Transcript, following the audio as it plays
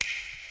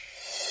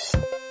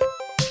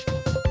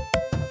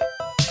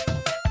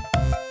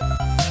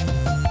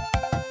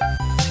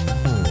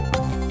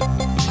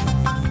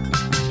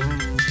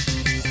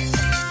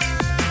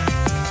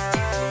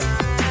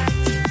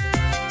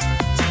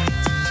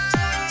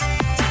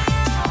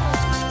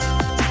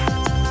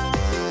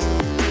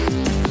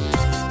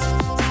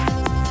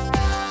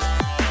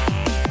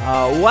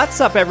What's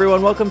up,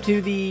 everyone? Welcome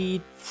to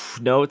the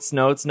Notes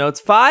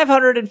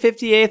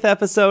 558th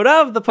episode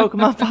of the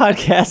Pokemon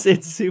Podcast.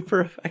 It's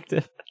super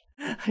effective.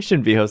 I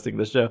shouldn't be hosting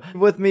the show.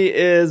 With me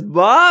is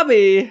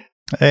Bobby.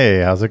 Hey,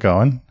 how's it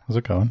going?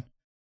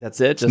 That's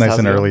it. It's nice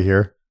and early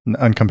here,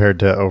 uncompared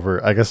to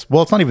over. I guess.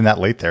 Well, it's not even that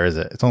late there, is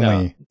it? It's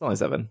only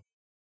 7.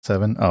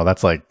 7. Oh,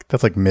 that's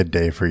like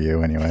midday for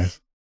you, anyways.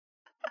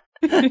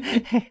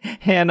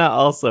 Hannah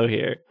also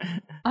here.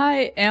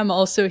 I am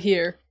also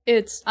here.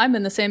 I'm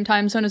in the same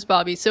time zone as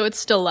Bobby, so it's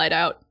still light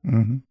out.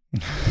 Mm-hmm.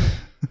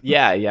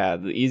 Yeah,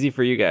 easy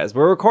for you guys.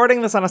 We're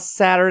recording this on a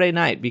Saturday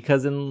night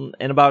because in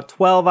about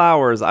 12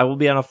 hours, I will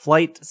be on a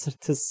flight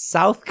to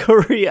South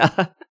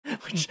Korea,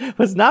 which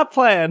was not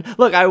planned.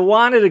 Look, I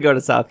wanted to go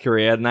to South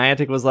Korea, and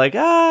Niantic was like,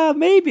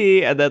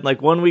 maybe. And then like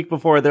 1 week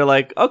before, they're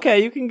like,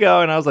 okay, you can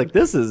go. And I was like,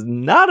 this is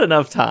not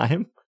enough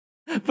time.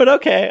 But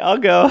okay, I'll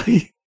go.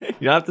 You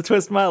don't have to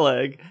twist my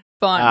leg.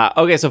 Fun.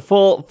 Okay, so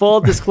full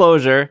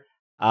disclosure.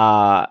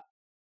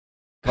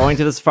 Going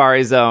to the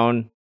Safari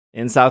Zone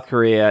in South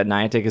Korea,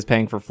 Niantic is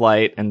paying for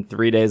flight and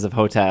 3 days of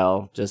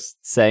hotel. Just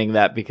saying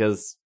that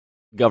because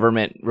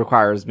government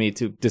requires me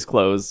to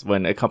disclose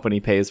when a company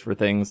pays for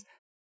things.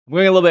 I'm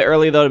going a little bit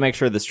early, though, to make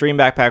sure the stream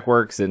backpack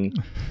works and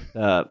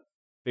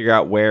figure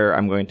out where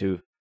I'm going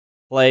to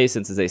play,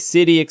 since it's a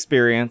city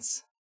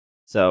experience.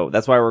 So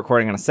that's why we're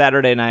recording on a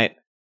Saturday night.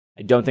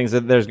 I don't think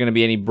that there's going to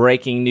be any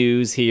breaking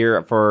news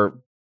here for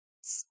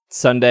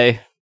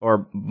Sunday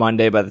or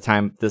Monday by the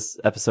time this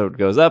episode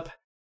goes up.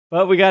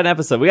 But we got an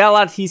episode. We got a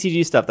lot of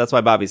TCG stuff. That's why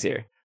Bobby's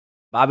here.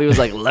 Bobby was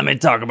like, let me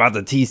talk about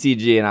the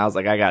TCG. And I was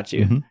like, I got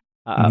you.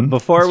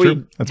 Before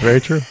That's very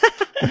true.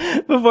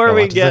 Before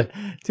we get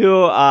to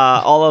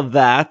all of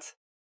that,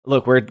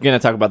 look, we're going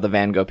to talk about the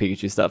Van Gogh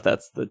Pikachu stuff.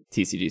 That's the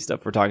TCG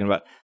stuff we're talking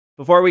about.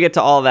 Before we get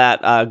to all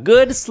that,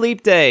 good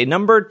sleep day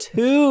number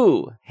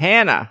 2.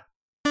 Hannah,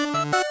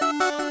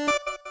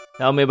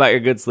 tell me about your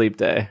good sleep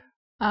day.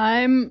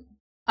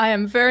 I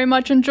am very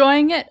much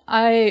enjoying it.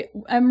 I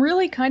am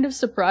really kind of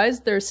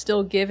surprised they're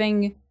still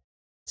giving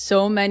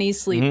so many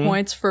sleep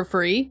points for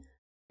free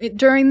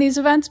during these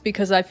events,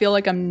 because I feel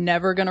like I'm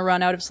never gonna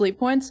run out of sleep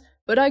points.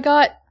 But I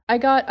got a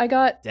shiny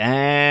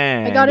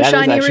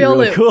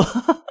Riolu. Cool.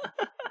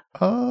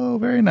 Oh,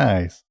 very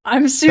nice.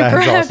 I'm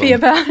super happy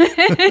about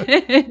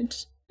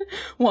it.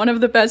 One of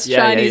the best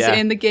shinies yeah.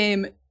 in the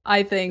game,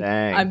 I think.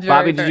 Dang. I'm very,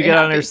 Bobby, did very you get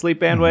happy. on your sleep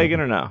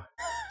bandwagon or no?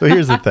 So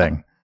here's the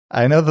thing.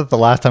 I know that the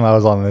last time I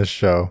was on this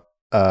show,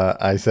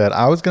 I said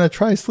I was going to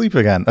try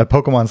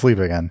Pokemon Sleep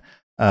again.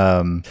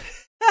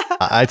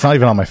 It's not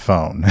even on my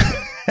phone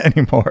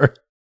anymore.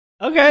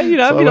 Okay, you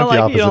know, so if you I don't went the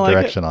like it, you don't opposite like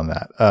direction on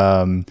that.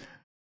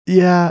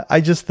 Yeah, I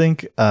just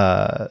think,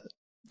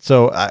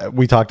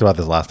 we talked about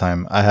this last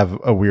time. I have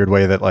a weird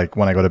way that like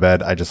when I go to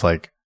bed, I just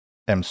like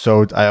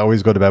I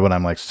always go to bed when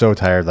I'm like so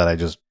tired that I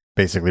just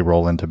basically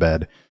roll into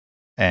bed,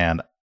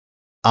 and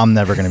I'm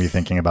never going to be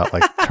thinking about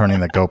like turning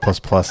the Go++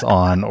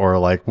 on or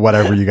like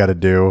whatever you got to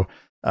do.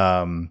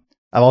 I've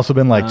also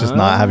been like just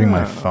not having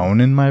my phone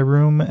in my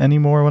room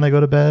anymore when I go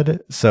to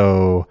bed.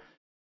 So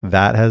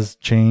that has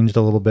changed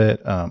a little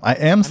bit. I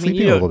am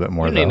sleeping a little bit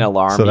more, you though. need an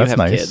alarm. So You that's have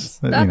nice. kids.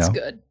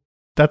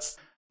 That's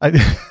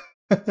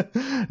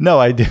good. No,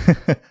 I do.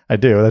 I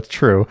do. That's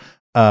true.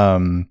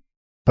 But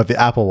the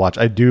Apple Watch,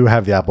 I do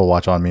have the Apple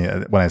Watch on me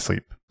when I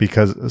sleep,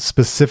 because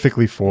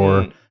specifically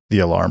for the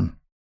alarm,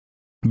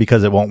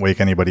 because it won't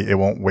wake anybody. It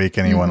won't wake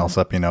anyone else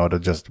up, to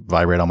just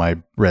vibrate on my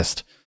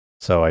wrist.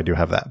 So I do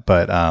have that.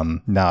 But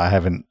no, I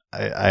haven't.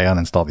 I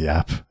uninstalled the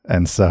app.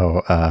 And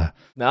so.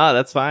 No,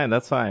 that's fine.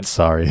 That's fine.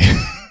 Sorry.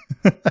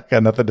 I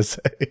got nothing to say.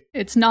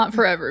 It's not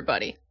for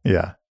everybody.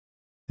 Yeah.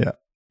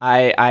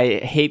 I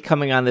hate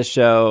coming on this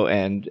show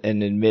and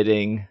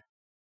admitting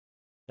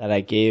that I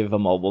gave a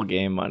mobile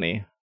game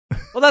money.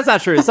 Well, that's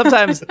not true.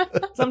 Sometimes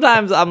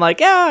I'm like,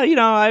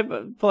 I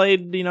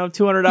played,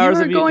 200 hours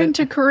You were going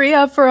to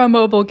Korea for a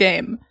mobile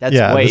game. That's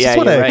this is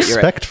what I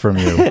expect from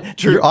you.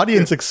 Your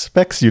audience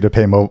expects you to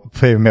pay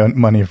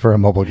money for a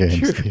mobile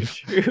game, Steve.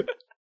 True.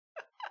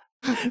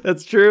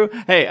 That's true.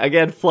 Hey,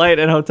 again, flight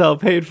and hotel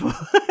paid for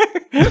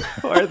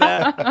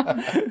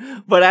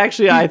that. But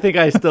actually, I think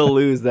I still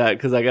lose that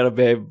because I got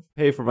to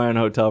pay for my own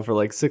hotel for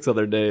like 6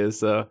 other days.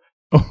 So.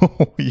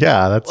 Oh,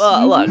 yeah, that's...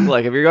 Well,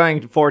 look, if you're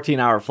going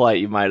 14-hour flight,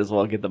 you might as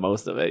well get the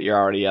most of it. You're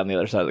already on the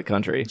other side of the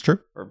country. It's true.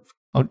 Or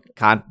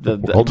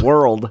the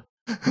world.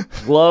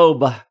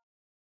 Globe.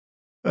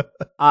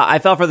 I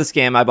fell for this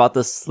scam. I bought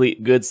the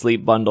good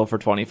sleep bundle for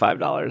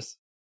 $25.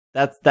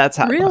 That's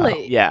how...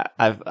 Really? Yeah.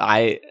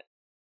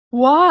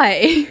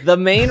 Why? The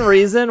main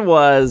reason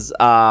was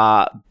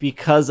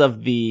because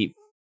of the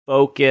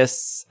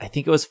focus. I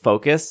think it was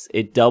focus.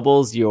 It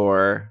doubles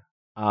your...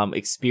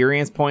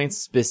 experience points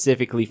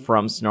specifically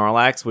from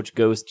Snorlax, which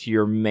goes to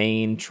your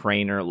main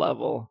trainer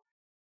level.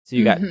 So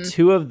you got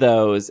 2 of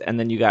those, and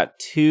then you got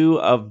 2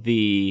 of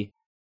the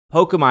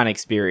Pokemon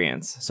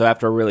experience. So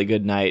after a really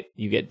good night,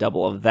 you get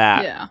double of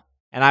that. Yeah.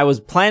 And I was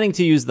planning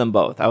to use them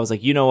both. I was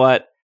like, you know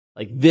what?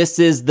 Like, this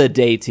is the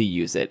day to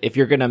use it. If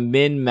you're going to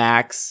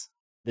min-max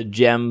the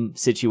gem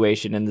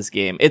situation in this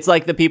game. It's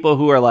like the people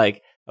who are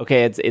like,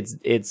 okay,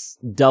 it's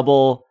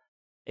double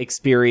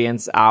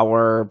experience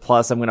hour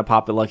plus I'm going to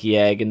pop a lucky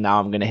egg and now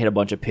I'm going to hit a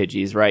bunch of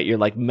Pidgeys, right? You're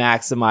like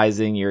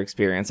maximizing your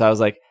experience. I was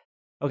like,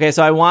 okay,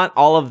 so I want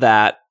all of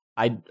that.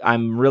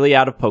 I'm really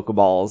out of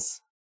Pokeballs.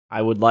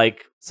 I would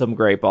like some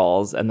Great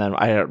Balls, and then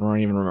I don't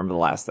even remember the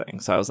last thing.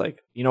 So I was like,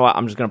 you know what?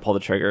 I'm just going to pull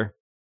the trigger.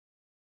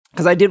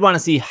 Because I did want to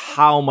see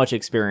how much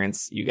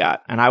experience you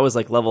got. And I was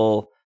like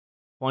level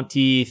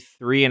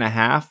 23 and a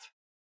half,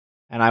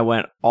 and I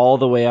went all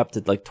the way up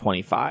to like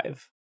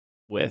 25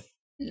 with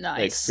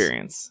the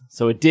experience.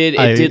 So it did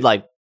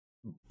like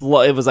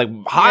blow. It was like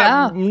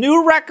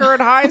new record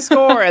high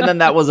score, and then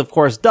that was of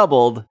course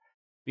doubled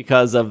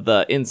because of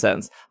the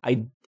incense.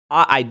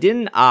 I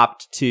didn't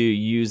opt to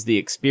use the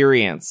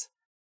experience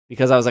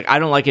because I was like, I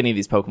don't like any of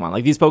these Pokemon.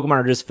 Like, these Pokemon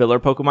are just filler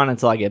Pokemon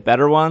until I get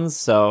better ones.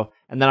 So,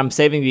 and then I'm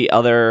saving the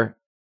other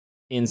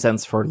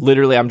incense for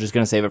literally, I'm just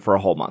going to save it for a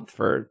whole month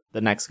for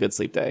the next Good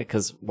Sleep Day.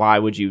 Because why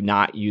would you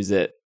not use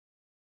it?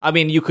 I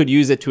mean, you could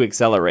use it to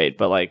accelerate,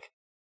 but like,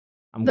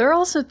 there are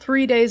also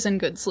 3 days in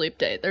Good Sleep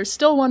Day. There's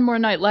still one more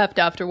night left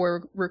after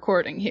we're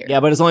recording here. Yeah,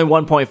 but it's only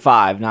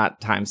 1.5,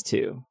 not times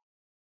 2.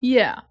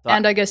 Yeah,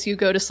 and I guess you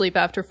go to sleep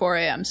after 4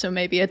 a.m., so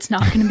maybe it's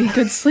not going to be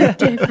Good Sleep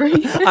Day for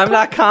you. I'm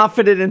not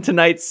confident in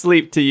tonight's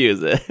sleep to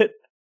use it.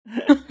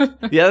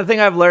 The other thing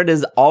I've learned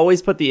is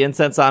always put the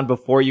incense on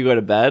before you go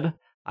to bed.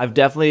 I've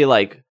definitely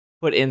like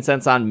put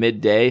incense on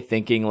midday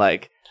thinking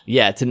like,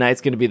 yeah,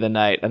 tonight's going to be the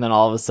night. And then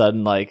all of a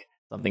sudden, like,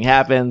 something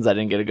happens. I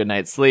didn't get a good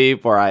night's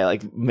sleep, or I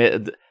like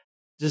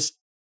just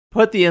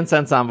put the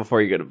incense on before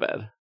you go to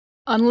bed.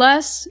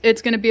 Unless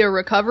it's going to be a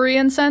recovery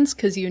incense,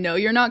 because you know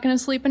you're not going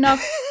to sleep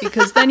enough,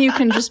 because then you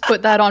can just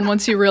put that on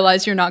once you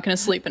realize you're not going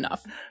to sleep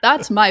enough.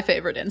 That's my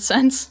favorite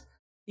incense.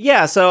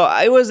 Yeah, so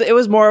it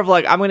was more of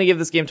like, I'm going to give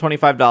this game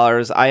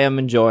 $25. I am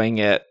enjoying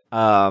it.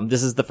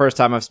 This is the first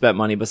time I've spent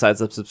money besides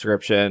the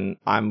subscription.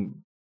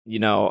 I'm,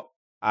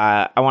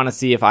 I want to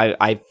see if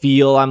I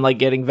feel I'm like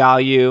getting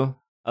value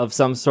of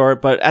some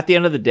sort, but at the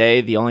end of the day,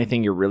 the only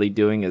thing you're really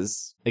doing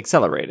is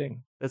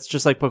accelerating. It's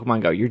just like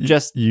Pokemon Go. You're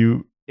just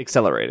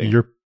accelerating.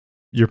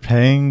 You're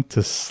paying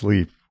to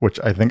sleep, which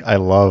I think I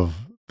love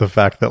the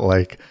fact that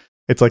like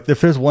it's like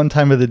if there's one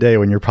time of the day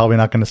when you're probably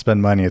not going to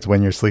spend money, it's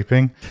when you're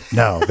sleeping.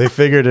 No, they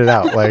figured it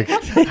out. Like,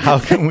 how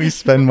can we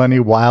spend money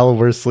while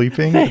we're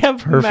sleeping? They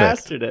have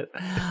mastered it.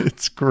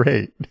 It's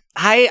great.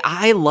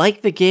 I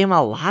like the game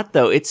a lot,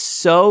 though. It's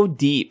so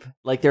deep.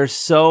 Like, there's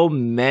so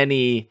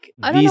many.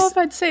 I don't know if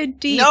I'd say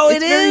deep. No,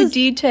 it's very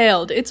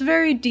detailed. It's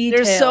very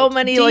detailed. There's so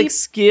many like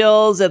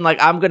skills, and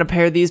like I'm gonna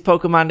pair these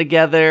Pokemon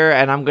together,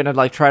 and I'm gonna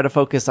like try to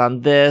focus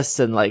on this,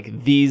 and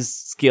like these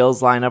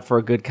skills line up for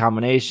a good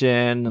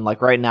combination. And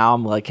like right now,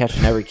 I'm like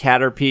catching every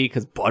Caterpie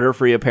because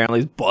Butterfree apparently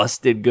is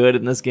busted good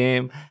in this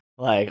game.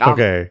 Like,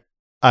 okay,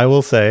 I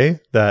will say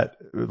that.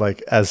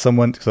 Like, as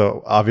someone,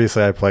 so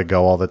obviously I play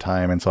Go all the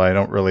time, and so I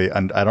don't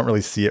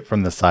really see it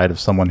from the side of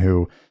someone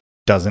who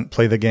doesn't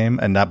play the game.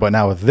 But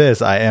now with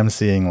this, I am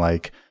seeing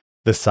like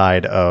the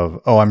side of,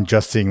 I'm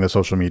just seeing the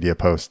social media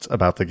posts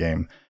about the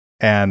game.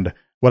 And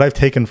what I've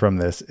taken from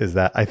this is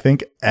that I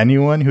think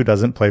anyone who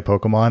doesn't play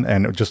Pokemon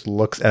and just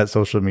looks at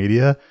social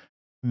media,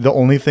 the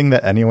only thing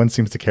that anyone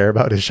seems to care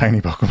about is shiny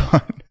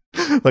Pokemon.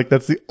 Like,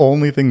 that's the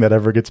only thing that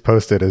ever gets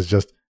posted is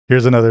just,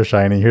 here's another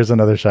shiny, here's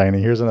another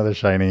shiny, here's another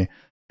shiny.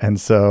 And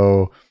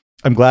so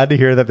I'm glad to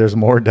hear that there's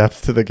more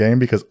depth to the game,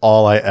 because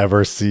all I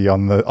ever see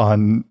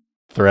on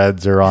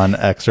Threads or on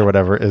X or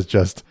whatever is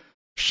just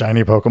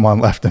shiny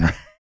Pokemon left and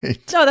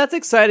right. No, that's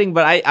exciting,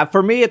 but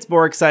for me it's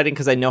more exciting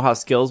because I know how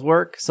skills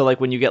work. So like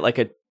when you get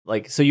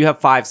so you have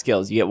 5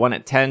 skills. You get one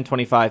at 10,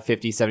 25,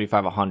 50,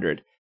 75,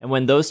 100. And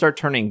when those start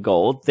turning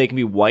gold, they can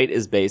be white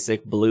is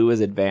basic, blue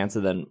is advanced,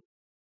 and then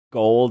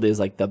gold is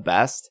like the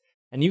best.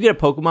 And you get a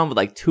Pokemon with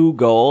like 2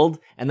 gold,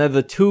 and they're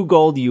the 2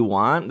 gold you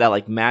want that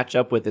like match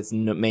up with its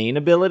main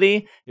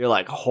ability. You're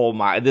like, oh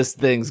my, this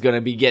thing's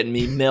gonna be getting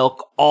me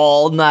milk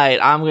all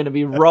night. I'm gonna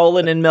be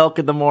rolling in milk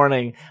in the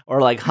morning,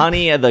 or like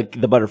honey. The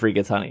Butterfree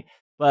gets honey,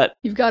 but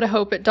you've got to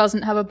hope it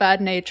doesn't have a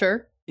bad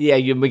nature. Yeah,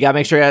 we gotta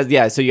make sure it has.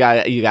 Yeah, so you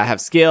gotta have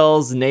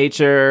skills,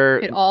 nature.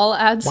 It all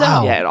adds up.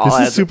 Wow, yeah, it all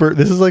adds.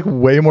 This is like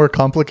way more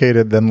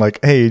complicated than like,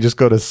 hey, you just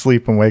go to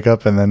sleep and wake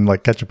up and then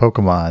like catch a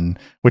Pokemon,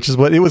 which is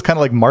what it was kind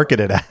of like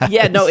marketed as.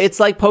 Yeah, no, it's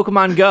like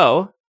Pokemon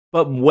Go,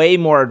 but way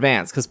more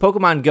advanced. Because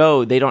Pokemon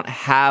Go, they don't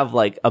have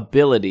like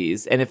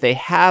abilities, and if they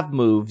have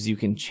moves, you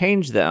can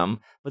change them.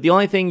 But the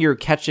only thing you're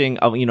catching,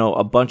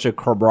 a bunch of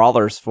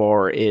Crabrawlers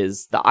for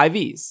is the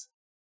IVs.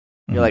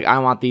 You're like, I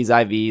want these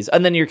IVs.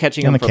 And then you're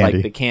catching them for candy.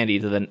 Like the candy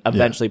to then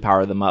eventually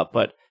power them up.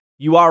 But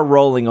you are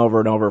rolling over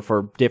and over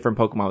for different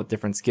Pokemon with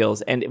different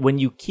skills. And when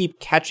you keep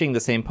catching the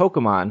same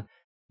Pokemon,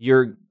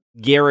 you're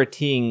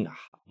guaranteeing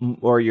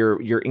or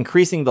you're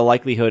increasing the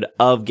likelihood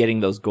of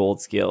getting those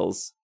gold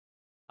skills.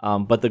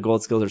 But the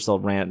gold skills are still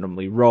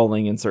randomly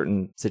rolling in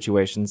certain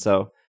situations.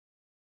 So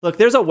look,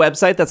 there's a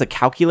website that's a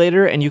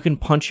calculator, and you can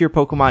punch your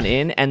Pokemon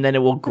in, and then it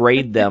will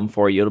grade them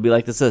for you. It'll be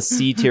like, this is a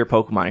C tier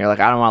Pokemon. You're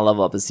like, I don't want to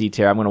level up a C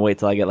tier. I'm going to wait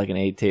till I get like an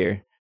A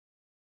tier.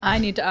 I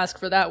need to ask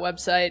for that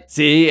website.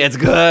 See, it's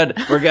good.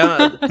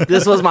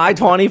 This was my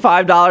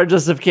 $25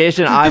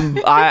 justification.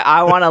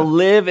 I want to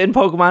live in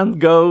Pokemon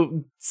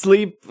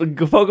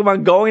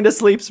Pokemon going to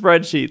sleep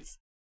spreadsheets.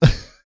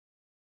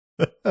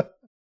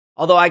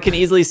 Although I can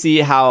easily see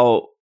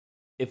how,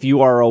 if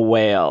you are a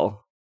whale,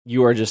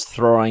 you are just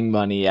throwing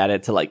money at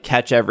it to like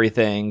catch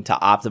everything, to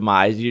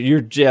optimize.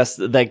 You're just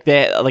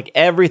like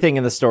everything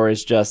in the store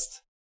is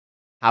just,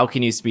 how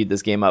can you speed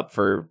this game up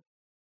for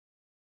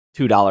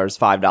 $2,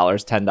 $5,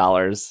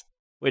 $10?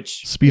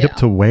 Which speed up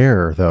to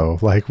where though?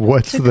 Like,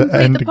 what's the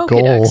end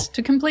goal?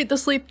 To complete the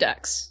sleep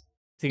decks.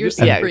 Complete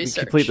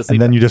the sleep.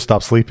 And then you just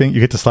stop sleeping.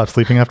 You get to stop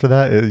sleeping after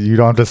that. You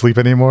don't have to sleep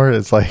anymore.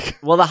 It's like,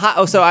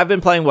 well, so I've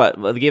been playing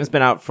the game's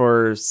been out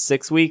for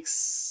 6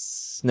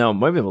 weeks. No,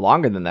 maybe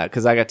longer than that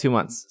because I got 2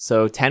 months.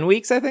 So 10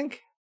 weeks, I think.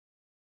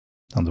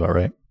 Sounds about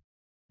right.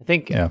 I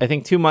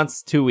think 2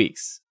 months, 2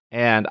 weeks,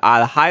 and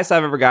the highest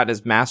I've ever gotten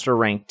is Master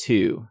Rank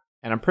 2,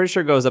 and I'm pretty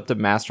sure it goes up to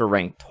Master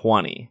Rank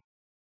 20.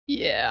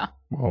 Yeah.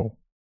 Whoa.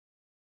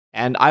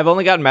 And I've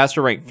only gotten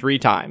Master Rank 3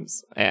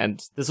 times,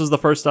 and this was the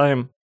first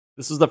time.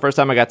 This was the first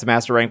time I got to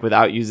Master Rank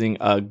without using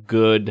a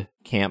good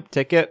camp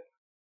ticket.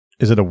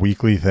 Is it a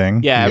weekly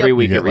thing? Yeah, every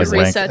week it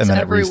resets, and then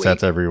it every resets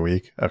week. every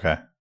week. Okay,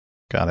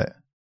 got it.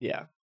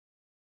 Yeah.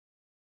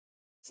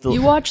 Still,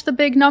 you watch the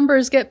big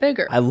numbers get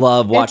bigger. I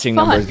love watching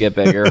numbers get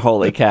bigger.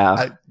 Holy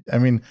cow. I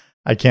mean,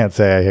 I can't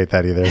say I hate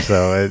that either.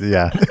 So,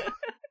 yeah.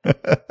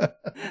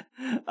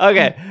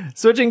 Okay,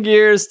 switching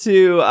gears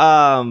to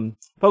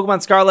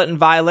Pokemon Scarlet and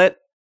Violet.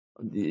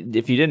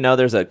 If you didn't know,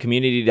 there's a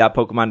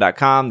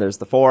community.pokemon.com. There's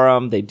the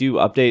forum. They do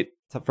update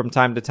from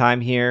time to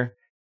time here.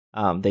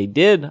 They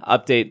did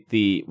update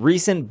the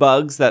recent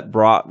bugs that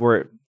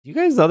you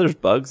guys know there's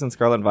bugs in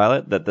Scarlet and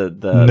Violet? That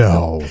the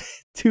No.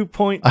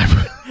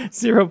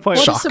 2.0.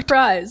 What a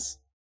surprise.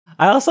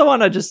 I also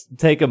want to just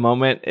take a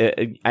moment.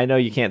 I know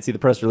you can't see the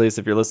press release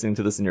if you're listening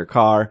to this in your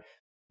car,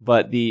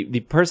 but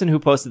the person who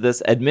posted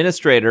this,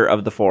 administrator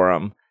of the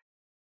forum,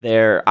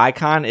 their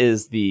icon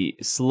is the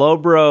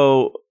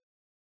Slowbro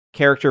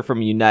character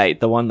from Unite,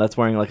 the one that's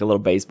wearing like a little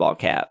baseball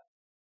cap.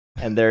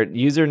 And their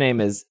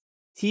username is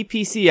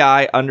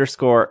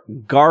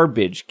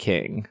TPCI_Garbage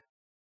King.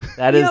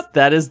 That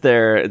is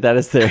their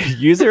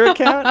user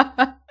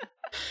account.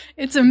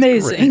 It's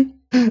amazing.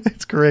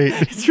 It's great.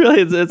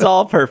 It's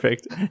all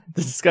perfect.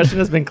 The discussion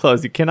has been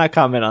closed. You cannot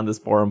comment on this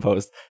forum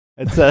post.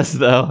 It says,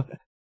 though,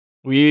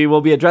 we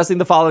will be addressing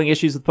the following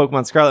issues with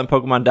Pokemon Scarlet and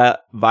Pokemon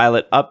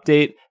Violet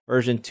update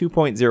version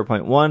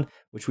 2.0.1,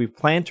 which we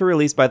plan to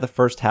release by the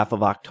first half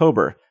of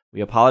October.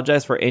 We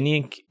apologize for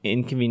any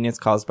inconvenience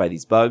caused by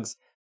these bugs.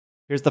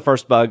 Here's the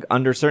first bug.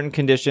 Under certain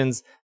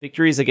conditions,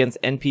 victories against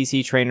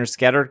NPC trainers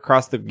scattered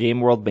across the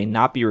game world may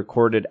not be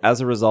recorded.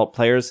 As a result,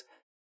 players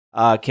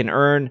can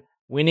earn a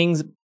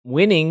winning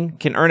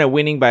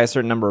by a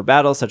certain number of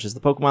battles, such as the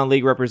Pokemon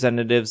League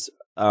representatives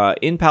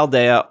in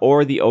Paldea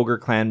or the Ogre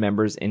Clan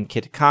members in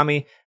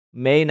Kitakami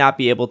may not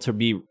be able to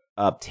be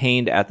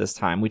obtained at this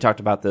time. We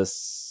talked about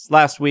this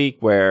last week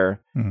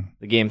where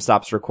the game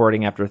stops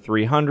recording after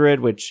 300,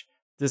 which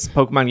this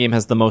Pokemon game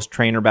has the most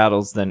trainer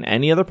battles than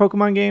any other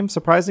Pokemon game,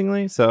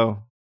 surprisingly.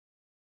 So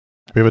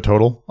we have a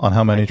total on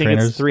how many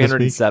trainers? It's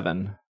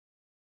 307.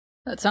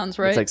 That sounds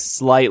right. It's like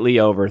slightly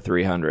over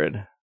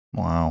 300.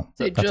 Wow.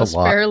 They That's just a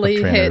lot barely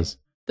of trainers. hit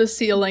the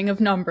ceiling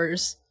of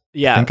numbers.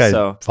 Yeah, I think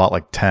I fought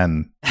like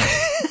 10.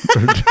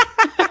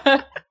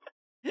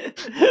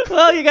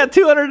 Well, you got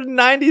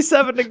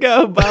 297 to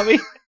go, Bobby.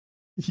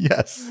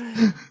 Yes.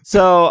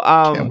 So,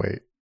 can't wait.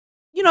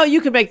 You know, you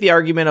could make the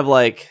argument of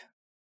like,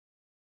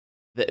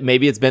 that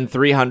maybe it's been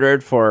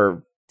 300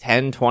 for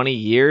 10, 20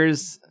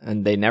 years,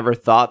 and they never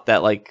thought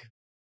that like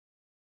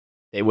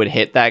they would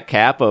hit that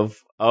cap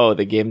of, oh,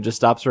 the game just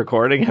stops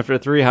recording after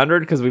 300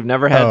 because we've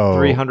never had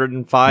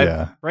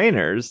 305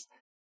 trainers.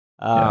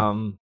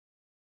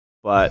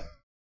 But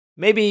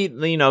maybe,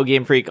 you know,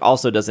 Game Freak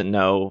also doesn't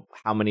know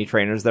how many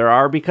trainers there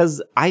are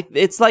because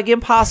it's like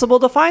impossible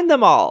to find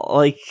them all.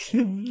 Like,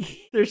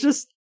 they're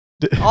just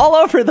all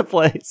over the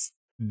place.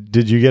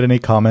 Did you get any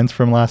comments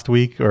from last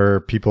week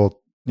or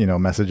people, you know,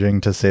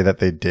 messaging to say that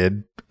they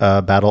did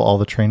battle all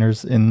the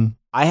trainers in?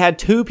 I had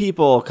 2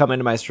 people come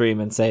into my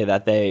stream and say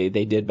that they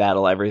did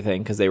battle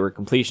everything because they were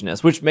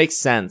completionists, which makes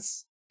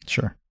sense.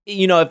 Sure.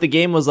 You know, if the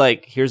game was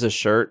like, here's a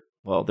shirt.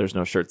 Well, there's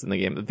no shirts in the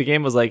game. If the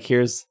game was like,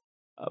 here's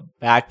a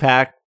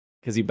backpack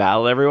because you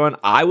battled everyone,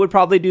 I would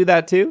probably do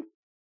that too.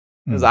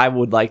 Because I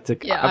would like to.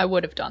 Yeah, I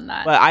would have done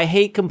that. But I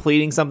hate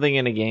completing something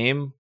in a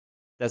game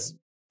that's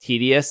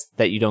tedious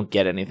that you don't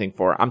get anything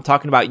for. I'm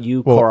talking about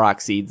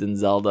Korok seeds in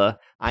Zelda.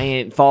 I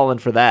ain't falling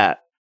for that.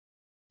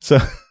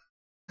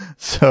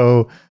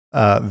 So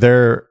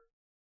there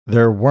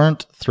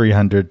weren't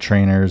 300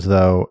 trainers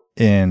though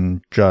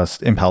in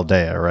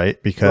Paldea,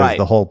 right? Because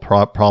the whole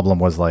problem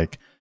was like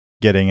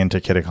getting into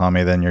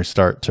Kitakami. Then you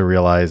start to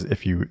realize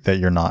that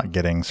you're not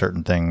getting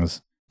certain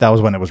things. That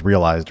was when it was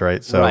realized,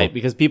 right? So right,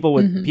 because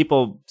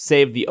people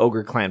saved the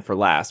Ogre Clan for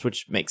last,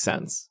 which makes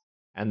sense.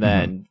 And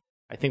then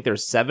I think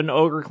there's 7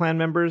 Ogre Clan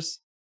members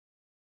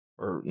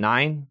or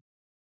 9.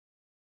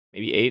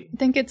 maybe 8. I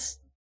think it's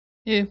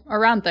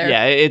around there.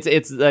 Yeah,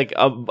 it's like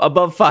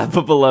above 5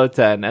 but below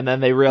 10. And then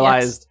they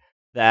realized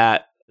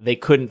that they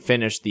couldn't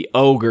finish the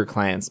Ogre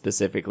clan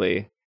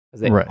specifically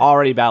because they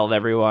already battled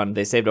everyone.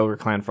 They saved Ogre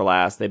clan for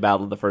last. They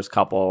battled the first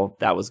couple.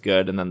 That was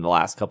good. And then the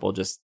last couple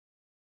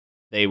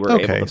they were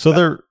able to...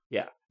 So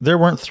there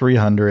weren't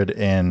 300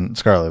 in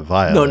Scarlet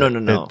Violet.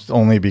 No. It's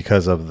only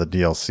because of the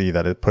DLC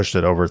that it pushed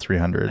it over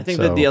 300. I think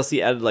the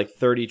DLC added like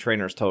 30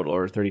 trainers total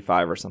or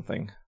 35 or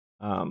something.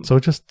 So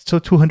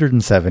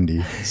 277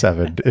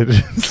 in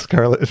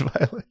Scarlet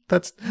Violet.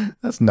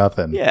 That's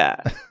nothing.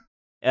 Yeah.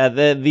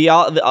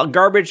 The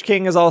Garbage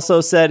King has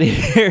also said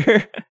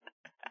here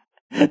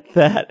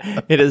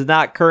that it is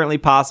not currently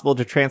possible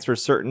to transfer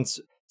certain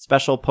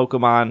special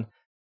Pokemon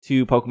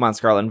to Pokemon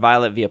Scarlet and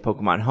Violet via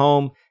Pokemon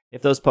Home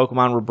if those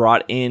Pokemon were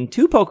brought in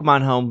to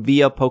Pokemon Home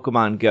via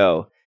Pokemon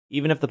Go,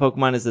 even if the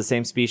Pokemon is the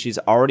same species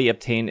already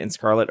obtained in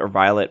Scarlet or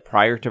Violet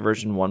prior to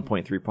version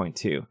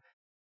 1.3.2.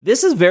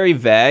 This is very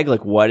vague,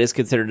 like what is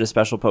considered a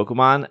special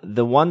Pokemon.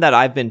 The one that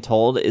I've been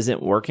told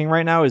isn't working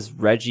right now is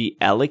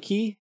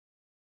Regieleki.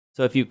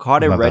 So if you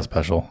caught that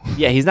special.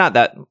 Yeah, he's not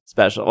that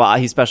special. Well,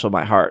 he's special in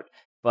my heart.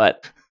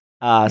 But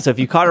so if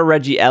you caught a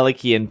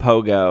Regieleki in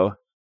Pogo,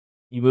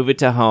 you move it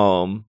to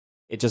Home.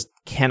 It just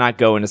cannot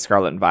go into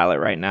Scarlet and Violet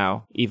right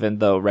now, even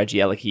though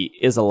Regieleki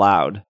is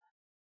allowed.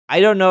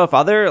 I don't know if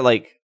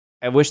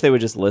I wish they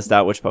would just list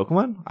out which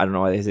Pokemon. I don't know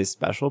why they say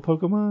special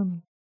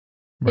Pokemon.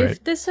 Right.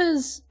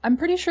 I'm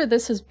pretty sure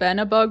this has been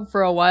a bug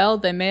for a while.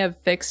 They may have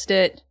fixed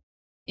it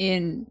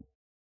in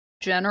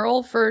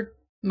general for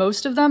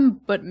most of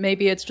them, but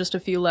maybe it's just a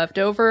few left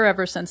over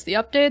ever since the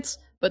updates.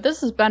 But this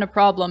has been a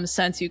problem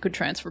since you could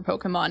transfer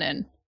Pokemon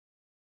in.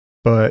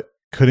 But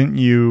couldn't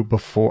you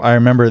before? I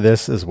remember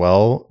this as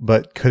well,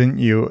 but couldn't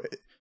you?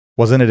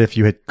 Wasn't it if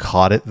you had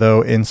caught it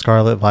though in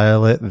Scarlet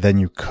Violet, then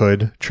you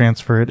could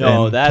transfer it?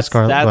 No, that's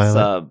Violet?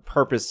 A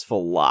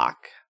purposeful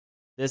lock.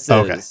 This is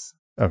okay.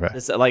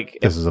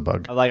 This is a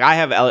bug. Like I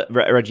have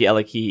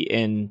Regieleki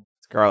in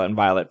Scarlet and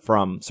Violet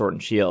from Sword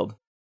and Shield,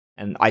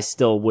 and I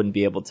still wouldn't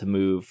be able to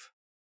move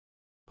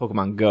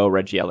Pokemon Go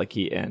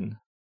Regieleki in.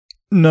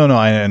 No,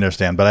 I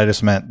understand, but I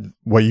just meant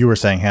what you were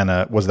saying,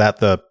 Hannah. Was that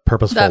the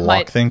purposeful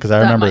lock thing? Because I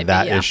remember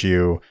that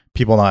issue.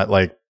 People not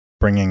like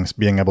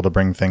being able to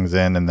bring things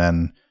in, and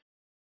then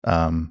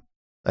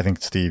I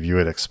think Steve, you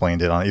had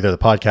explained it on either the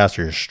podcast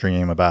or your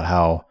stream about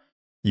how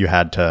you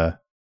had to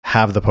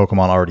have the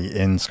Pokemon already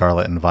in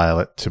Scarlet and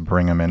Violet to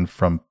bring them in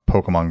from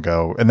Pokemon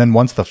Go, and then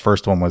once the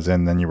first one was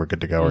in, then you were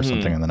good to go or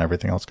something, and then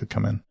everything else could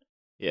come in.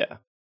 Yeah.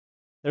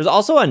 There's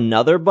also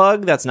another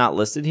bug that's not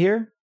listed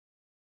here.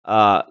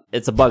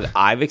 It's a bug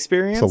I've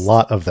experienced. It's a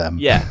lot of them.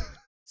 Yeah.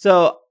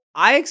 So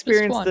I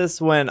experienced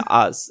this when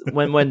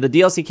the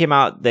DLC came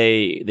out,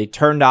 they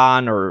turned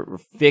on or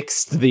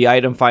fixed the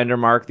item finder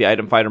mark. The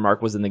item finder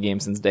mark was in the game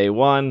since day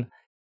one.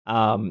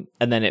 And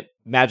then it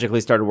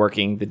magically started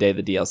working the day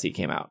the DLC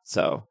came out.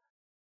 So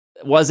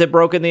was it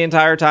broken the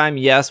entire time?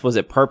 Yes. Was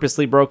it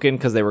purposely broken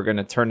because they were going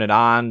to turn it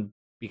on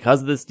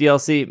because of this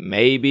DLC?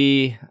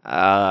 Maybe.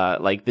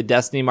 Like the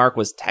Destiny mark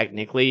was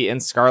technically in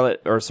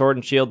Scarlet or Sword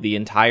and Shield the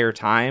entire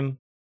time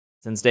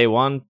since day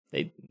one.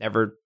 They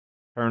never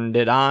turned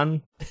it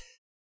on.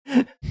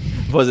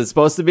 Was it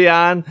supposed to be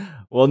on?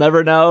 We'll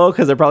never know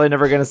because they're probably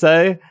never going to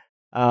say.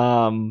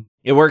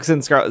 It works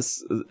in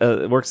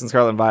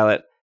Scarlet and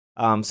Violet.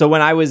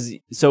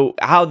 So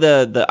how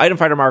the item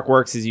finder mark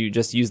works is you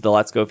just use the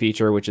Let's Go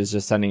feature, which is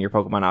just sending your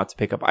Pokemon out to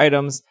pick up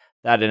items.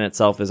 That in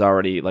itself is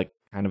already like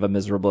kind of a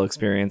miserable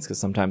experience because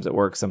sometimes it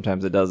works,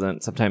 sometimes it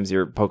doesn't. Sometimes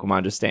your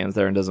Pokemon just stands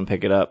there and doesn't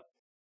pick it up.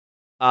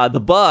 The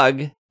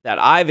bug that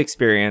I've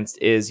experienced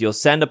is you'll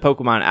send a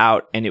Pokemon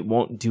out and it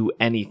won't do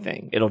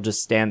anything. It'll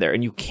just stand there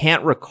and you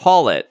can't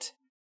recall it.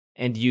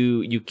 And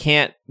you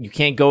can't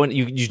go in,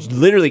 you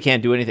literally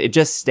can't do anything. It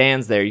just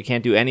stands there. You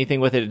can't do anything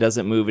with it. It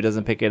doesn't move. It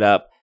doesn't pick it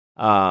up.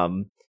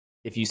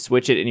 If you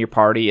switch it in your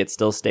party, it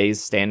still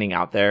stays standing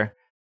out there.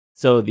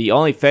 So the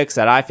only fix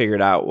that I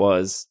figured out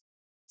was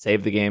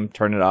save the game,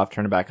 turn it off,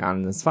 turn it back on,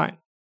 and it's fine.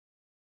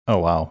 Oh,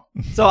 wow.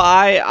 So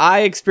I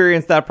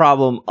experienced that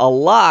problem a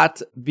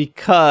lot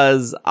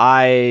because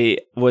I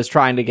was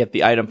trying to get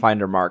the item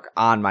finder mark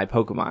on my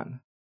Pokemon.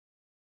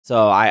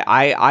 So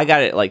I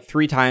got it like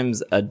 3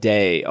 times a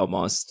day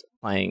almost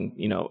playing,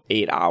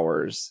 8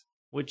 hours,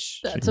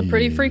 which that's a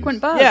pretty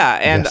frequent bug. Yeah,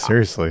 and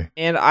seriously.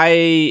 And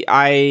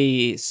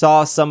I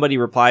saw somebody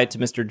reply to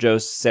Mr. Joe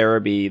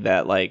Sarabi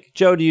that like,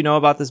 Joe, do you know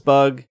about this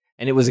bug?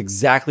 And it was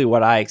exactly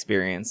what I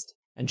experienced.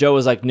 And Joe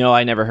was like, no,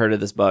 I never heard of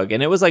this bug.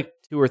 And it was like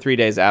 2 or 3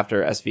 days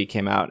after SV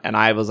came out. And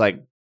I was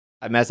like,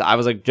 I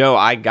was like, Joe,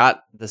 I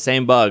got the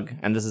same bug.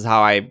 And this is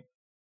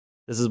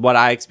what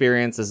I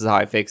experienced. This is how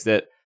I fixed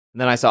it. And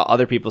then I saw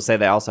other people say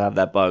they also have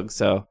that bug.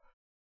 So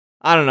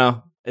I don't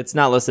know. It's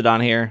not listed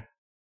on here.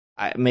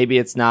 Maybe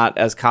it's not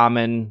as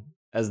common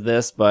as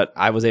this, but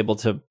I was able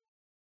to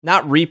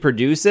not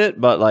reproduce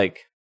it, but like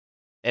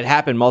it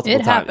happened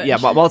multiple times. Yeah,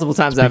 multiple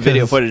times I have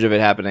video footage of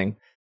it happening.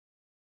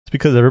 It's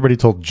because everybody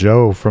told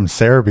Joe from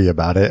Cerebi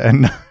about it,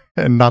 and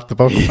and not the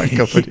Pokemon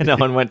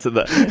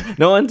Company.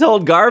 No one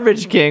told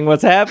Garbage King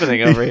what's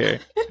happening over here.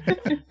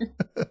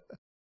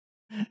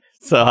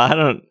 So I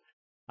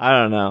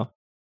don't know.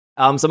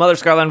 Some other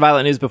Scarlet and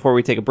Violet news before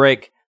we take a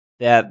break,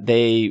 that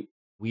they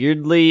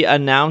weirdly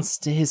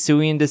announced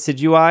Hisuian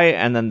Decidueye,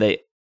 and then they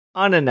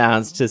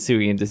unannounced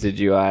Hisuian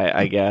Decidueye,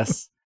 I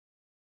guess.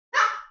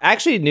 I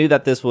actually knew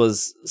that this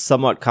was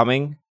somewhat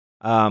coming,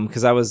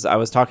 because I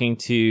was talking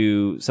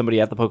to somebody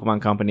at the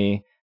Pokemon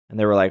Company, and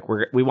they were like,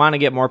 we want to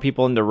get more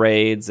people into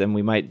raids, and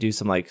we might do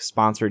some like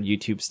sponsored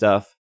YouTube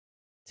stuff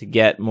to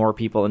get more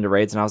people into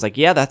raids. And I was like,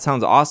 yeah, that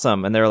sounds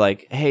awesome. And they're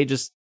like, hey,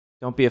 just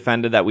don't be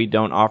offended that we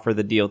don't offer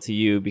the deal to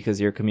you because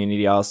your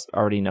community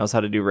already knows how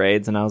to do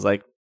raids. And I was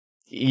like,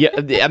 yeah,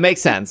 it makes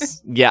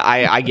sense. Yeah,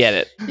 I get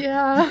it.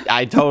 Yeah,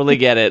 I totally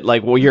get it.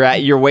 Like, well,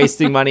 you're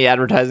wasting money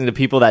advertising to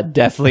people that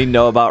definitely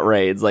know about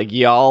raids. Like,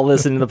 y'all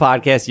listen to the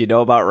podcast, you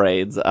know about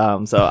raids.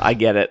 So I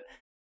get it.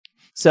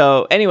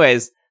 So,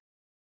 anyways,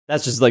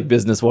 that's just like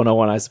business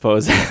 101, I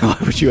suppose. Why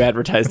would you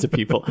advertise to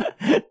people?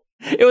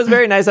 It was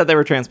very nice that they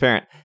were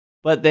transparent.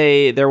 But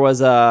there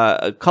was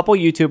a couple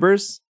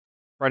YouTubers,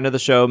 friend of the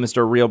show,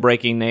 Mr. Real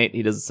Breaking Nate.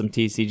 He does some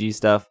TCG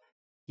stuff.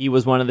 He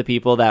was one of the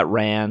people that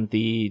ran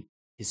the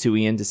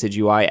Hisuian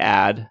Decidueye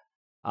ad.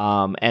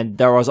 And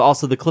there was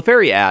also the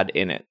Clefairy ad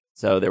in it.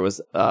 So there was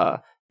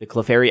the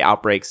Clefairy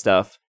Outbreak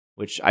stuff,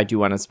 which I do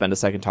want to spend a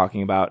second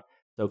talking about.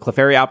 So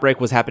Clefairy Outbreak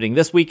was happening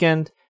this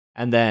weekend,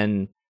 and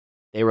then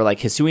they were like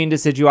Hisuian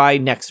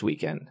Decidueye next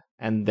weekend.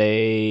 And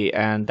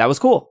that was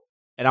cool.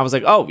 And I was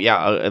like, oh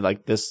yeah,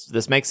 like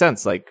this makes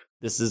sense. Like,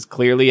 this is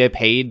clearly a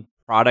paid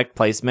product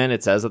placement.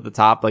 It says at the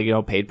top, like,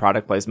 paid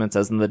product placement. It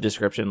says in the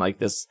description, like,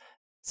 this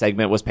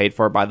segment was paid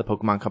for by the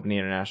Pokemon Company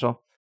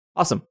International.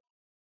 Awesome.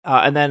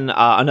 And then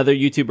another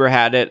YouTuber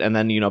had it, and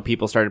then,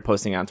 people started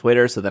posting on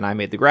Twitter, so then I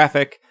made the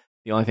graphic.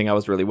 The only thing I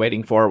was really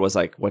waiting for was,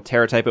 like, what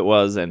Terra type it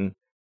was, and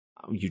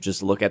you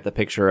just look at the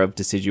picture of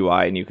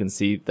Decidueye, and you can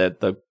see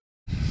that the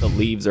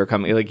leaves are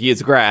coming. Like,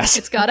 it's grass.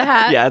 It's got a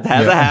hat. Yeah, it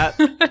has a hat.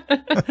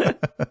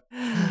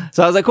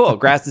 So I was like, cool,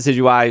 grass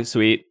Decidueye,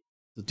 sweet.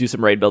 Do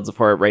some raid builds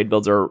for it. Raid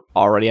builds are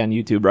already on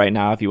YouTube right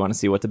now if you want to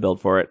see what to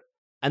build for it.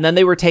 And then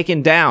they were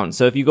taken down.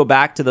 So if you go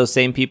back to those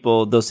same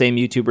people, those same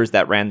YouTubers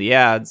that ran the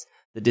ads,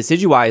 the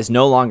Decidueye is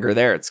no longer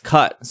there. It's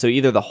cut. So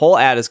either the whole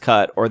ad is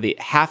cut or the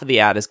half of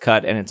the ad is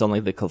cut and it's only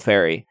the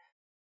Clefairy.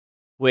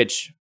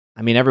 Which,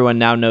 I mean, everyone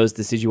now knows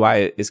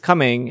Decidueye is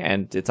coming,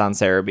 and it's on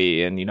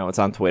Cerebi, and, it's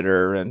on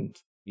Twitter, and,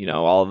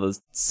 all of the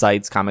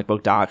sites,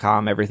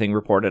 comicbook.com, everything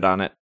reported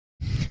on it.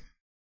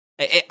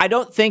 I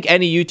don't think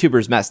any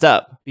YouTubers messed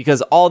up,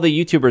 because all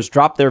the YouTubers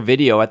dropped their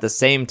video at the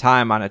same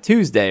time on a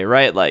Tuesday,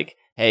 right? Like,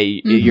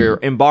 hey, your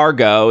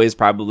embargo is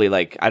probably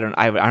like, I don't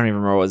even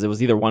remember what it was. It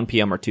was either 1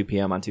 p.m. or 2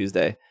 p.m. on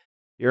Tuesday.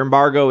 Your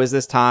embargo is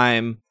this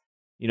time.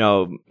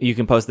 You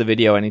can post the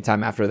video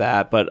anytime after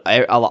that. But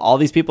all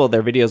these people,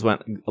 their videos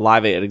went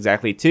live at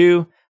exactly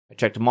 2. I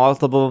checked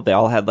multiple. They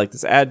all had like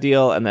this ad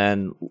deal. And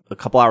then a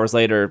couple hours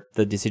later,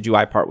 the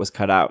Decidueye part was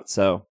cut out.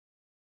 So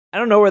I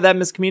don't know where that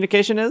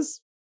miscommunication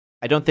is.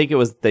 I don't think it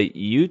was the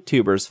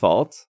YouTuber's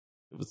fault.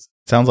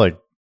 Sounds like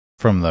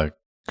from the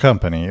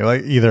company.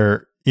 Like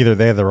either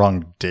they had the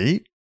wrong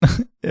date,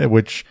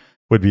 which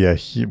would be a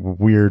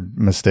weird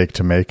mistake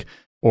to make,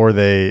 or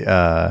they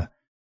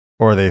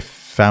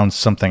found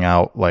something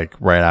out like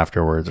right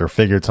afterwards, or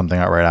figured something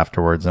out right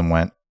afterwards and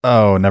went,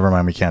 oh, never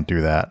mind, we can't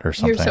do that, or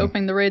something. Here's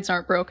hoping the raids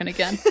aren't broken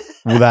again.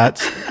 Well,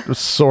 that's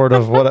sort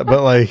of what,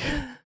 but like,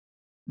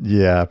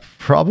 yeah,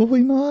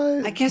 probably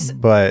not. I guess,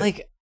 but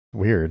like,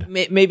 weird.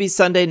 Maybe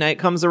Sunday night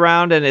comes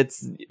around and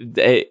it's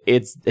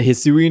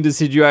Hisuian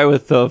Decidueye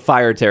with the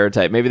fire Terra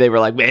type. Maybe they were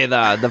like, hey,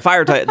 the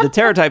fire type, the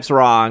Terra type's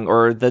wrong,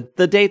 or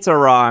the dates are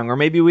wrong, or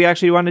maybe we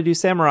actually want to do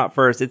Samurott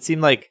first. It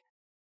seemed like,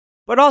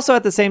 but also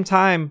at the same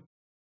time,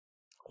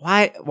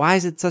 why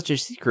is it such a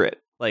secret?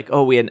 Like,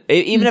 even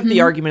if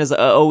the argument is,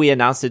 we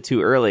announced it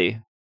too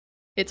early.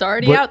 It's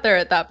already out there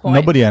at that point.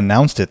 Nobody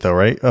announced it though,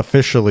 right?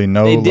 Officially,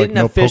 no. They didn't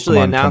officially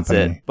Pokemon announce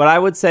company. it, but I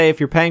would say if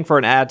you're paying for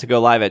an ad to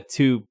go live at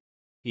 2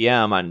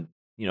 p.m. on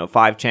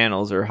 5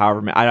 channels or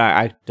however many,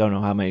 I don't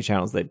know how many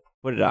channels they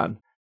put it on.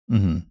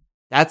 Mm-hmm.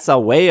 That's a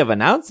way of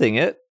announcing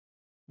it.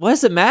 What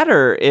does it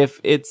matter if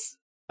it's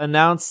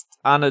announced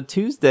on a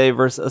Tuesday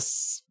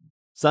versus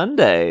a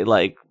Sunday?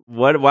 Like,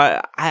 why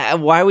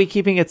are we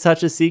keeping it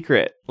such a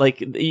secret?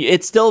 Like,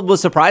 it still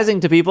was surprising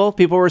to people.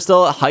 People were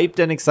still hyped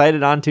and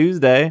excited on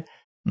Tuesday.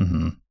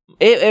 Mm-hmm.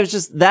 It was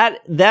just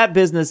that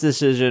business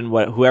decision,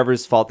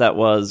 whoever's fault that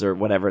was or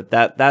whatever.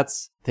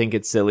 That's think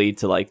it's silly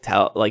to like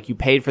tell, like, you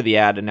paid for the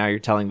ad and now you're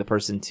telling the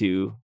person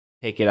to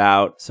take it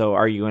out. So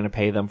are you going to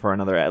pay them for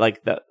another ad?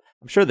 Like,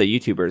 I'm sure the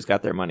YouTubers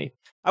got their money.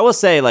 I will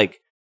say, like,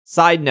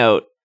 side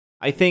note,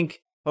 I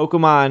think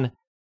Pokemon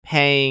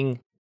paying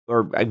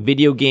or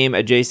video game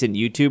adjacent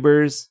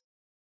YouTubers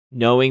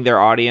knowing their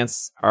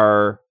audience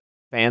are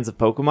fans of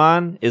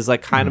Pokemon is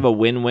like kind of a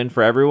win-win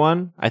for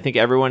everyone. I think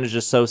everyone is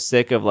just so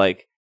sick of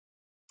like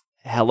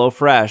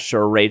HelloFresh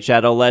or Raid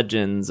Shadow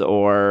Legends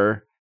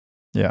or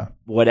Yeah.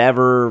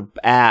 whatever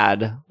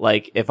ad,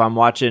 like if I'm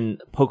watching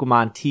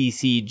Pokemon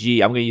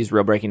TCG, I'm going to use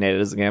Real Breaking Data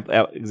as an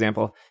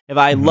example. If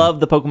I love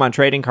the Pokemon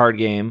trading card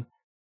game,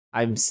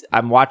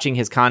 I'm watching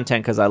his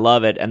content because I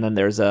love it, and then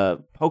there's a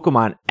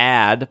Pokemon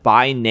ad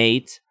by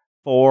Nate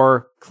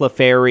for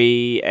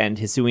Clefairy and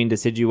Hisuian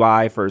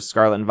Decidueye for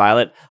Scarlet and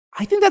Violet.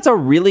 I think that's a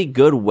really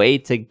good way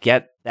to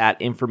get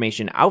that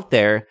information out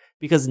there,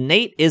 because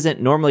Nate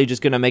isn't normally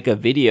just going to make a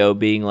video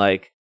being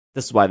like,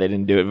 this is why they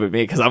didn't do it with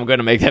me, because I'm going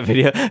to make that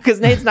video. Because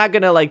Nate's not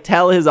going to like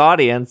tell his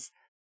audience,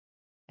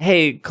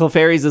 hey,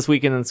 Clefairy's this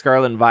weekend in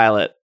Scarlet and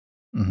Violet.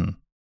 Mm-hmm.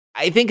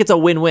 I think it's a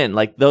win-win.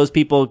 Like, those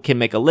people can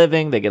make a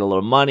living. They get a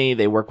little money.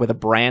 They work with a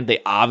brand they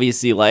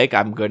obviously like.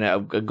 I'm going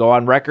to go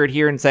on record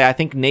here and say, I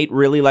think Nate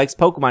really likes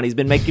Pokemon. He's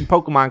been making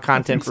Pokemon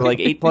content for like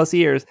 8+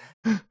 years.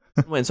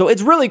 So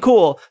it's really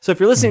cool. So if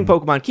you're listening to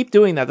Pokemon, keep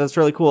doing that. That's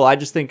really cool. I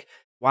just think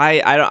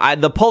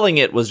the pulling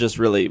it was just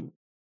really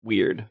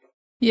weird.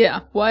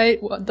 Yeah, why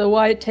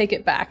take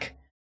it back?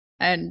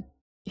 And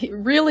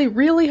really,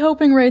 really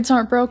hoping raids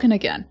aren't broken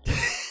again.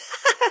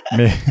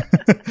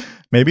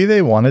 Maybe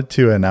they wanted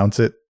to announce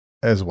it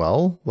as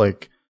well,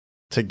 like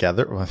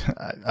together.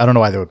 I don't know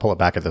why they would pull it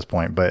back at this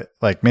point, but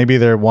like maybe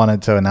they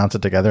wanted to announce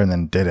it together and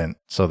then didn't.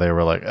 So they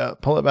were like,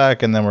 pull it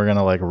back, and then we're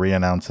gonna like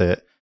re-announce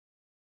it.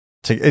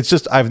 It's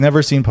just, I've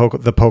never seen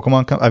the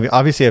Pokemon.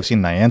 Obviously, I've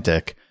seen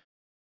Niantic,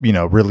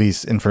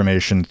 release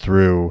information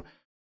through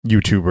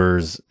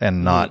YouTubers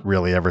and not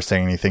really ever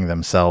saying anything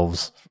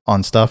themselves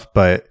on stuff.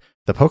 But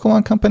the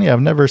Pokemon Company, I've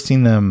never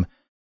seen them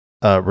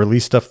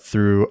release stuff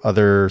through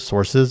other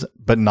sources,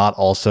 but not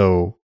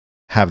also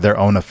have their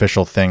own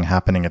official thing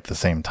happening at the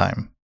same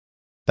time.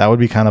 That would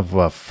be kind of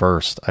a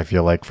first, I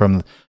feel like,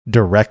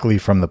 directly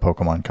from the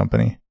Pokemon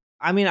Company.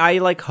 I mean, I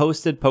like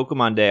hosted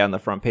Pokemon Day on the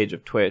front page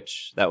of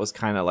Twitch. That was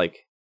kind of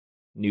like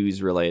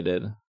news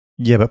related.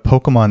 Yeah, but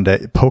Pokemon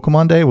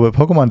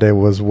Day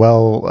was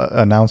well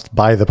announced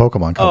by the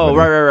Pokemon Company. Oh,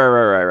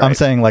 right. I'm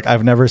saying, like,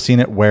 I've never seen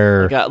it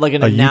where like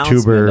an a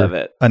announcement YouTuber of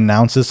it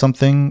announces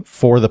something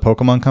for the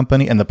Pokemon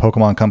Company, and the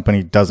Pokemon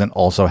Company doesn't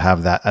also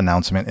have that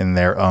announcement in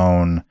their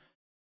own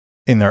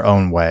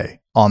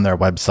way on their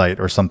website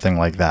or something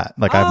like that.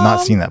 Like, I've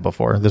not seen that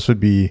before. This would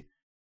be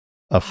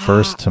a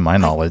first to my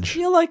knowledge. I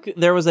feel like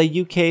there was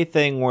a UK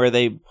thing where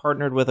they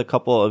partnered with a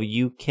couple of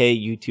UK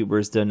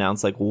YouTubers to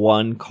announce like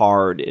one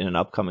card in an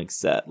upcoming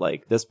set.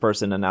 Like, this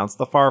person announced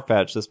the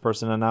Farfetch, this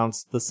person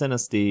announced the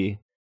Sinistea.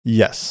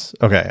 Yes.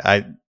 Okay.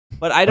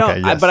 But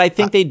I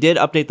think they did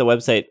update the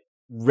website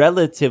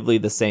relatively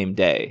the same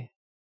day.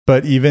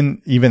 But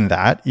even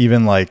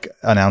like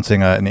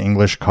announcing an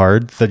English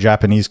card, the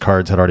Japanese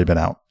cards had already been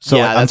out. So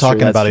yeah, I'm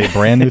talking about a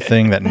brand new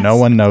thing that no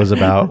one knows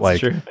about.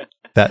 Like, true.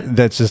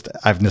 That's just,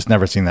 I've just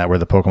never seen that where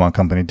the Pokemon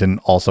Company didn't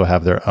also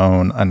have their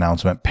own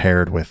announcement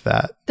paired with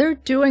that. They're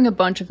doing a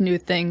bunch of new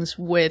things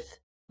with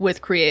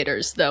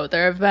creators, though.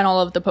 There have been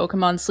all of the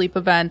Pokemon Sleep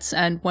events,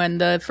 and when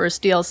the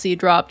first DLC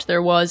dropped,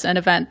 there was an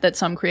event that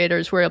some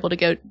creators were able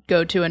to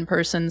go to in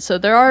person. So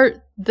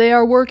they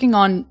are working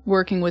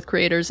with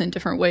creators in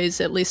different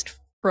ways, at least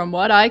from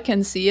what I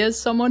can see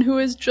as someone who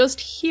is just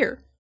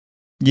here.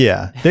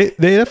 Yeah, they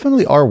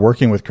definitely are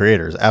working with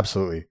creators,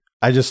 absolutely.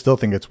 I just still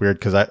think it's weird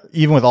because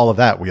even with all of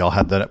that, we all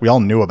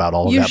knew about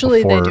all of that before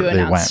they went. Usually they do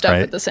announce stuff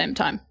right? at the same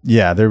time.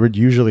 Yeah, there would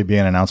usually be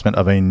an announcement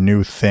of a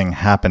new thing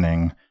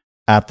happening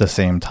at the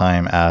same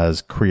time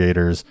as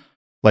creators.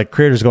 Like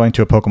creators going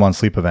to a Pokemon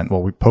Sleep event.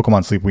 Well,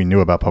 Pokemon Sleep, we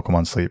knew about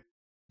Pokemon Sleep.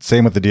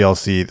 Same with the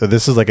DLC.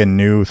 This is like a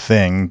new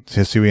thing.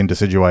 Hisuian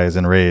Decidueye is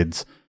in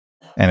raids,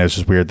 and it's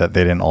just weird that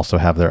they didn't also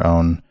have their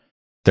own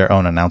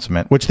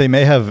announcement, which they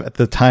may have at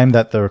the time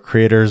that the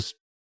creators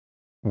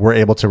were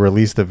able to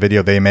release the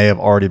video. They may have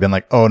already been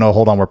like, "Oh no,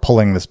 hold on, we're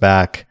pulling this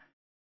back.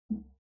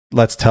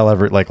 Let's tell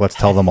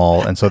them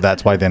all." And so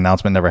that's why the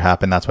announcement never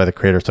happened. That's why the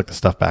creators took the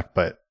stuff back.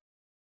 But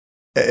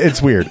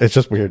it's weird. It's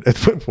just weird.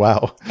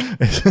 Wow.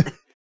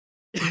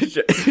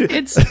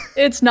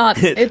 It's not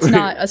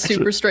a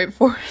super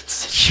straightforward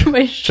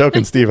situation.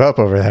 Choking Steve up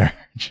over there.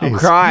 Jeez. I'm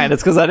crying.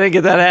 It's because I didn't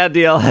get that ad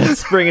deal.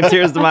 It's bringing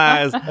tears to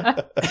my eyes.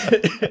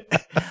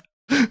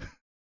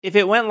 If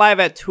it went live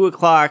at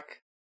 2:00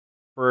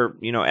 for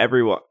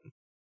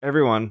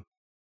everyone,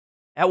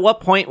 at what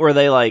point were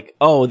they like,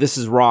 "Oh, this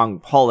is wrong,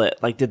 pull it"?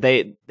 Like, did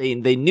they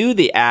knew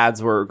the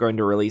ads were going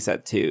to release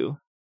at 2:00,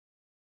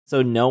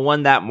 so no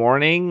one that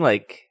morning,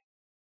 like,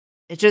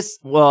 it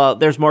just, well,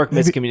 there's more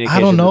miscommunication. I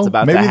don't know. That's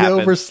about maybe to happen.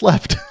 They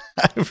overslept.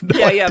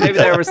 Yeah, maybe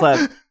they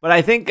overslept. But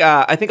I think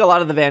a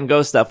lot of the Van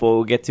Gogh stuff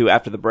we'll get to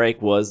after the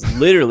break was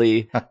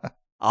literally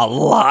a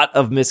lot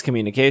of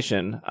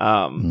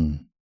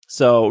miscommunication.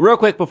 So real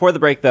quick before the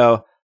break,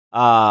 though,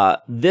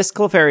 this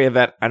Clefairy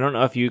event, I don't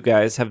know if you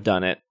guys have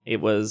done it.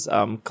 It was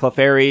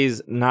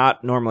Clefairies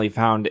not normally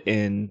found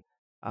in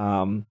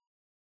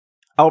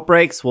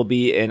Outbreaks, will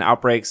be in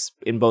Outbreaks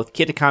in both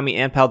Kitakami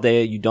and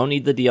Paldea. You don't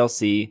need the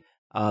DLC.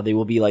 They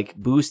will be like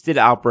boosted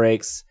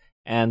Outbreaks,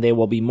 and they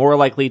will be more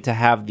likely to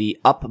have the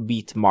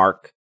upbeat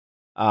mark,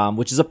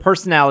 which is a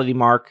personality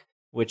mark,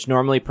 which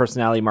normally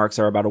personality marks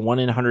are about a 1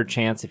 in 100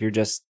 chance if you're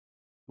just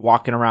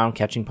walking around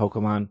catching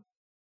Pokemon.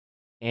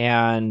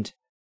 and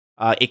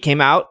it came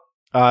out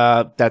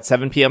at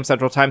 7 p.m.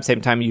 Central Time,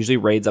 same time usually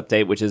Raids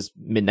update, which is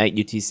midnight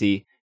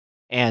UTC.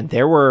 And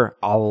there were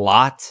a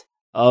lot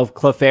of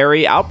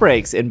Clefairy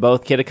outbreaks in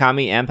both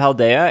Kitakami and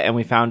Paldea, and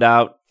we found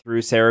out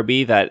through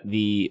Cerebi that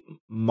the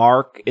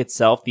mark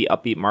itself, the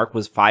upbeat mark,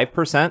 was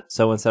 5%.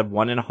 So instead of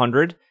 1 in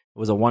 100, it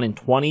was a 1 in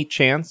 20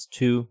 chance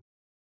to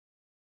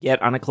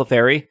get on a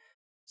Clefairy.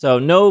 So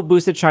no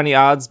boosted shiny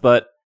odds,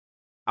 but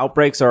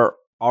outbreaks are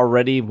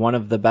already one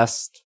of the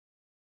best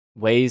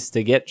ways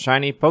to get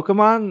shiny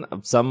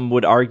Pokemon. Some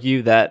would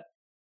argue that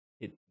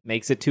it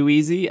makes it too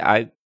easy.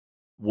 I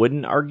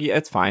wouldn't argue.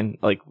 It's fine.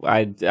 Like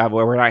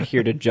we're not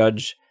here to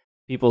judge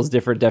people's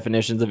different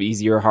definitions of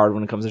easy or hard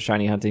when it comes to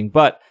shiny hunting,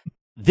 but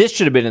this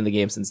should have been in the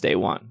game since day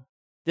one.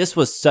 This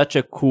was such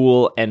a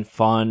cool and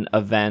fun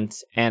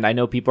event, and I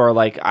know people are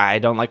like, I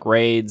don't like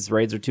raids.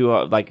 Raids are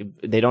too,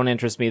 they don't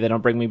interest me. They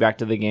don't bring me back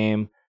to the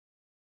game.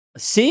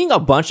 Seeing a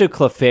bunch of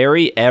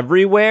Clefairy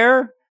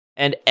everywhere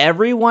and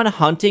everyone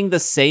hunting the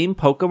same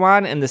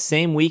Pokemon in the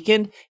same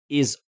weekend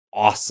is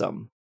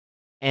awesome.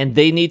 And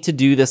they need to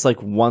do this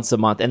like once a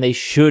month, and they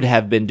should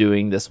have been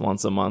doing this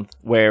once a month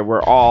where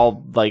we're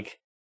all like...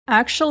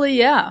 Actually,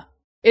 yeah.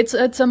 It's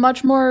a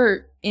much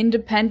more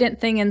independent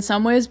thing in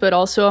some ways, but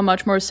also a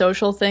much more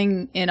social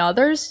thing in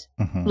others.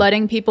 Mm-hmm.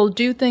 Letting people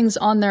do things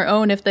on their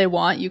own if they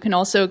want. You can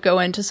also go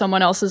into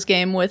someone else's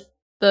game with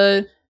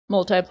the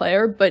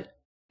multiplayer, but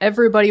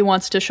everybody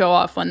wants to show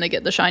off when they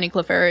get the shiny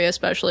Clefairy,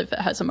 especially if it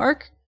has a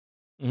mark.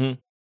 Mm-hmm.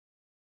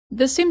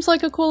 This seems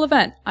like a cool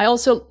event. I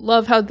also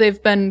love how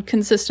they've been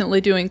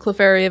consistently doing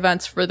Clefairy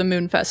events for the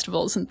Moon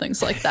Festivals and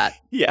things like that.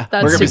 Yeah,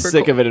 we're going to be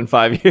sick of it in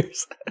 5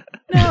 years.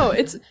 No,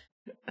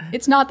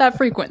 it's not that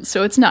frequent,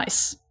 so it's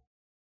nice.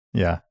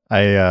 Yeah,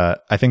 I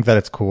think that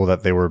it's cool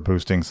that they were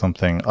boosting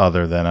something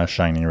other than a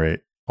shiny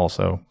rate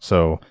also.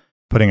 So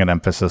putting an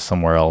emphasis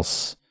somewhere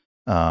else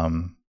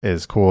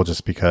is cool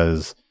just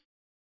because,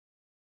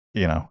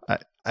 you know,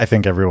 I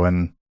think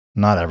everyone,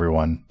 not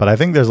everyone, but I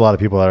think there's a lot of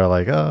people that are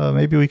like, oh,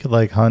 maybe we could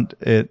like hunt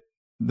it.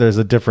 There's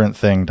a different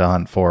thing to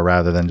hunt for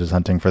rather than just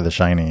hunting for the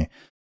shiny.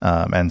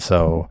 And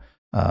so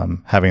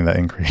having the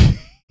increase.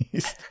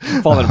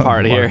 Falling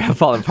apart here.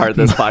 Falling apart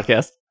this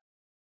podcast.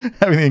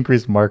 Having the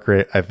increased mark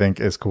rate, I think,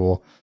 is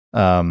cool.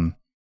 I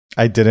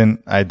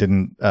didn't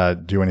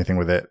do anything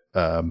with it,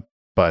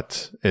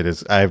 but it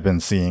is. I've been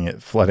seeing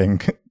it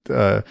flooding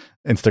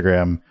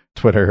Instagram,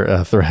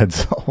 Twitter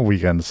threads all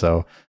weekend,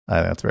 so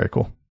that's very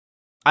cool.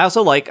 I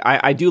also like.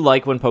 I do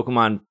like when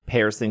Pokemon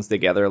pairs things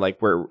together. Like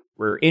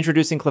we're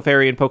introducing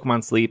Clefairy in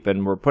Pokemon Sleep,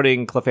 and we're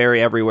putting Clefairy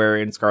everywhere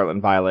in Scarlet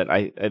and Violet.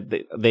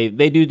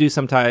 They do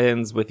some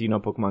tie-ins with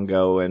Pokemon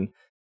Go and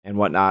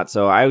whatnot.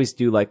 So I always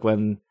do like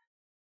when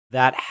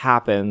that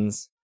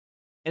happens.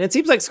 And it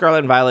seems like Scarlet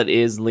and Violet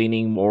is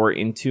leaning more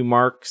into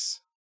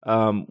marks,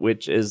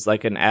 which is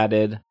like an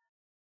added...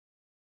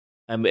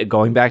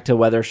 going back to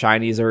whether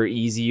shinies are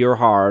easy or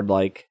hard,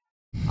 like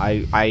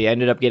I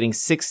ended up getting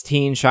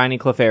 16 shiny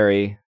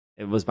Clefairy.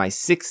 It was my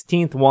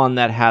 16th one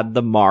that had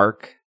the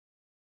mark.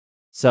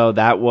 So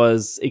that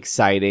was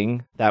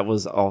exciting. That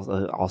was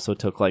also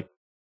took like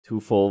 2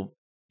 full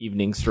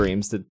evening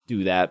streams to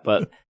do that,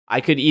 but I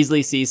could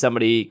easily see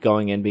somebody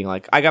going in being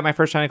like, I got my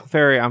first shiny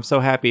Clefairy, I'm so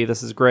happy,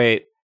 this is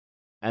great.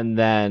 And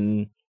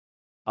then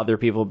other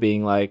people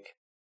being like,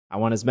 I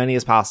want as many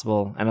as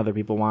possible, and other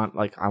people want,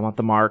 like, I want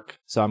the mark,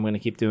 so I'm going to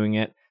keep doing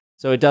it.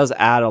 So it does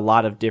add a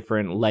lot of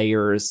different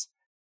layers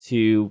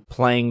to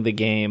playing the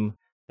game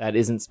that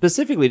isn't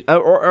specifically,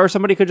 or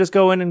somebody could just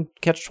go in and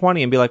catch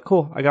 20 and be like,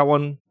 cool, I got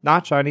one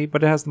not shiny,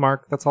 but it has the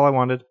mark, that's all I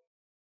wanted.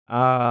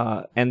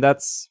 And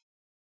that's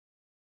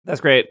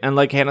great. And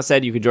like Hannah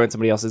said, you could join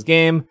somebody else's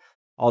game,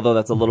 although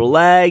that's a little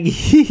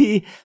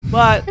laggy.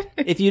 But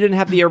if you didn't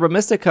have the Herba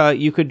Mystica,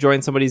 you could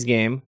join somebody's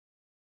game,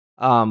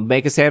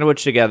 make a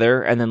sandwich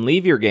together, and then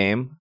leave your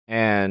game,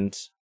 and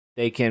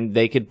they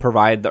could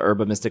provide the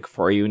Herba Mystica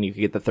for you, and you could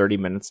get the 30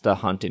 minutes to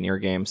hunt in your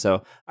game.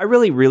 So I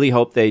really, really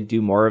hope they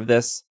do more of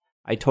this.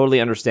 I totally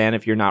understand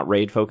if you're not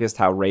raid focused,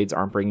 how raids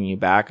aren't bringing you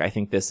back. I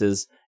think this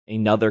is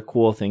another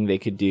cool thing they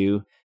could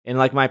do. In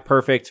like my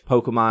perfect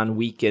Pokemon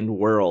weekend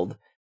world,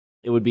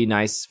 it would be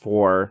nice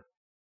for,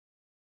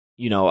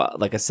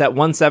 like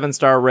one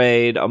 7-star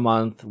raid a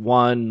month,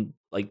 one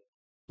like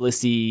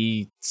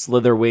Blissey,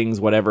 Slitherwings,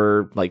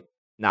 whatever, like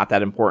not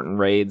that important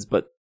raids,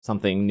 but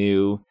something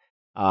new.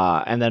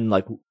 And then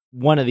like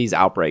one of these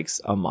outbreaks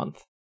a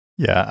month.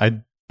 Yeah,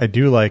 I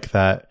do like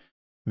that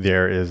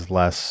there is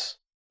less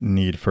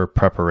need for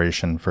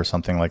preparation for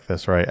something like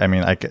this, right? I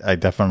mean, I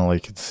definitely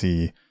could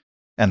see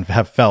and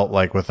have felt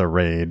like with a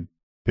raid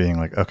being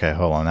like, okay,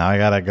 hold on, now I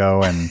gotta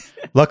go. And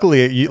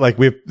luckily,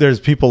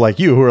 there's people like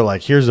you who are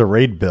like, here's a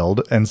raid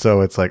build. And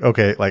so it's like,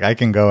 okay, like I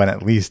can go and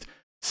at least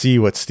see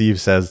what Steve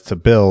says to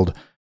build,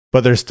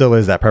 but there still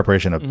is that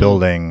preparation of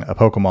building a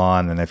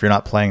Pokemon. And if you're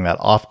not playing that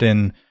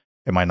often,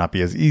 it might not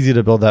be as easy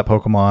to build that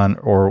Pokemon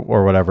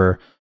or whatever.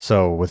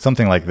 So with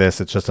something like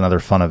this, it's just another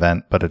fun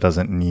event, but it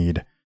doesn't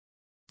need,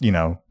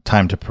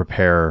 time to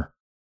prepare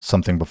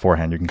something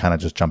beforehand. You can kind of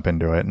just jump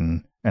into it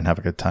and have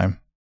a good time.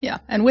 Yeah,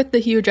 and with the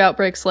huge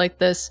outbreaks like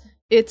this,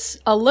 it's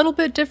a little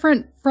bit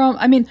different from,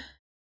 I mean,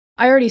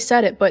 I already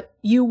said it, but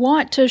you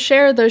want to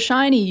share the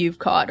shiny you've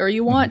caught, or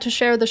you want to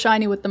share the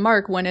shiny with the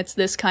mark when it's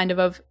this kind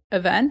of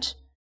event,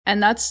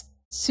 and that's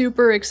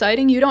super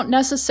exciting. You don't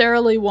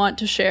necessarily want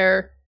to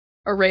share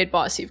a raid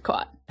boss you've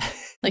caught.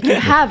 Like, you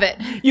have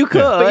it. You could.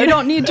 But you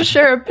don't need to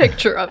share a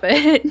picture of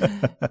it.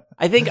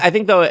 I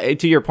think though,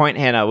 to your point,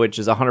 Hannah, which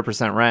is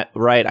 100%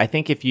 right, I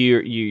think if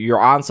you're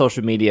on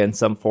social media in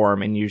some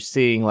form and you're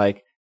seeing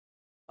like,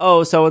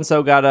 oh,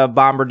 so-and-so got a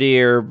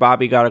bombardier,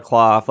 Bobby got a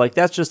cloth, like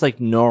that's just like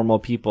normal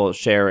people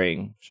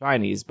sharing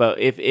shinies. But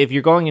if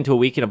you're going into a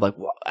weekend of like,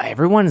 well,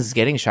 everyone is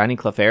getting shiny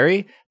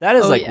Clefairy, that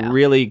is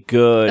really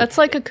good. That's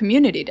like a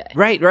community day.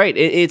 Right.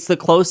 It's the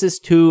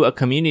closest to a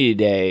community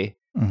day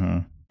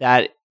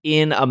that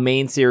in a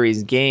main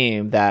series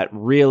game that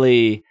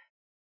really,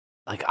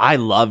 like, I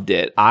loved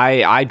it.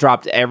 I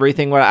dropped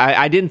everything.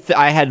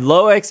 I had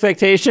low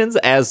expectations,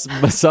 as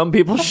some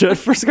people should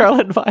for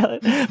Scarlet and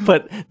Violet,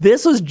 but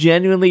this was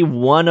genuinely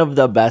one of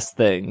the best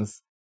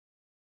things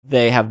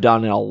they have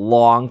done in a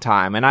long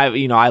time. And I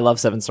love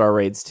 7-star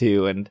raids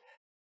too. And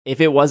if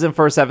it wasn't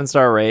for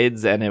 7-star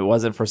raids and it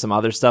wasn't for some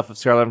other stuff of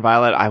Scarlet and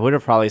Violet, I would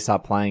have probably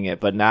stopped playing it.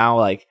 But now,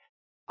 like,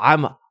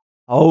 I'm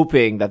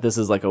hoping that this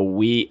is like a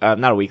week,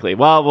 not a weekly.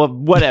 Well,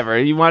 whatever.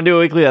 You want to do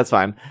a weekly? That's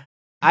fine.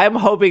 I'm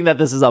hoping that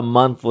this is a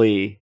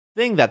monthly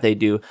thing that they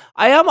do.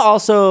 I am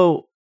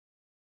also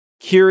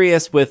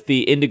curious with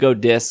the Indigo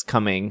disc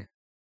coming,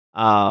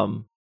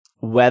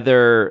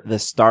 whether the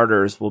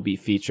starters will be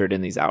featured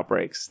in these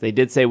outbreaks. They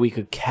did say we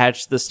could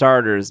catch the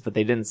starters, but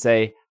they didn't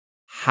say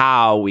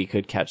how we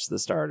could catch the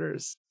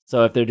starters.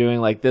 So if they're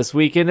doing like this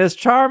weekend is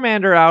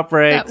Charmander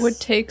outbreaks, that would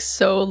take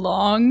so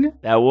long.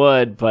 That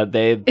would, but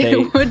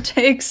it would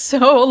take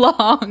so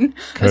long,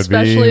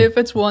 especially if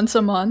it's once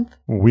a month.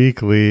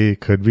 Weekly,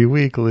 could be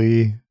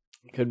weekly.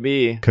 Could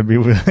be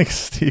like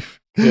Steve.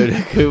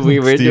 Could we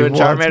were doing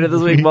Charmander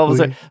this week?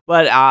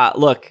 But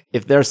look,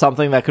 if there's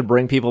something that could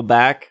bring people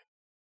back,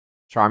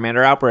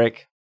 Charmander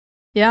outbreak.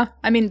 Yeah,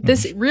 I mean,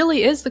 this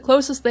really is the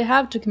closest they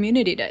have to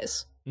community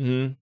days.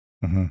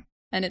 Mm-hmm.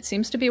 And it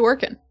seems to be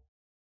working.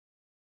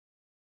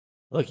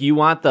 Look, you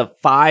want the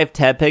 5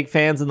 Tepig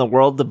fans in the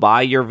world to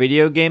buy your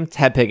video game?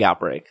 Tepig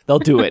Outbreak. They'll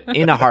do it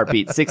in a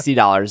heartbeat.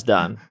 $60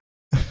 done.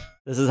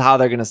 This is how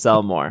they're going to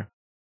sell more.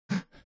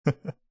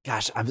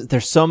 Gosh,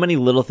 there's so many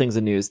little things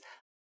in news.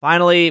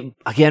 Finally,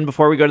 again,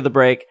 before we go to the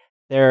break,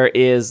 there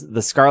is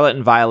the Scarlet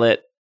and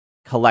Violet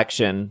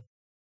collection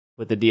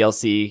with the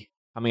DLC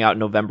coming out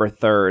November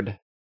 3rd.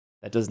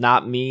 That does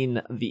not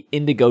mean the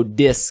Indigo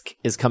disc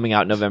is coming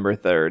out November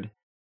 3rd.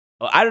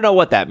 I don't know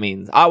what that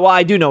means. Well,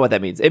 I do know what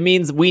that means. It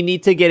means we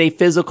need to get a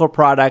physical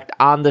product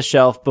on the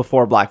shelf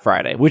before Black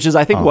Friday, which is,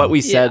 I think, what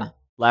we said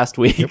last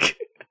week.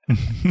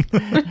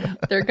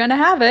 They're going to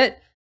have it.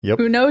 Yep.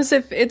 Who knows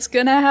if it's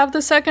going to have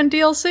the second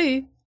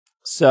DLC?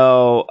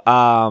 So,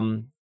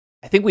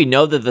 I think we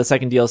know that the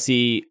second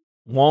DLC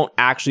won't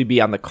actually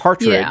be on the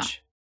cartridge. Yeah.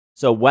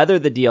 So whether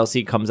the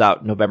DLC comes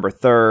out November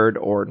 3rd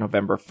or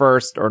November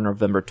 1st or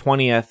November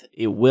 20th,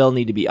 it will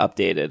need to be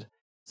updated.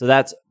 So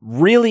that's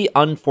really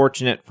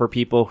unfortunate for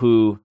people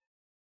who,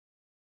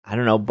 I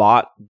don't know,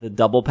 bought the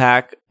double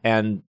pack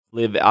and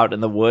live out in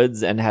the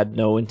woods and had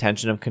no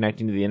intention of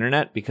connecting to the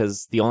internet,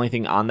 because the only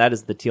thing on that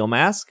is the teal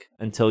mask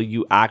until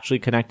you actually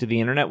connect to the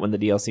internet when the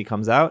DLC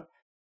comes out.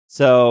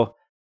 So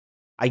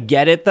I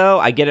get it, though.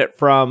 I get it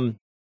from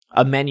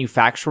a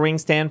manufacturing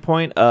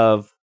standpoint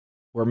of,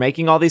 we're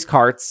making all these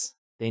carts.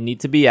 They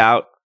need to be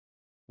out.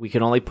 We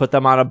can only put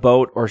them on a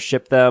boat or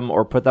ship them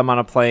or put them on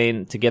a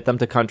plane to get them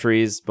to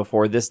countries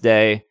before this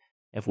day.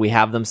 If we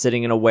have them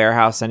sitting in a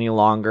warehouse any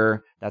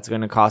longer, that's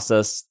going to cost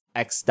us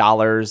X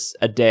dollars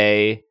a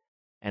day,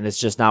 and it's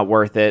just not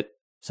worth it.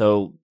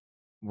 So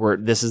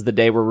this is the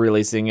day we're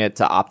releasing it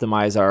to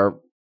optimize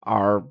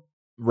our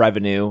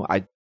revenue.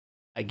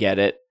 I get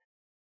it.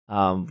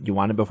 You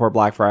want it before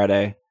Black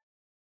Friday.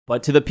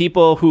 But to the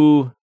people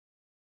who,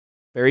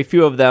 very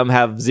few of them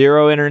have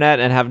zero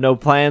internet and have no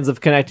plans of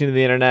connecting to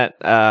the internet,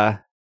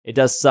 it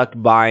does suck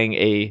buying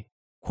a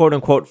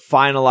quote-unquote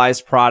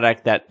finalized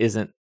product that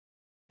isn't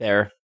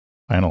there.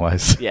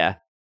 Finalized. Yeah.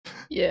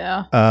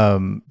 Yeah.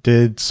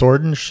 Did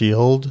Sword and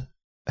Shield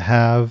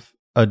have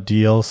a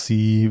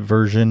DLC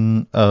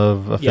version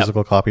of a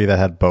physical copy that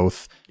had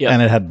both? Yep.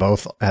 And it had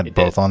both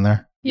on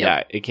there? Yep.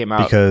 Yeah, it came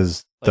out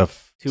because like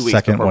the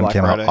second one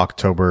came out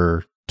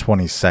October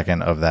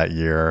 22nd of that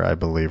year, I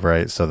believe,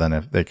 right? So then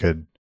if they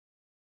could...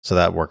 So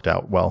that worked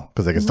out well,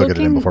 because they could still get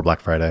it in before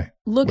Black Friday.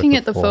 Looking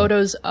at the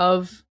photos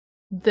of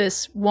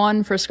this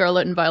one for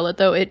Scarlet and Violet,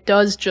 though, it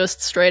does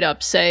just straight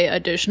up say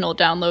additional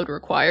download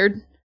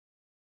required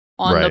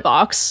on the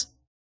box.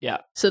 Yeah.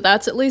 So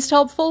that's at least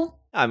helpful.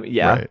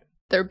 Yeah. Right.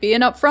 They're being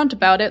upfront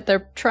about it.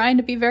 They're trying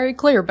to be very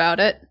clear about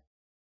it.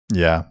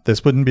 Yeah.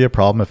 This wouldn't be a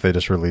problem if they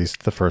just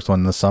released the first one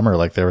in the summer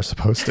like they were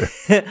supposed to.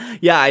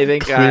 Yeah, I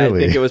think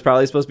it was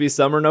probably supposed to be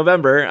summer,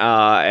 November,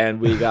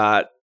 and we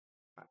got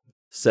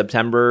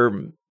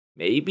September,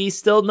 maybe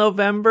still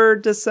November,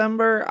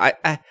 December.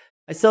 I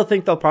I still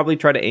think they'll probably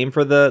try to aim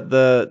for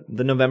the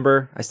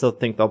November. I still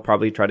think they'll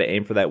probably try to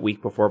aim for that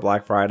week before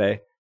Black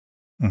Friday.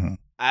 Mm-hmm.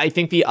 I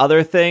think the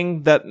other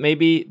thing that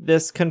maybe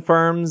this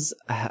confirms,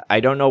 I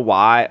don't know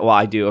why. Well,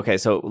 I do. Okay,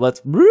 so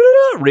let's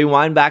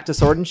rewind back to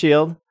Sword and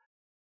Shield,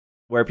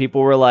 where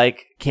people were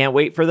like, can't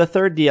wait for the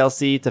third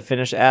DLC to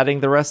finish adding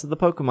the rest of the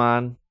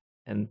Pokemon.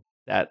 And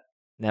that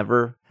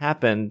never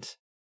happened.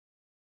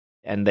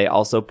 And they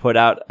also put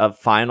out a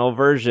final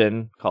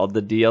version called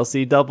the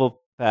DLC Double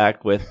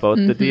Pack with both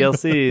the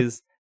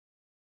DLCs.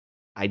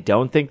 I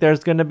don't think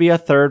there's going to be a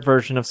third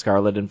version of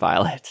Scarlet and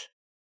Violet.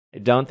 I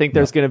don't think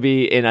there's going to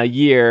be in a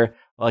year.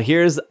 Well,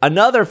 here's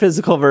another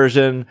physical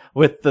version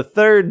with the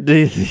third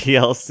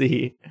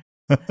DLC.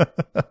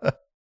 They're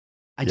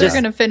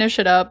going to finish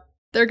it up.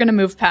 They're going to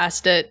move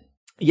past it.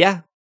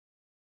 Yeah.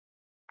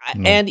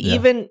 And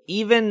even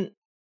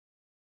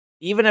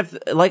if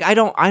like I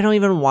don't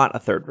even want a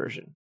third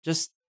version.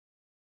 Just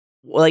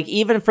like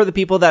even for the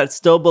people that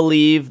still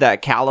believe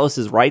that Kalos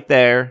is right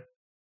there.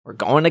 We're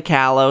going to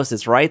Kalos.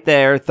 It's right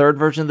there. Third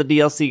version of the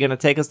DLC going to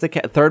take us to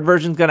third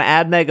version's going to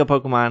add Mega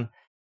Pokemon.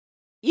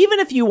 Even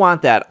if you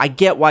want that, I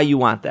get why you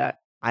want that.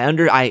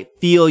 I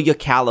feel you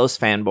Kalos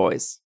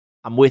fanboys.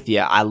 I'm with you.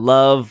 I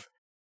love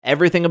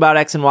everything about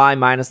X and Y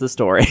minus the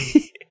story.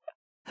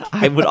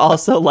 I would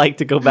also like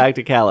to go back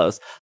to Kalos.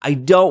 I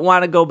don't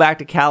want to go back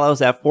to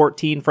Kalos at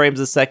 14 frames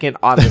a second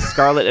on the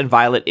Scarlet and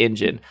Violet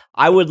engine.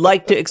 I would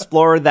like to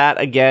explore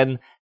that again,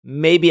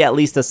 maybe at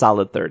least a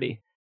solid 30.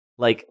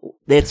 Like,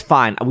 it's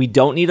fine. We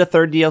don't need a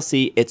third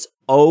DLC. It's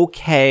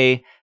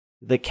okay.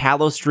 The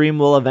Kalos stream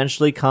will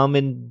eventually come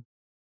in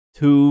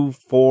 2,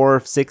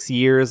 4, 6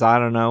 years. I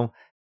don't know.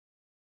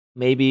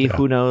 Maybe,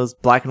 who knows?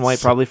 Black and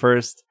White probably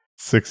first.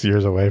 6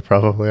 years away,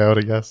 probably, I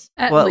would guess.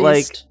 At least.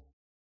 Like,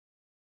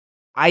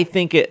 I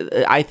think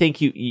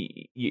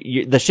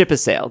you the ship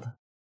has sailed.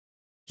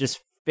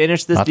 Just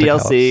finish this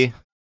DLC.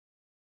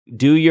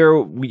 Do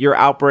your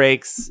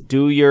outbreaks.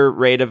 Do your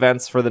raid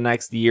events for the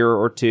next year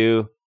or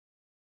two.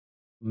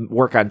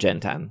 Work on Gen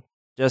 10.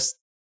 Just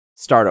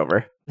start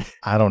over.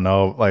 I don't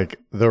know. Like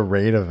the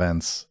raid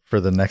events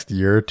for the next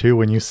year or two,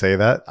 when you say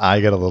that,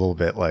 I get a little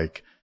bit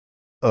like,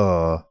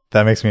 that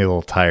makes me a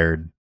little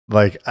tired.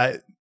 Like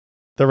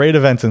the raid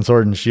events in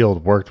Sword and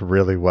Shield worked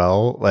really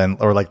well,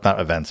 or like not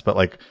events, but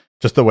like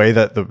just the way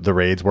that the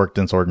raids worked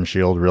in Sword and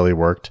Shield really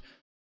worked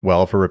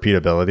well for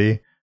repeatability.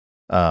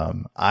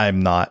 I'm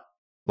not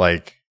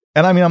like,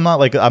 and I mean, I'm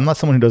not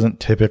someone who doesn't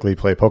typically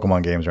play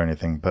Pokemon games or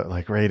anything, but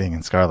like raiding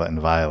in Scarlet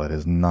and Violet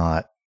is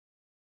not,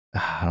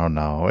 I don't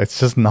know. It's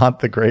just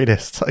not the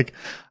greatest. Like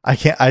I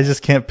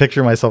just can't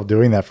picture myself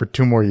doing that for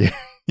 2 more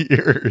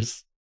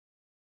years.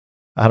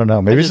 I don't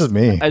know. Maybe it's just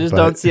me. I just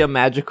don't see a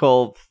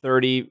magical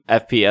 30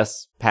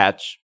 FPS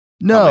patch.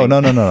 No.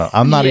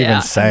 I'm not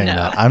even saying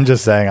that. I'm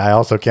just saying I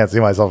also can't see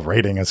myself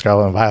raiding in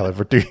Scarlet and Violet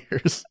for 2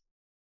 years.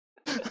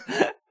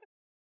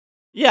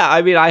 Yeah,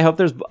 I mean, I hope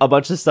there's a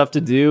bunch of stuff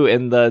to do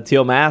in the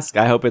Teal Mask.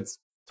 I hope it's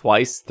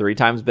 3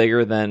 times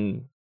bigger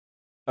than,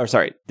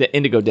 the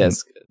Indigo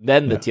Disc,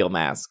 than the Teal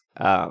Mask.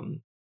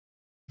 I'm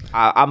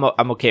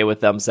okay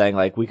with them saying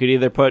like we could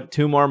either put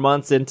 2 more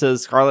months into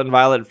Scarlet and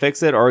Violet and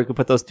fix it, or we could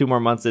put those 2 more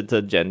months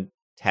into Gen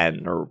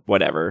 10 or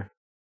whatever.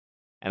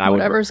 And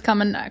whatever's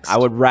coming next. I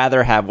would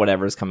rather have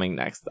whatever's coming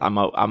next. I'm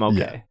okay.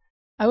 Yeah.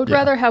 I would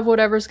rather have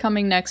whatever's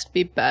coming next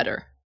be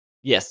better.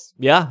 Yes.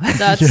 Yeah.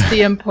 That's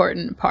the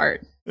important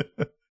part.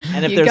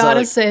 And if you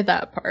gotta say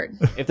that part.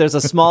 If there's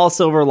a small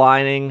silver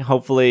lining,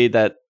 hopefully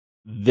that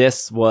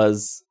this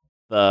was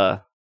we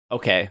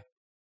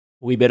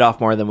bit off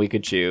more than we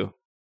could chew.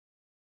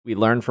 We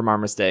learned from our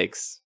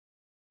mistakes.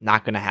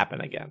 Not going to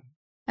happen again.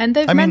 And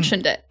they've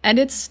mentioned it. And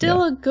it's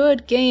still a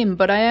good game,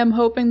 but I am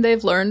hoping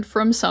they've learned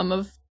from some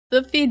of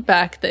the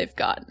feedback they've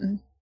gotten.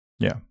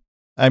 Yeah.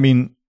 I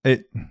mean,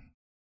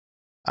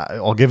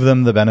 I'll give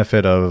them the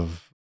benefit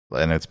of,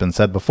 and it's been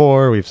said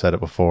before, we've said it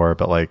before,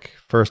 but like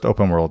first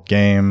open world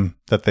game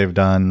that they've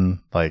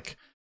done, like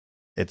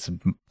it's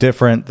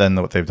different than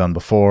what they've done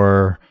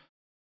before,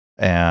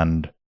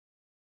 and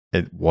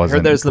it wasn't. I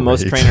heard there's great. the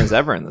most trainers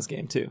ever in this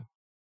game too.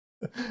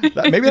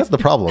 Maybe that's the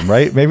problem,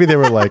 right? Maybe they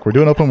were like, we're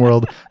doing open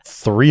world,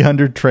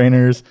 300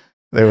 trainers.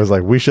 They was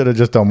like, we should have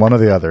just done one or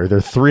the other.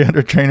 There's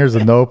 300 trainers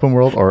in no open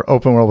world, or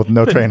open world with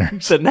no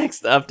trainers. The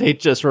next update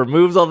just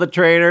removes all the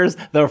trainers.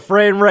 The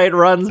frame rate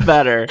runs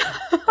better.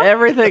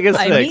 Everything is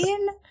fixed.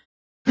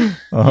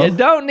 You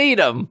don't need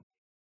them.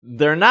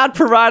 They're not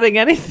providing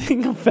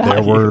anything of value.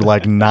 There were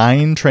like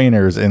 9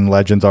 trainers in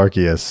Legends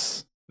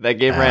Arceus. That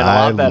game ran a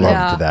lot better.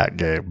 I loved that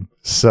game.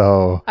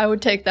 So I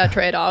would take that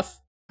trade-off.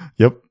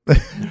 Yep.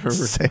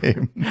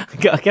 Same.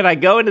 Can I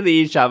go into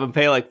the eShop and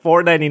pay like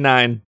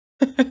 $4.99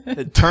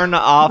 to turn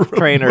off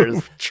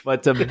trainers,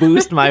 but to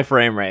boost my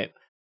frame rate?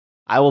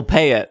 I will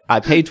pay it.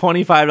 I pay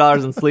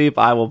 $25 in sleep.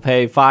 I will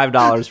pay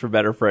 $5 for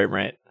better frame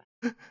rate.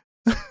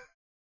 I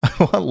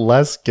want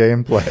less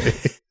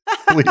gameplay,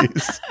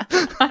 please.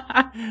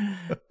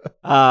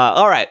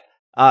 All right.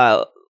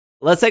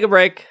 Let's take a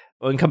break.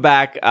 When we come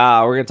back,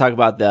 we're going to talk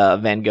about the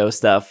Van Gogh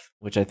stuff,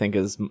 which I think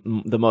is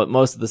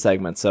most of the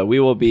segment. So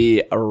we will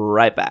be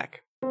right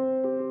back.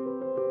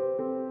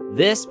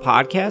 This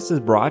podcast is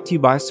brought to you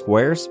by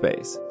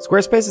Squarespace.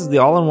 Squarespace is the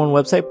all-in-one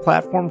website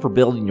platform for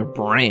building your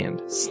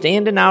brand,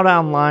 standing out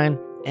online,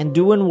 and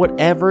doing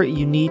whatever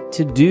you need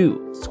to do.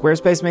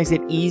 Squarespace makes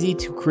it easy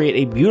to create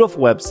a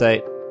beautiful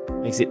website,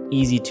 makes it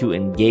easy to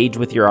engage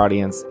with your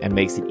audience, and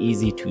makes it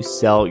easy to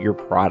sell your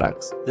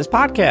products. This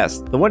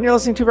podcast, the one you're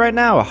listening to right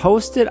now,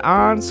 hosted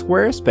on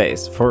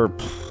Squarespace for,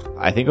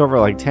 I think, over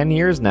like 10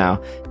 years now,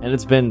 and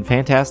it's been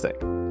fantastic.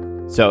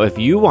 So if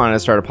you want to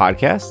start a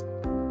podcast,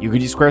 you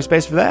could use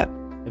Squarespace for that.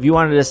 If you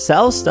wanted to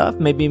sell stuff,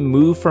 maybe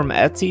move from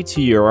Etsy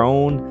to your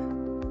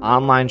own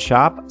online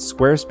shop,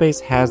 Squarespace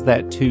has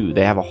that too.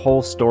 They have a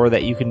whole store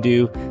that you can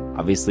do.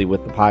 Obviously,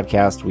 with the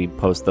podcast, we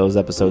post those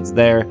episodes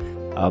there.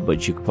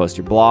 But you can post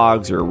your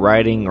blogs or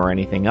writing or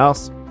anything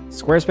else.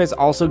 Squarespace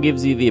also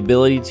gives you the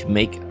ability to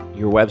make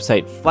your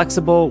website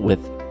flexible with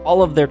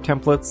all of their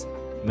templates.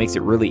 It makes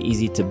it really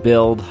easy to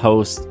build,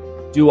 host,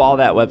 do all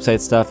that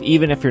website stuff,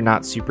 even if you're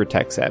not super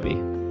tech savvy.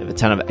 They have a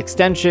ton of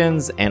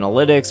extensions,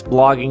 analytics,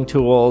 blogging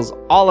tools,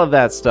 all of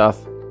that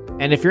stuff.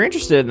 And if you're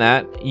interested in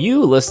that,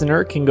 you,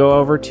 listener, can go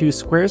over to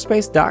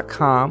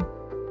squarespace.com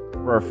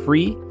for a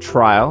free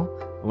trial.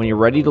 When you're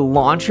ready to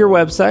launch your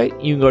website,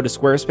 you can go to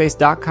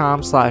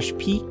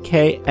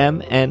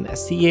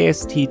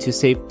squarespace.com/PKMNCAST to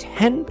save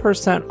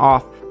 10%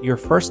 off your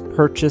first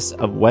purchase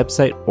of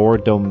website or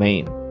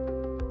domain.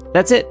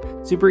 That's it.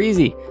 Super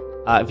easy.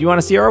 If you want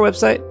to see our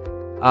website,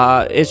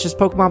 it's just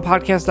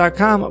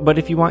PokemonPodcast.com. But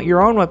if you want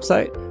your own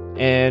website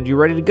and you're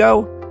ready to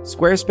go,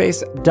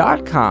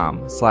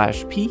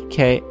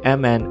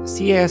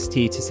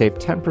 squarespace.com/PKMNCAST to save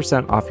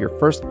 10% off your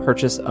first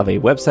purchase of a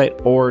website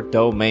or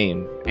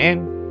domain.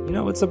 And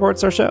it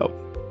supports our show.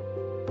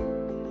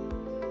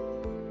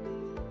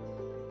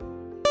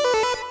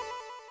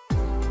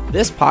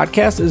 This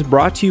podcast is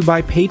brought to you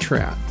by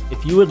Patreon.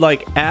 If you would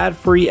like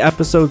ad-free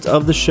episodes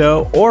of the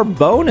show or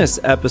bonus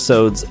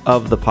episodes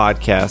of the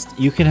podcast,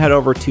 you can head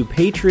over to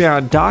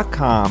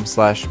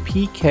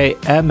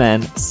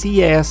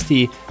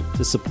patreon.com/PKMNCAST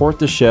to support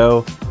the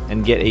show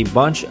and get a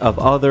bunch of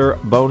other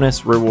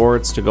bonus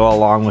rewards to go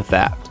along with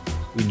that.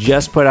 We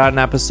just put out an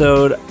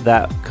episode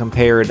that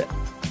compared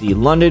the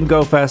London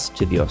Go Fest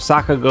to the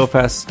Osaka Go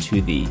Fest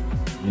to the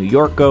New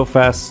York Go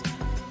Fest.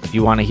 If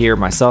you want to hear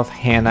myself,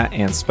 Hannah,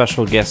 and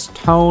special guest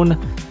Tone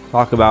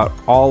talk about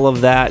all of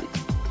that,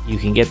 you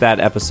can get that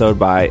episode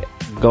by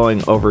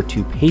going over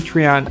to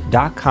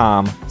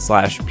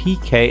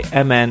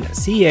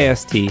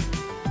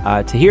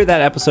patreon.com/PKMNCAST to hear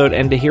that episode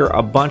and to hear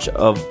a bunch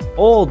of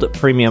old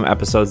premium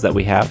episodes that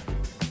we have.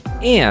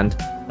 And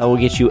that will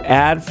get you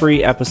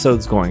ad-free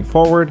episodes going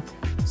forward,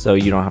 so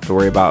you don't have to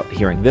worry about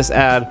hearing this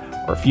ad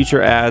or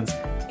future ads,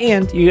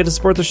 and you get to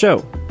support the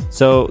show.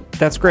 So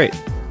that's great.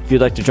 If you'd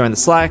like to join the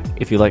Slack,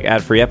 if you like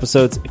ad-free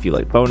episodes, if you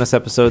like bonus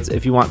episodes,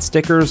 if you want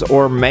stickers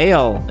or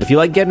mail, if you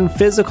like getting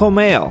physical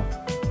mail,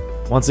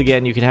 once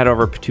again, you can head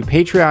over to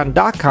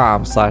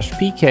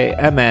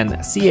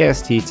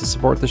patreon.com/PKMNCAST to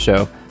support the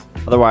show.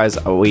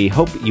 Otherwise, we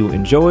hope you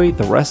enjoy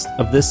the rest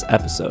of this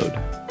episode.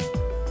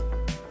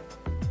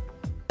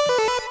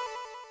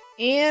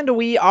 And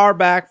we are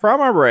back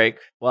from our break.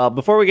 Well,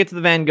 before we get to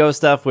the Van Gogh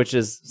stuff, which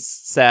is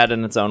sad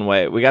in its own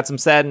way, we got some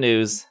sad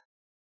news,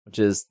 which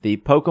is the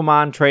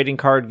Pokemon trading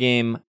card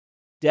game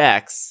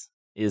Dex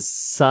is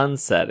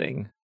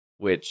sunsetting,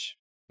 which,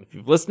 if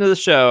you've listened to the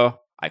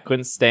show, I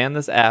couldn't stand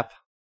this app.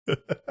 I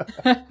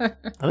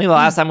think the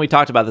last time we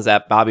talked about this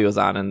app, Bobby was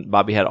on, and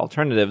Bobby had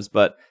alternatives,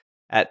 but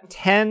at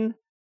 10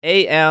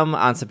 a.m.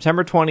 on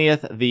September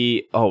 20th,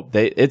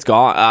 it's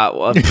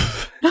gone.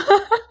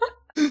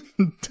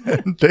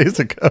 10 days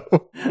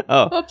ago.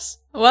 Oh, oops.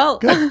 Well,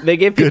 they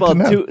gave people a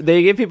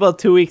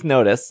 2-week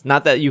notice.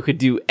 Not that you could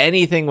do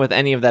anything with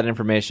any of that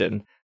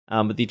information,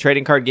 but the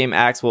trading card game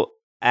app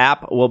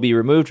will be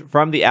removed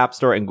from the App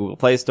Store and Google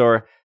Play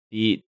Store.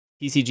 The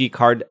TCG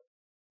card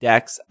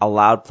decks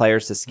allowed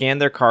players to scan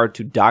their card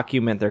to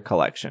document their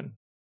collection.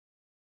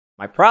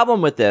 My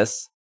problem with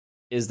this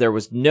is there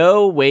was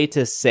no way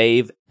to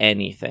save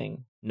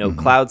anything. No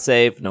cloud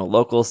save, no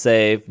local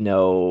save,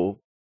 no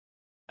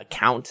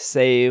account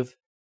save.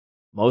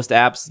 Most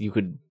apps you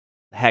could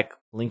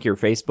link your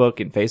Facebook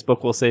and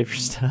Facebook will save your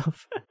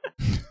stuff.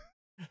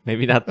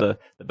 Maybe not the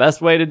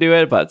best way to do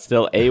it, but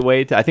still a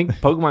way to. I think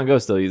Pokemon Go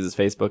still uses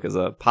Facebook as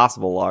a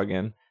possible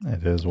login.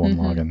 It is one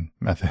login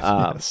method.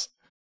 Yes.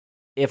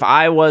 If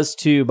I was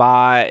to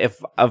bought an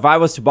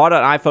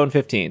iPhone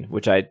 15,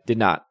 which I did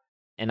not,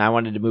 and I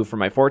wanted to move from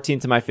my 14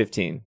 to my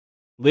 15,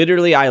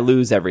 literally I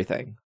lose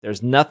everything.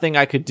 There's nothing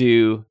I could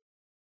do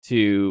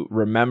to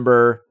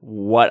remember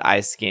what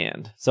I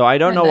scanned. So I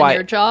don't know why.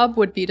 Your job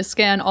would be to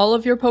scan all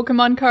of your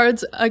Pokemon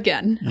cards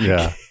again.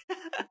 Yeah.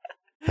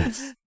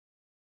 That's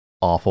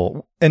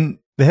awful. And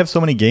they have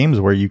so many games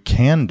where you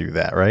can do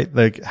that, right?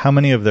 Like, how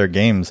many of their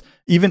games,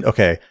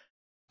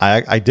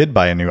 I did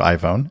buy a new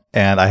iPhone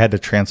and I had to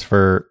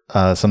transfer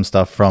some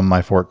stuff from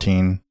my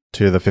 14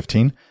 to the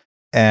 15.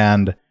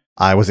 And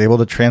I was able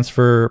to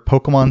transfer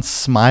Pokemon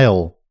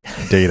Smile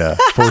data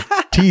for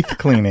teeth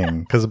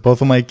cleaning because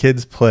both of my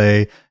kids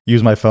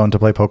use my phone to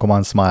play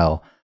Pokemon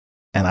Smile.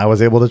 And I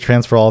was able to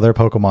transfer all their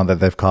Pokemon that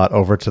they've caught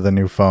over to the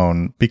new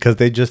phone because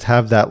they just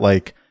have that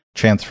like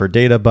transfer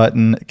data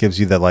button. It gives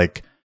you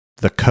the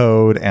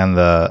code and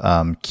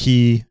the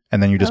key,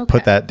 and then you just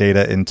put that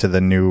data into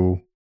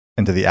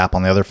the app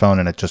on the other phone,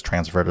 and it just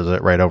transfers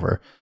it right over.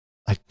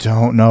 I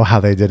don't know how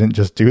they didn't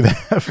just do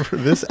that for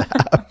this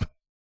app.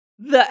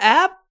 The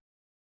app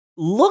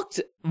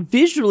looked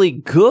visually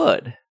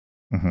good.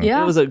 Mm-hmm.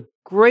 Yeah. It was a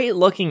great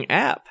looking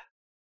app.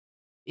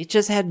 It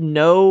just had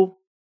no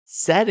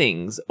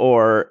settings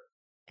or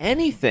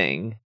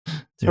anything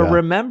to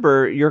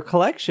remember your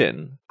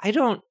collection.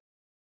 And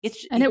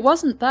it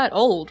wasn't that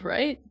old,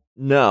 right?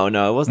 No,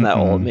 it wasn't that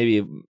Mm-mm. old.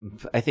 Maybe,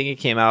 I think it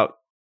came out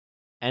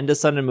end of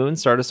Sun and Moon,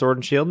 start of Sword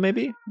and Shield,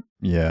 maybe?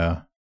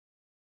 Yeah.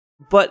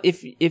 But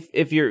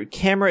if your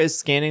camera is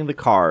scanning the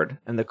card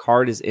and the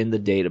card is in the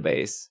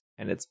database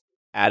and it's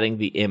adding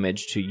the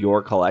image to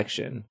your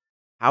collection,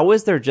 how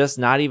is there just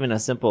not even a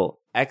simple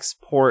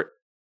export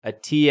a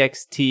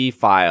TXT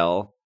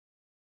file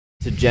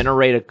to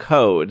generate a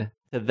code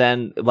to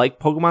then, like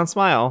Pokemon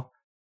Smile,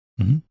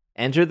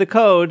 enter the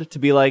code to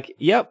be like,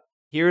 yep,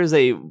 here's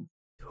a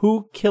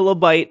 2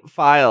 kilobyte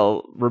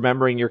file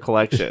remembering your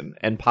collection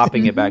and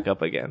popping it back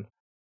up again.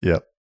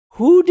 Yep.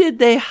 Who did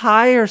they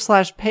hire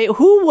 / pay?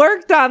 Who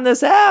worked on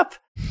this app?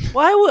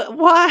 Why?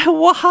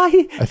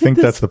 I think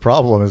that's the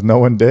problem is no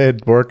one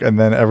did work. And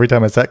then every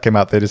time a set came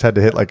out, they just had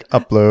to hit like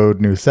upload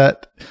new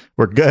set.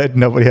 We're good.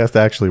 Nobody has to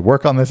actually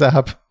work on this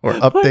app or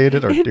update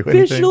it or do anything.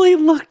 It visually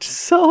looked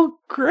so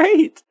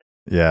great.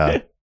 Yeah.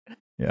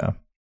 Yeah.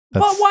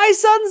 But why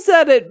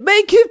sunset it?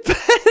 Make it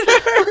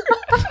better.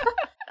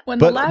 When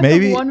the lack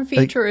of one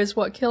feature is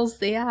what kills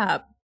the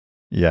app.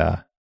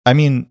 Yeah. I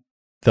mean,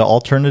 the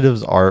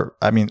alternatives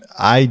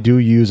I do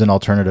use an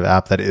alternative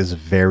app that is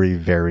very,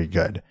 very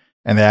good.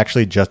 And they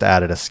actually just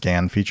added a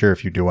scan feature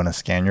if you do want to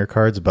scan your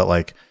cards.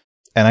 But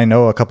and I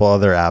know a couple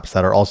other apps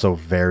that are also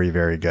very,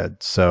 very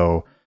good.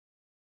 So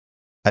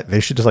they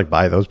should just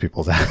buy those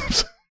people's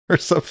apps or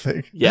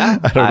something. Yeah.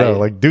 I don't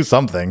know. Do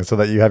something so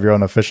that you have your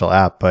own official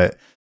app. But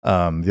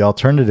the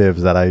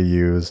alternatives that I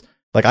use,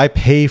 I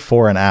pay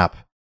for an app.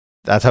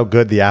 That's how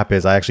good the app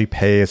is. I actually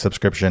pay a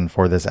subscription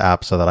for this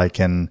app so that I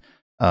can...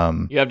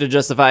 you have to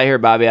justify here,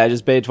 Bobby. I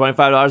just paid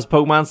 $25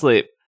 Pokemon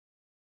Sleep.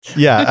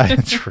 Yeah,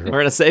 true.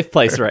 We're in a safe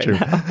place right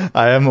now.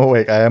 I am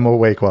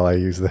awake while I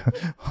use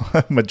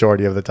the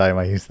majority of the time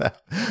I use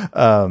that.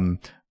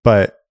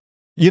 But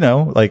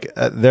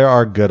there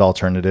are good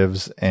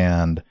alternatives,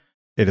 and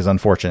it is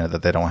unfortunate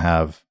that they don't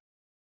have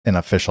an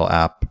official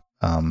app.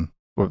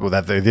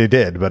 That they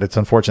did, but it's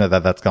unfortunate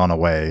that that's gone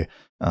away,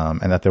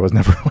 and that there was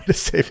never a way to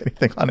save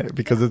anything on it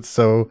because it's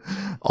so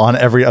on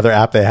every other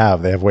app they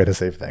have a way to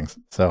save things.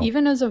 So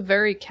even as a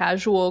very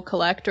casual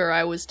collector,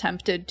 I was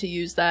tempted to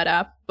use that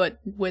app, but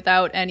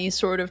without any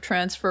sort of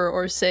transfer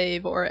or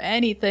save or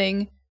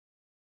anything,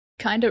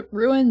 kind of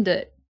ruined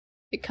it.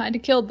 It kind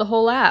of killed the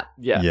whole app.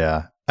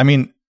 Yeah. I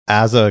mean,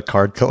 as a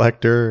card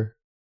collector,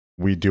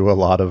 we do a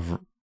lot of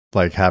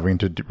having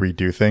to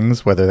redo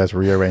things, whether that's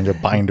rearrange a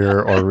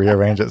binder or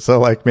rearrange it.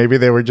 So maybe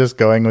they were just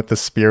going with the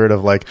spirit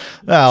of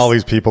all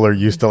these people are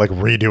used to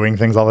redoing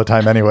things all the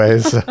time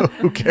anyways, so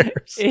who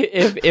cares?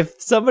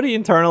 If somebody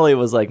internally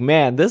was like,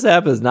 man, this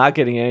app is not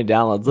getting any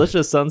downloads, let's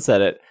just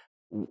sunset it.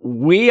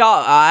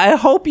 I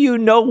hope you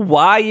know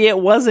why it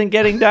wasn't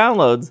getting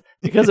downloads,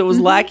 because it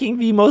was lacking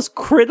the most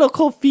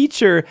critical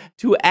feature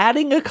to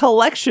adding a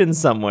collection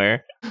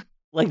somewhere.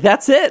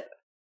 That's it.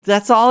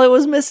 That's all it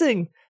was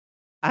missing.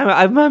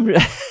 I'm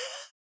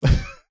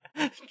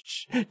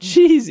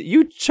Jeez,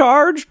 you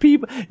charge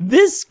people.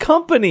 This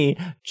company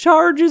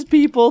charges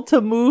people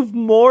to move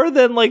more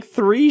than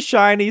 3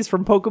 shinies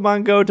from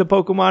Pokemon Go to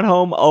Pokemon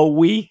Home a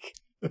week.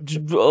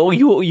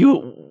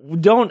 You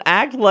don't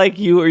act like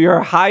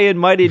you're high and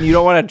mighty and you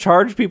don't want to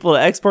charge people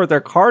to export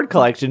their card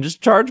collection.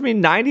 Just charge me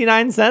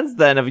 99 cents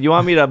then if you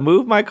want me to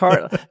move my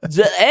card.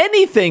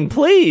 Anything,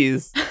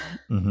 please.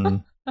 Mm-hmm.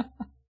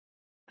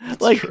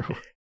 True.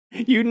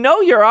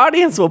 Your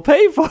audience will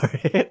pay for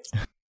it.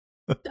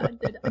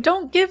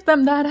 Don't give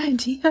them that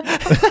idea.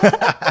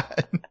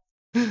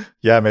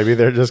 Yeah, maybe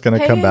they're just going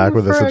to come back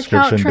with a subscription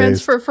account based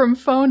transfer from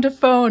phone to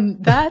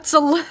phone. That's a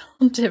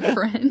little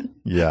different.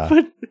 Yeah.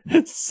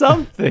 But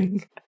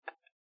something.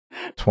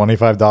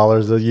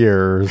 $25 a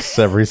year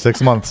every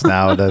 6 months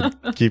now to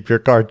keep your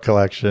card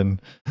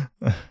collection.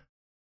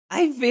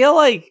 I feel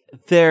like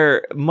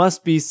there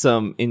must be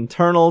some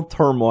internal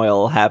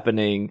turmoil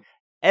happening.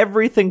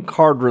 Everything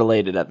card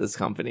related at this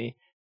company.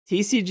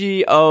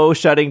 TCGO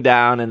shutting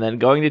down and then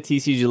going to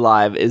TCG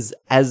Live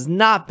has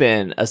not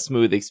been a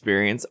smooth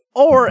experience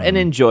or an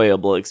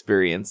enjoyable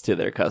experience to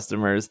their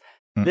customers.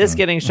 This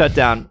getting shut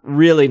down,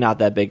 really not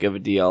that big of a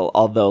deal,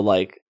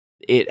 although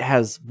it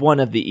has one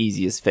of the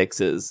easiest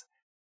fixes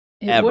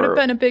ever. It would have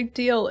been a big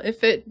deal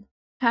if it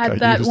had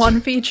that one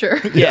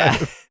feature.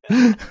 Yeah.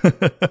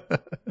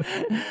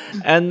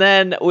 And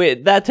then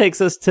that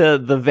takes us to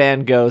the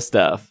Van Gogh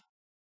stuff.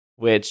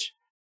 which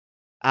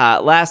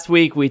last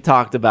week we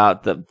talked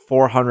about the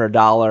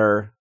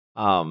 $400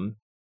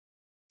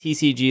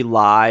 TCG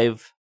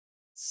Live,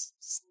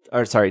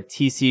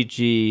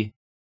 TCG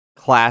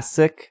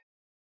Classic,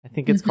 I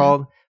think it's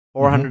called.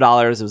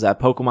 $400. It was at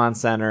Pokemon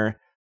Center.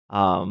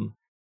 I'm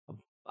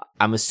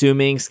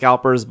assuming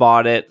scalpers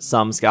bought it.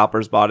 Some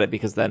scalpers bought it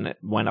because then it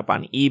went up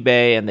on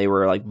eBay and they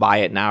were like, buy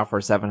it now for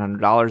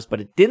 $700.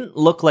 But it didn't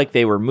look like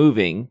they were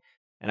moving.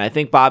 And I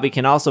think Bobby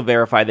can also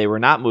verify they were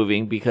not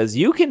moving because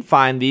you can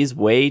find these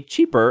way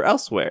cheaper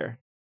elsewhere.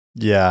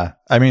 Yeah.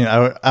 I mean,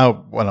 I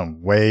went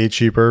on way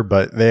cheaper,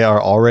 but they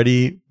are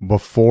already,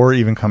 before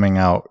even coming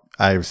out,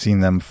 I've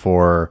seen them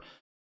for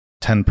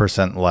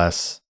 10%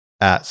 less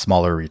at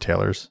smaller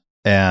retailers.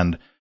 And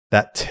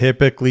that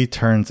typically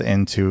turns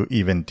into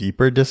even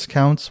deeper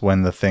discounts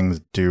when the things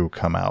do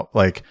come out.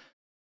 Like,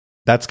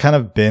 that's kind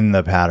of been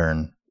the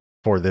pattern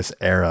for this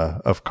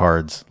era of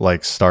cards,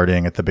 like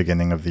starting at the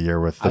beginning of the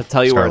year with the I'll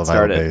tell you where it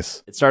started.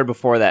 Base. It started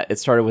before that. It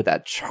started with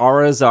that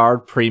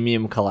Charizard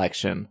Premium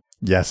Collection.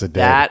 Yes, it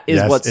did. That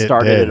is what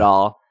started it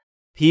all.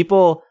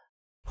 People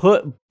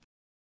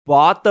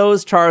bought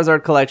those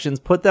Charizard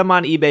collections, put them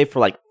on eBay for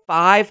like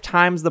 5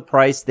 times the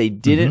price. They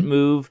didn't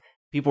move.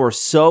 People were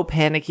so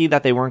panicky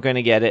that they weren't going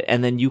to get it.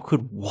 And then you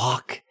could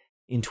walk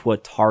into a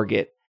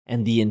Target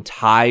and the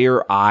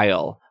entire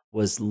aisle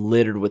was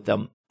littered with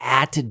them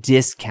at a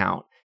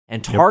discount.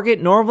 And Target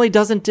normally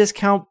doesn't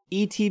discount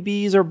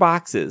ETBs or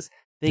boxes.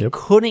 They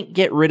couldn't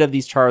get rid of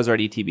these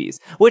Charizard ETBs,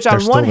 which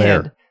on one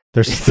hand,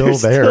 they're still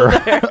there.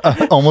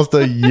 Almost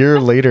a year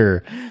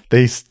later,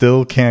 they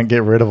still can't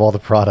get rid of all the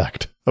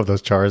product of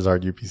those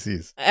Charizard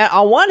UPCs. And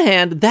on one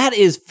hand, that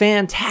is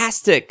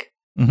fantastic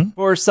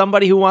for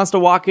somebody who wants to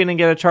walk in and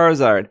get a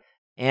Charizard.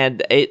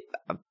 And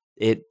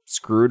it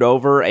screwed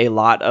over a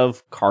lot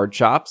of card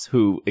shops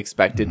who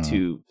expected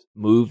to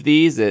move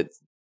these.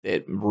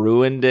 It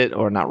ruined it,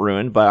 or not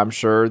ruined, but I'm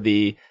sure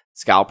the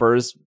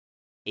scalpers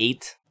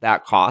ate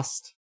that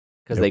cost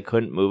because they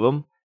couldn't move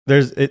them.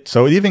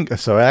 So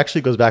it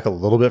actually goes back a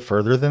little bit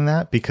further than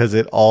that, because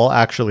it all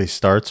actually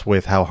starts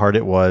with how hard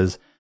it was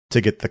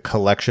to get the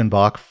collection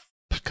box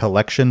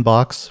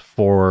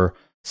for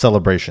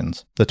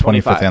Celebrations, the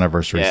 25th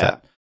anniversary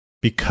set.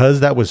 Because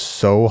that was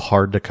so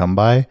hard to come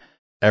by,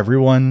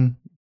 everyone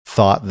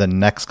thought the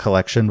next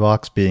collection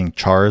box, being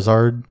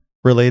Charizard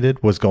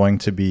related, was going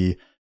to be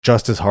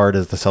just as hard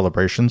as the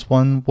Celebrations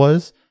one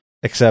was,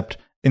 except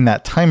in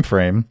that time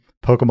frame,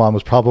 Pokemon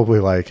was probably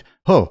like,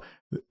 oh,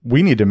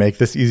 we need to make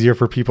this easier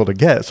for people to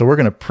get, so we're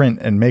going to print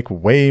and make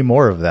way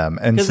more of them.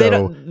 And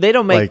so they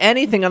don't make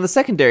anything on the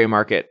secondary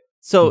market,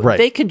 so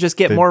they can just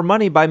get more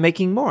money by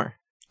making more.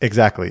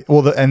 Exactly.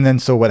 Well, and then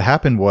so what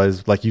happened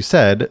was, like you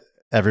said,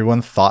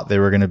 everyone thought they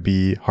were going to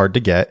be hard to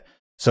get.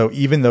 So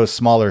even those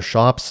smaller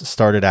shops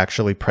started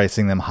actually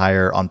pricing them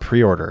higher on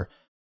pre-order,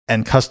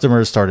 and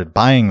customers started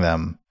buying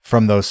them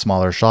from those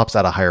smaller shops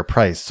at a higher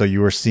price. So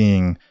you were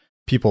seeing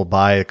people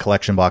buy a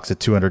collection box at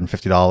 $250,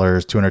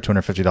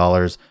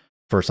 $250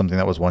 for something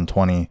that was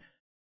 $120.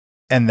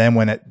 And then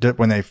when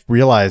they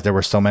realized there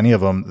were so many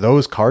of them,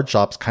 those card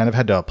shops kind of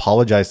had to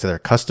apologize to their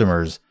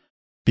customers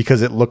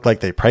because it looked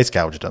like they price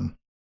gouged them.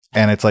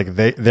 And it's like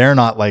they're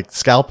not like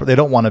scalper. They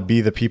don't want to be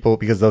the people,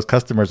 because those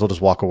customers will just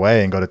walk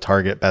away and go to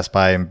Target, Best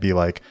Buy, and be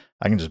like,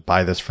 I can just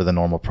buy this for the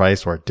normal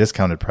price or a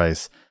discounted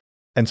price.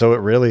 And so it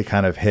really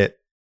kind of hit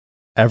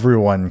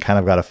everyone, kind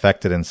of got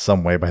affected in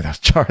some way by those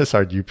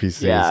Charizard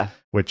UPCs,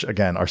 which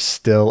again are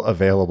still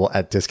available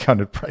at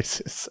discounted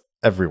prices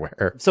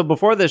everywhere. So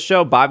before this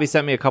show, Bobby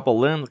sent me a couple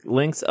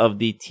links of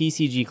the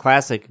TCG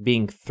Classic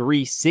being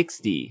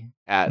 $360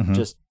 at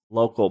just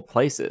local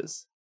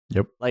places.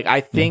 Yep. Like, I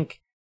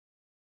think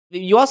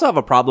you also have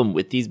a problem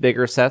with these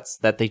bigger sets,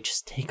 that they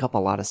just take up a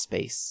lot of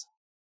space.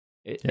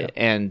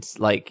 And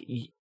like,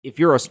 if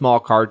you're a small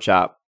card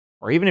shop,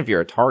 or even if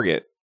you're a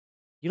Target,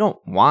 you don't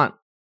want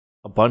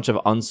a bunch of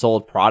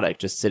unsold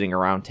product just sitting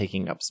around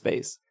taking up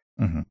space.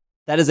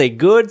 That is a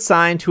good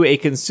sign to a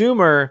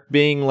consumer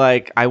being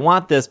like, I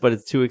want this, but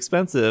it's too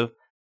expensive.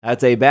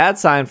 That's a bad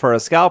sign for a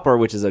scalper,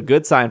 which is a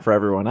good sign for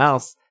everyone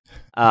else.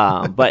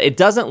 But it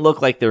doesn't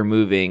look like they're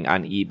moving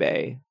on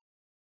eBay.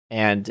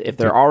 And if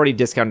they're already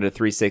discounted to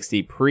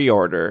 $360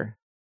 pre-order,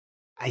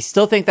 I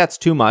still think that's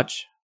too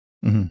much.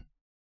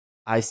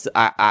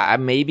 I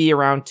maybe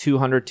around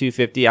 $200,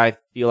 $250. I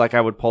feel like I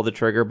would pull the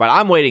trigger, but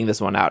I'm waiting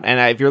this one out. And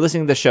if you're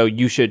listening to the show,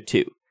 you should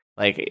too.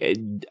 Like,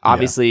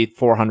 obviously,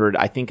 $400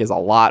 I think is a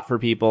lot for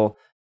people.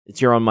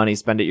 It's your own money,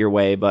 spend it your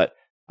way. But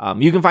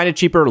you can find it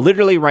cheaper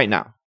literally right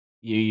now.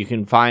 You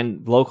can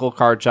find local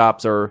card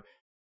shops, or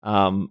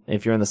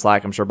if you're in the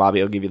Slack, I'm sure Bobby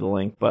will give you the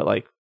link. But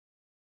like,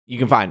 you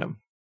can find them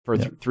for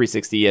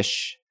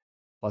 $360-ish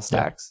plus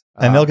tax.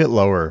 And they'll get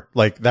lower.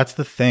 Like, that's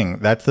the thing.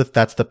 That's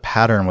the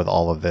pattern with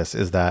all of this,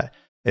 is that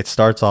it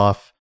starts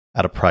off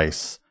at a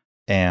price.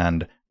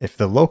 And if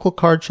the local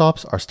card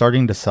shops are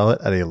starting to sell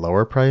it at a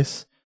lower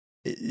price,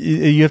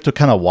 you have to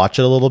kind of watch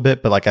it a little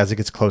bit. But like, as it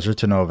gets closer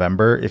to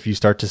November, if you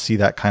start to see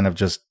that kind of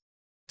just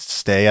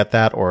stay at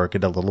that or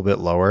get a little bit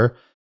lower,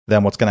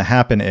 then what's going to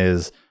happen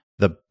is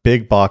the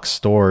big box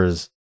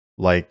stores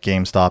like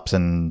GameStops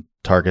and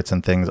Targets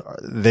and things,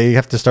 they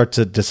have to start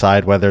to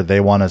decide whether they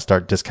want to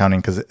start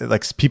discounting, because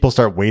like people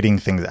start waiting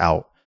things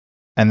out.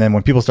 And then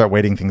when people start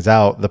waiting things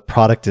out, the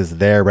product is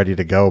there ready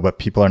to go, but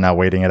people are now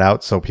waiting it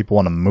out. So people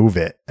want to move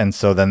it. And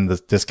so then the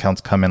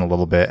discounts come in a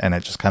little bit and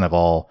it just kind of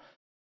all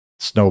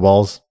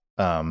snowballs.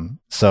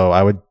 So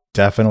I would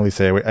definitely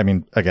say, I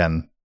mean,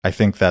 again, I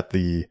think that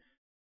the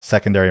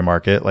secondary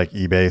market, like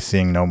eBay,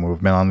 seeing no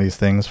movement on these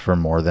things for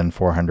more than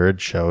 400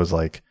 shows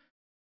like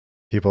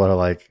people are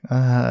like,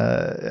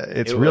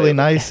 it's really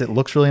nice. It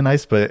looks really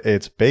nice, but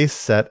it's base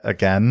set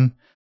again,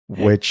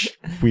 which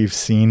we've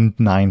seen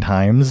 9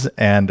 times,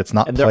 and it's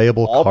not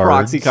playable all cards.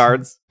 Proxy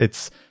cards.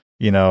 It's,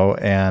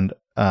 and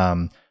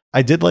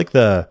I did like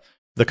the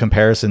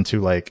comparison to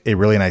like a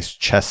really nice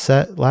chess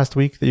set last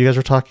week that you guys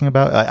were talking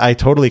about. I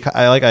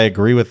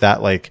agree with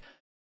that like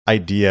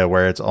idea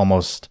where it's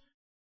almost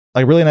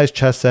like a really nice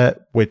chess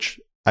set, which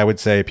I would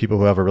say people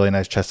who have a really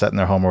nice chess set in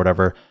their home or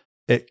whatever,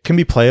 it can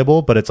be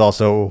playable, but it's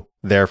also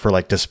there for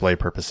like display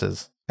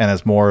purposes. And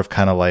it's more of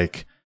kind of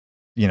like,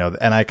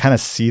 and I kind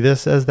of see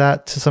this as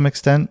that to some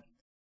extent.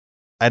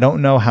 I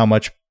don't know how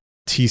much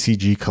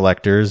TCG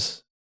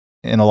collectors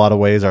in a lot of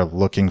ways are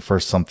looking for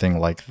something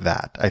like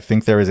that. I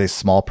think there is a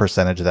small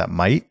percentage that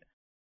might,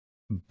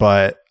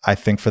 but I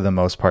think for the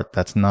most part,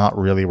 that's not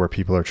really where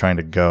people are trying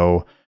to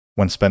go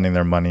when spending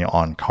their money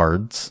on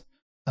cards.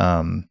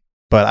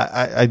 But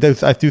I do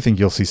think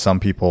you'll see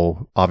some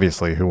people,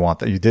 obviously, who want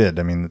that. You did.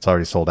 I mean, it's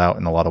already sold out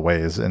in a lot of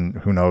ways, and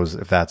who knows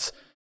if that's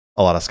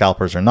a lot of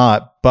scalpers or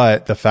not.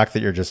 But the fact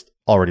that you're just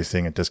already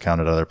seeing it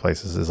discounted at other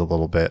places is a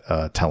little bit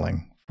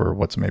telling for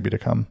what's maybe to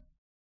come.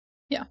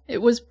 Yeah,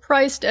 it was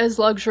priced as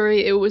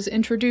luxury. It was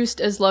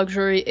introduced as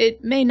luxury.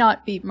 It may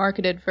not be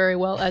marketed very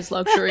well as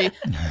luxury,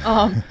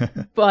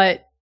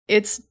 but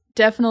it's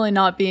definitely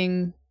not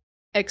being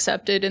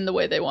accepted in the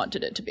way they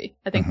wanted it to be.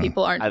 I think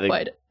people aren't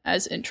quite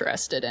as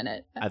interested in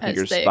it. I think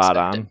you're spot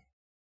on.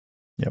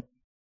 Yep.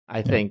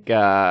 I think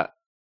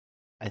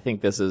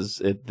this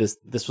is it.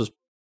 This was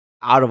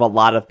out of a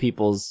lot of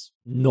people's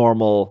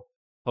normal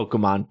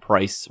Pokemon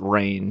price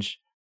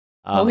range.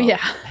 Yeah.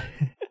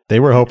 They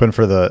were hoping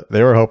for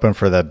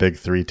that big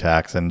 3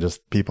 tax, and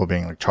just people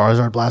being like,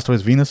 Charizard,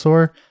 Blastoise,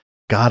 Venusaur,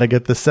 gotta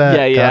get the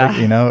set. Yeah.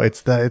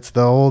 It's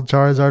the old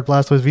Charizard,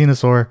 Blastoise,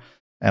 Venusaur.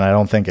 And I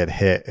don't think it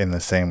hit in the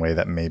same way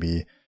that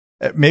maybe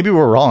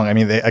we're wrong. I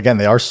mean, they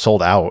are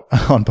sold out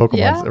on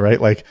Pokemon,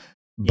 right? Like,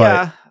 but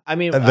yeah, I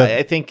mean,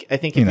 I think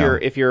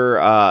if you're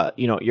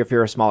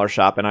a smaller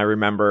shop, and I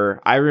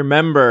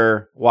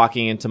remember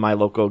walking into my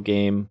local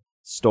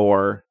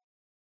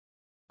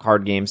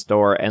card game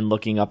store, and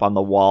looking up on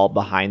the wall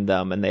behind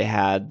them, and they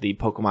had the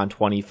Pokemon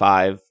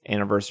 25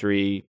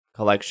 anniversary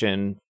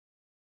collection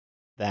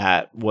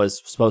that was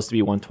supposed to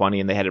be $120,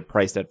 and they had it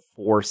priced at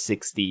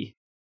 $460.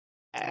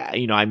 I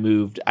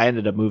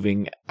ended up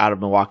moving out of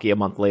Milwaukee a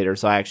month later,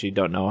 so I actually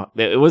don't know.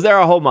 It was there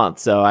a whole month,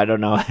 so I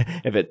don't know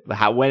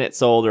when it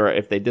sold or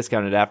if they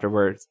discounted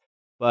afterwards.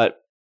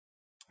 But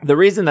the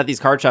reason that these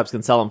card shops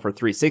can sell them for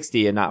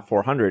 $360 and not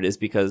 $400 is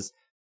because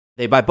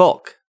they buy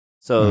bulk.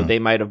 So they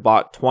might have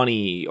bought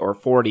 20 or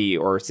 40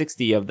 or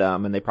 60 of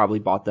them, and they probably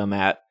bought them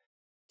at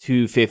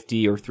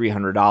 $250 or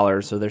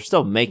 $300. So they're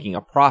still making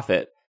a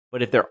profit.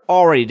 But if they're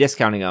already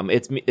discounting them,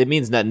 it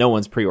means that no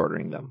one's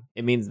pre-ordering them.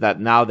 It means that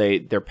now they're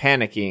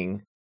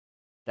panicking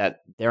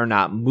that they're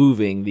not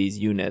moving these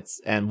units.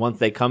 And once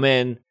they come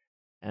in,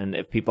 and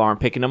if people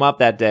aren't picking them up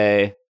that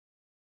day,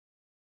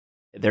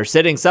 they're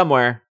sitting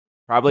somewhere,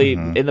 probably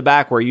in the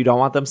back where you don't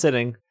want them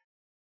sitting.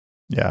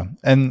 Yeah.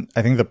 And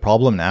I think the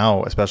problem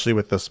now, especially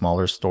with the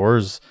smaller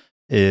stores,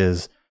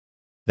 is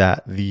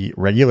that the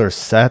regular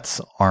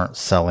sets aren't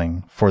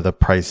selling for the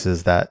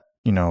prices that,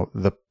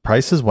 the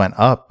prices went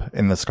up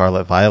in the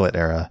Scarlet Violet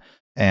era,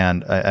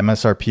 and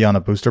MSRP on a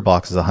booster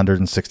box is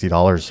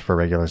 $160 for a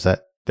regular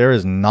set. There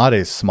is not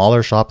a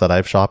smaller shop that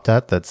I've shopped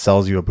at that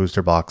sells you a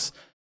booster box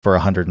for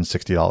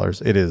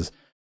 $160. It is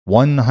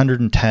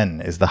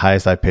 $110 is the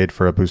highest I've paid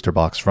for a booster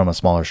box from a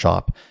smaller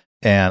shop.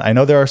 And I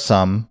know there are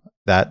some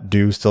that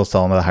do still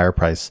sell them at a higher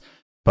price,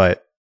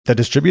 but the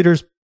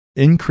distributors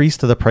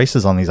increased the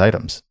prices on these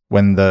items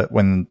when the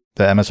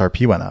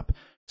MSRP went up.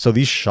 So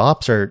these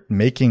shops are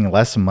making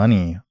less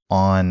money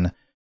on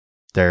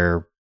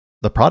the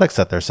products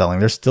that they're selling.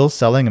 They're still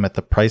selling them at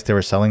the price they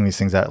were selling these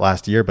things at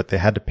last year, but they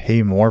had to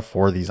pay more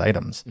for these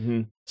items.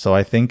 Mm-hmm. So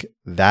I think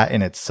that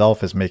in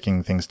itself is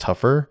making things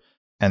tougher.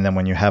 And then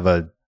when you have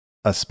a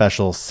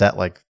special set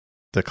like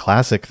the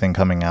classic thing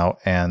coming out,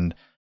 and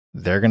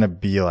they're going to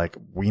be like,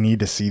 we need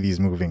to see these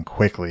moving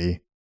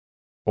quickly,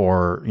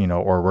 or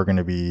we're going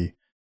to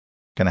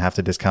have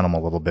to discount them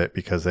a little bit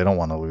because they don't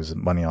want to lose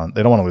money on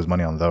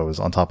those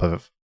on top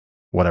of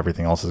what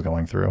everything else is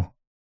going through.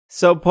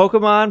 So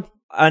Pokemon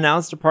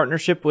announced a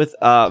partnership with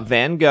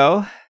Van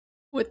Gogh.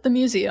 With the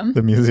museum.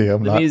 The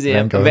museum.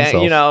 Van Gogh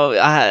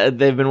himself.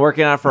 They've been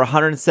working on it for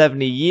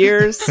 170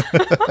 years.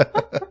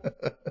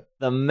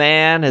 The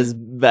man has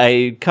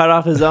cut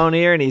off his own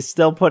ear, and he's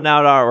still putting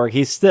out artwork.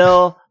 He's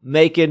still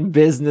making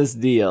business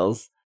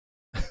deals.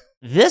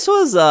 This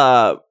was,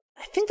 I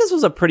think this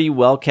was a pretty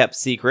well-kept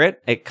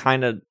secret. It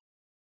kind of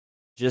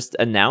just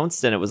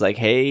announced, and it was like,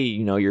 hey,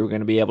 you're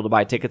going to be able to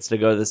buy tickets to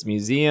go to this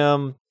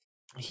museum.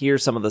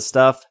 Here's some of the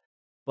stuff.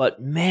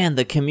 But man,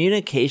 the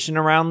communication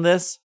around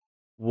this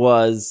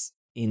was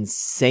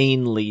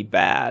insanely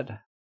bad.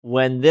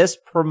 When this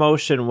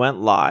promotion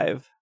went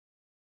live,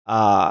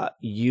 they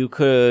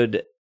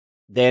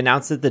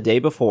announced it the day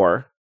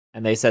before,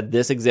 and they said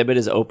this exhibit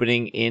is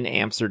opening in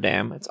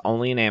Amsterdam. It's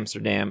only in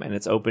Amsterdam, and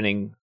it's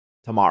opening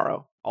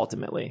tomorrow,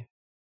 ultimately.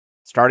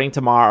 Starting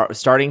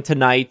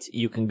tonight,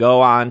 you can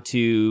go on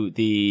to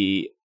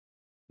the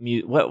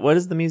what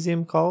is the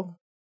museum called?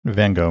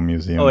 Van Gogh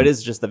Museum. Oh, it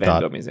is just the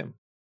Van Gogh Museum.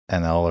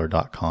 NL or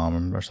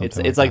 .com or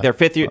something. It's like their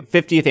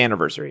 50th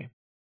anniversary.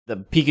 The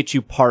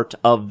Pikachu part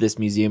of this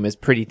museum is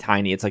pretty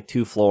tiny. It's like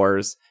 2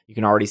 floors. You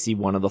can already see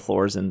one of the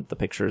floors in the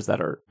pictures that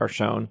are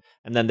shown.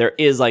 And then there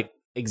is like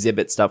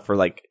exhibit stuff for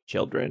like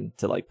children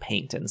to like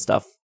paint and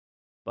stuff.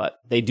 But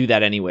they do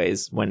that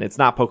anyways. When it's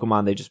not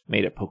Pokemon, they just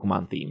made it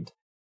Pokemon themed.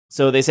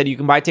 So they said you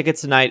can buy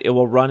tickets tonight. It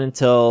will run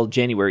until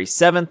January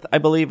 7th, I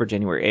believe, or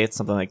January 8th,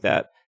 something like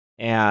that.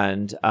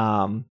 And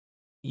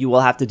you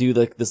will have to do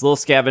this little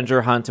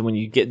scavenger hunt. And when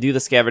you do the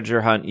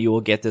scavenger hunt, you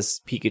will get this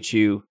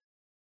Pikachu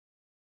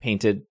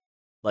painted,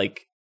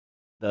 like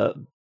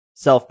the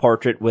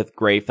self-portrait with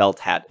gray felt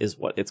hat is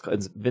what it's called.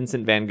 It's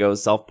Vincent van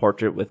Gogh's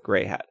self-portrait with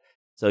gray hat.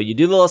 So you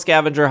do the little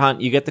scavenger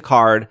hunt, you get the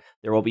card.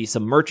 There will be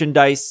some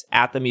merchandise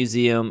at the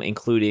museum,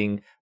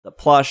 including the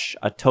plush,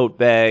 a tote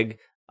bag,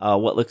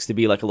 what looks to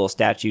be like a little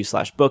statue /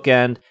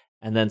 bookend,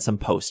 and then some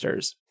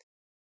posters.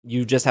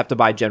 You just have to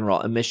buy general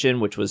admission,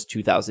 which was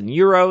 2,000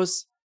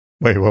 euros.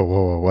 Wait,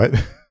 whoa, what?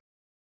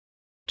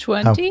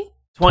 20?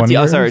 20,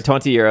 oh, sorry,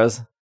 20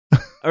 euros.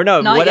 Or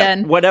no, not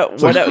yen.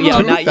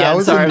 Yeah, not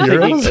yen. Sorry, I'm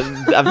euros?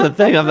 thinking of the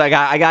thing. I'm like,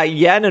 I got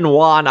yen and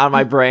won on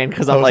my brain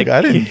because I'm like,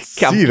 I didn't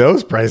see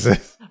those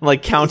prices. I'm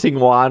like counting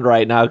won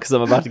right now because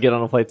I'm about to get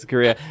on a flight to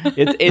Korea.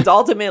 It's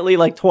ultimately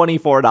like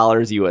 $24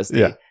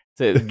 USD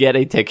to get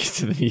a ticket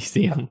to the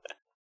museum.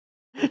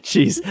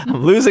 Jeez,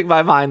 I'm losing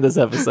my mind this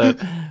episode.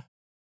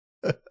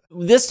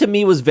 This to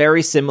me was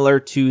very similar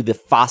to the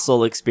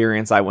fossil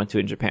experience I went to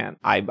in Japan.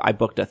 I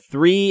booked a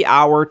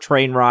 3-hour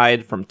train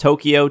ride from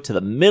Tokyo to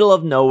the middle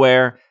of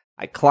nowhere.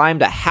 I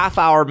climbed a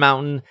half-hour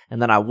mountain,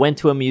 and then I went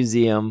to a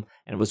museum,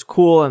 and it was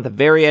cool. And at the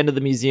very end of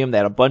the museum, they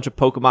had a bunch of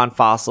Pokemon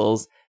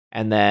fossils,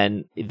 and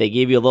then they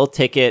gave you a little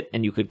ticket,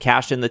 and you could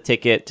cash in the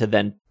ticket to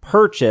then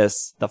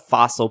purchase the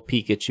fossil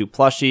Pikachu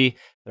plushie.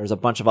 There's a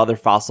bunch of other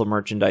fossil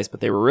merchandise,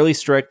 but they were really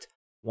strict.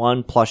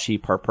 1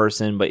 plushie per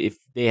person, but if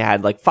they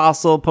had like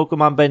fossil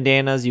Pokemon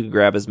bandanas, you could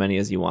grab as many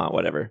as you want,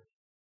 whatever.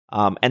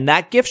 And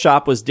that gift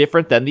shop was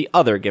different than the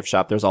other gift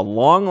shop. There's a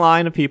long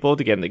line of people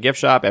to get in the gift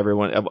shop.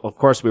 Everyone, of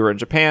course, we were in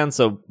Japan,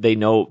 so they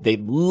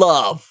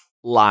love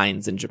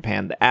lines in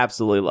Japan. They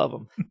absolutely love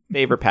them.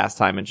 Favorite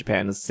pastime in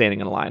Japan is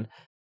standing in a line.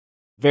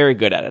 Very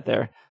good at it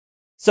there.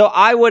 So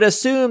I would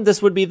assume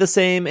this would be the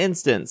same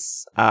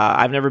instance.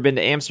 I've never been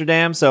to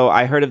Amsterdam, so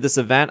I heard of this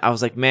event. I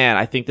was like, man,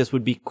 I think this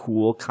would be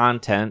cool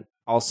content.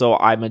 Also,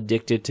 I'm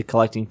addicted to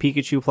collecting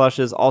Pikachu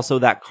plushes. Also,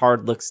 that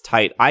card looks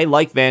tight. I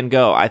like Van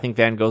Gogh. I think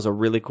Van Gogh's a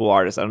really cool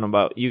artist. I don't know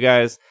about you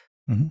guys.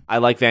 Mm-hmm. I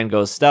like Van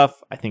Gogh's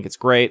stuff. I think it's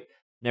great.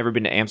 Never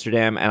been to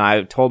Amsterdam. And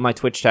I told my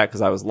Twitch chat, because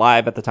I was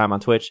live at the time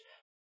on Twitch,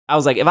 I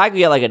was like, if I could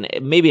get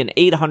like maybe an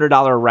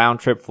 $800 round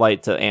trip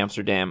flight to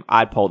Amsterdam,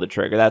 I'd pull the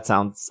trigger. That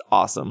sounds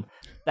awesome.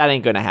 That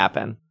ain't going to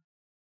happen.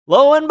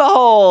 Lo and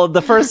behold,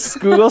 the first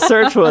Google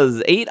search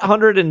was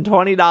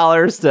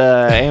 $820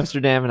 to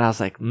Amsterdam. And I was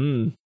like,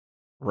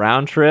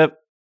 round trip,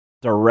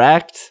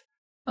 direct.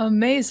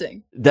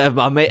 Amazing.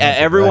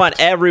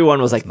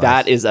 Everyone was like, nice.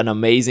 That is an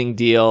amazing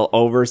deal.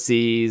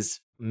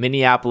 Overseas,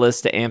 Minneapolis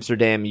to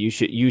Amsterdam, you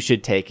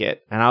should take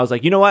it. And I was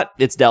like, you know what?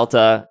 It's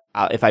Delta.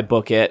 If I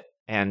book it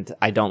and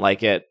I don't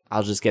like it,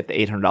 I'll just get the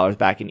 $800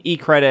 back in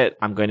e-credit.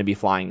 I'm going to be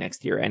flying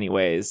next year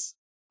anyways.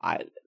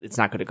 It's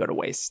not going to go to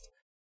waste.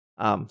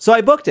 So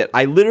I booked it.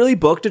 I literally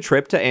booked a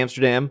trip to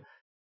Amsterdam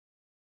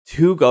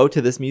to go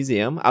to this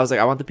museum. I was like,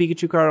 I want the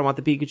Pikachu card. I want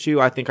the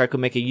Pikachu. I think I could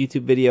make a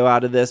YouTube video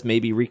out of this,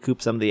 maybe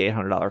recoup some of the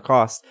 $800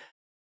 cost.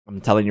 I'm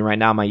telling you right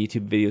now, my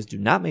YouTube videos do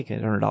not make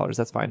 $800.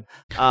 That's fine.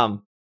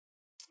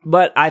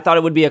 But I thought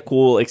it would be a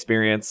cool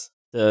experience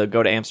to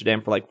go to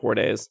Amsterdam for like 4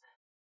 days.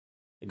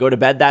 I go to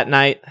bed that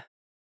night,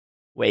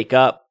 wake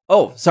up.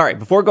 Oh, sorry.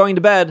 Before going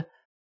to bed,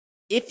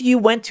 if you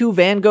went to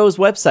Van Gogh's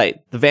website,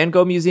 the Van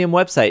Gogh Museum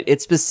website,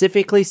 it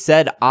specifically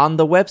said on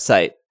the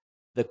website,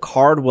 the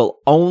card will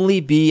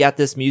only be at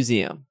this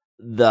museum.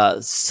 The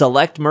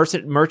select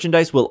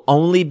merchandise will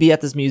only be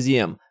at this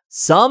museum.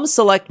 Some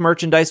select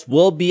merchandise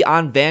will be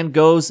on Van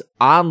Gogh's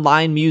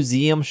online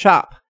museum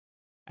shop.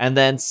 And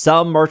then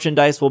some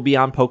merchandise will be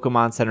on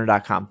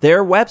PokemonCenter.com.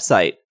 Their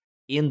website,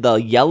 in the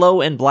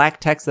yellow and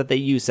black text that they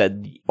use,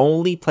 said the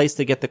only place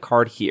to get the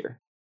card here.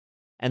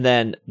 And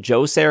then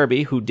Joe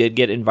Saraby, who did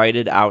get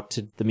invited out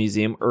to the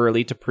museum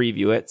early to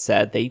preview it,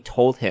 said they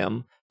told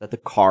him that the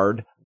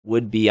card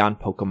would be on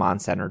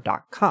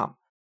PokemonCenter.com.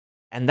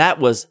 And that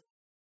was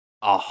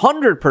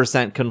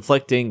 100%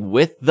 conflicting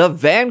with the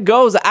Van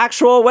Gogh's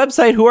actual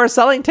website who are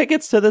selling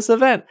tickets to this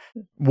event.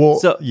 Well,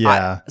 So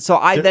yeah.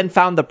 I then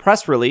found the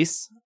press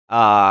release,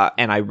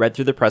 and I read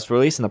through the press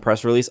release, and the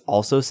press release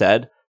also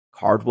said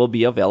card will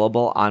be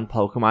available on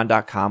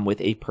Pokemon.com with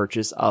a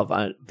purchase of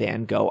a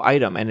Van Gogh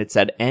item, and it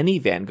said any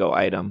Van Gogh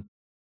item.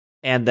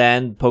 And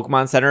then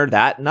Pokemon Center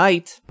that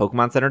night,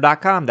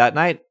 PokemonCenter.com that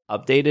night,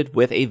 updated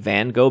with a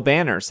Van Gogh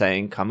banner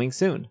saying coming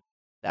soon.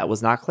 That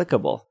was not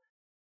clickable.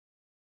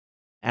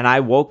 And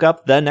I woke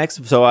up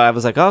so I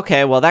was like,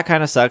 okay, well, that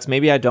kind of sucks.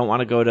 Maybe I don't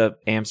want to go to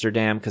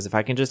Amsterdam because if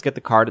I can just get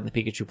the card and the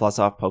Pikachu Plus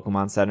off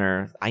Pokemon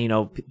Center,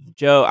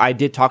 I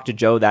did talk to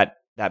Joe that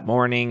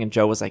morning, and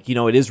Joe was like,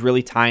 it is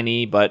really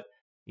tiny, but,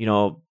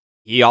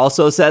 he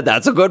also said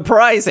that's a good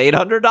price,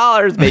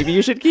 $800. Maybe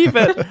you should keep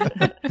it.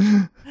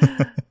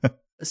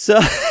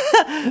 So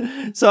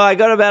I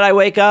go to bed, I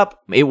wake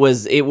up. It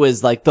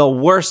was like the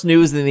worst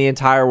news in the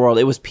entire world.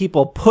 It was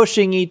people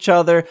pushing each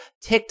other,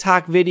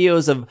 TikTok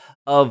videos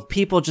of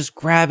people just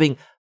grabbing,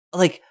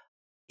 like,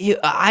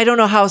 I don't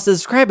know how else to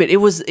describe it.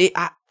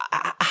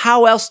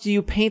 How else do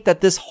you paint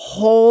that this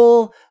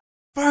whole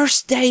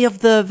first day of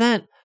the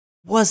event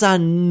was a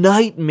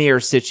nightmare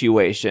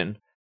situation?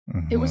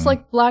 It was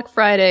like Black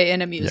Friday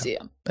in a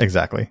museum. Yeah,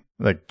 exactly.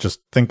 Like, just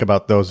think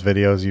about those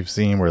videos you've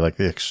seen where like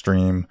the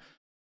extreme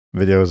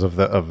videos of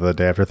the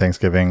day after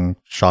Thanksgiving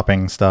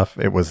shopping stuff.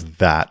 It was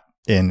that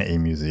in a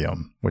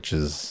museum, which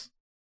is,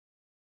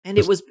 and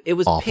it was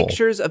awful.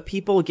 Pictures of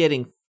people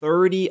getting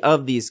 30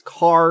 of these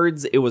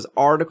cards. It was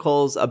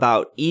articles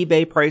about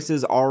eBay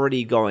prices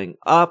already going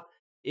up.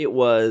 It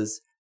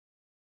was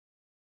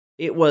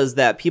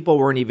that people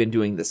weren't even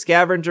doing the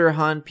scavenger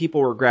hunt.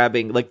 People were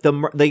grabbing, like,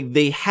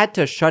 they had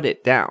to shut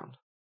it down.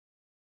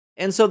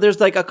 And so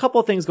there's like a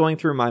couple things going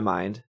through my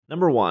mind.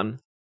 Number one,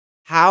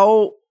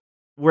 how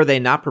were they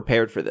not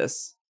prepared for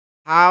this?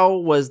 How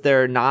was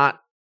there not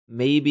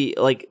maybe,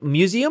 like,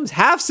 museums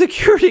have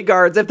security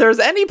guards. If there's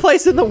any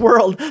place in the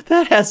world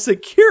that has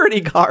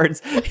security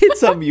guards,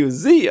 it's a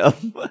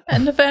museum.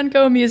 And the Van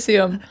Gogh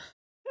Museum.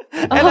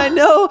 And I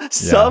know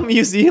some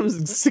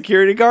museums'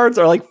 security guards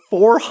are like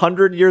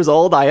 400 years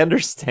old. I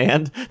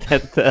understand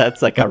that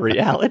that's like a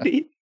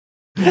reality.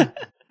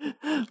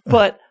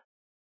 But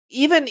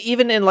even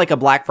in like a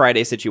Black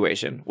Friday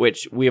situation,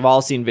 which we've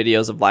all seen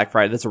videos of Black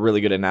Friday. That's a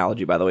really good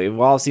analogy, by the way. We've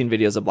all seen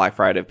videos of Black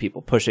Friday of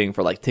people pushing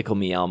for like Tickle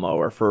Me Elmo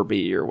or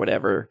Furby or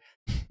whatever.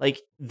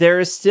 Like, there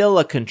is still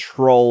a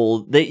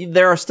control.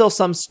 There are still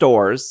some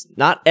stores.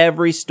 Not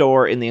every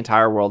store in the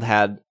entire world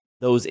had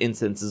those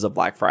instances of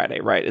Black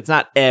Friday, right? It's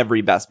not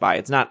every Best Buy.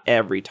 It's not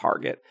every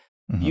Target.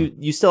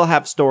 Mm-hmm. You still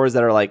have stores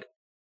that are like,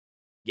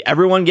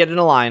 everyone get in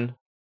a line.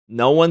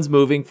 No one's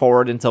moving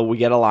forward until we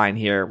get a line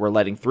here. We're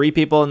letting 3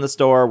 people in the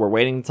store. We're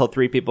waiting until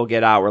 3 people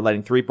get out. We're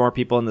letting 3 more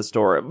people in the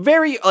store.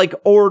 Very, like,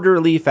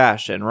 orderly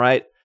fashion,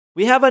 right?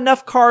 We have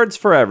enough cards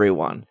for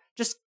everyone.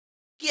 Just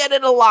get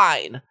in a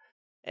line.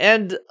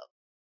 And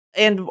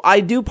I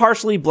do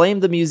partially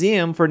blame the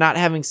museum for not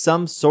having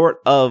some sort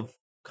of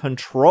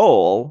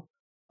control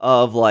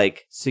of,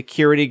 like,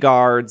 security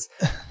guards.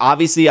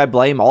 Obviously, I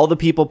blame all the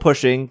people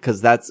pushing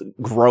because that's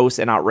gross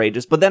and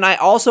outrageous. But then I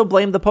also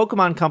blame the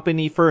Pokemon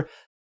Company for,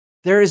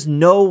 there is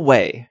no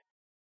way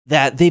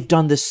that they've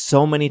done this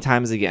so many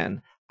times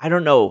again. I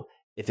don't know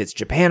if it's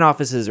Japan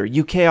offices or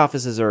UK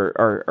offices or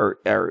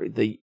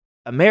the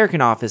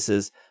American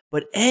offices,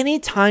 but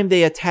anytime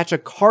they attach a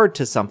card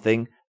to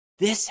something,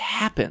 this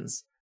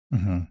happens.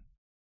 Mm-hmm.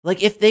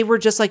 Like, if they were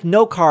just like,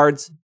 no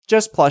cards,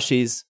 just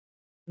plushies,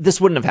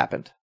 this wouldn't have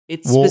happened.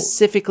 It's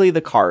specifically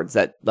the cards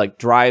that, like,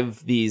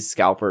 drive these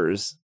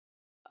scalpers,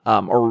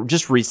 or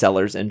just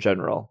resellers in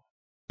general.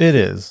 It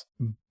is.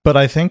 But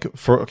I think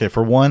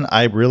for one,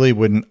 I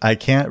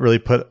can't really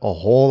put a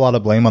whole lot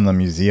of blame on the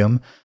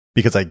museum,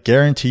 because I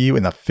guarantee you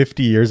in the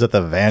 50 years that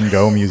the Van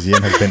Gogh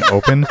Museum has been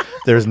open,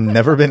 there's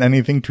never been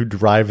anything to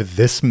drive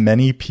this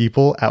many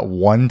people at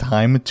one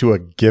time to a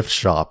gift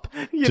shop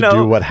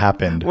do what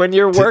happened. When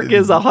your work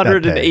is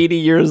 180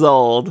 years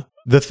old.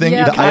 The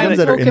items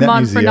that are in that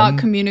museum, for not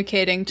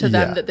communicating to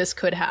them that this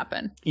could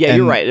happen. Yeah,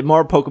 you're right.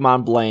 More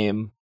Pokemon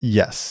blame.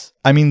 Yes.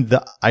 I mean,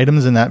 the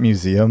items in that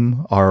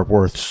museum are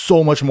worth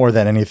so much more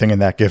than anything in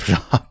that gift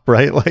shop,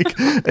 right?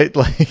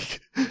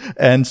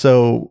 And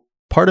so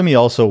part of me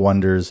also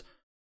wonders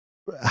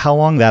how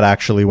long that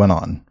actually went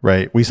on,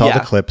 right? We saw the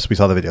clips, we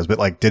saw the videos, but,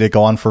 like, did it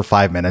go on for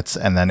 5 minutes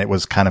and then it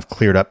was kind of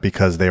cleared up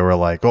because they were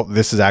like, oh,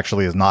 this is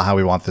not how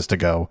we want this to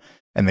go.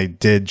 And they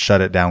did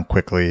shut it down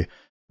quickly.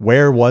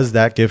 Where was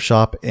that gift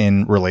shop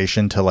in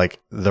relation to,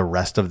 like, the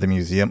rest of the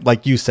museum?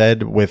 Like you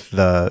said with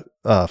the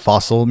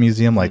fossil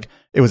museum, like,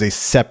 it was a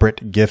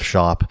separate gift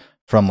shop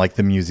from, like,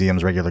 the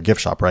museum's regular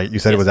gift shop, right? You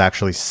said it was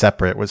actually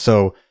separate.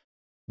 So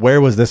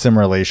where was this in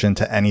relation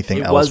to anything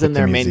else? It was in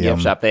their main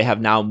gift shop. They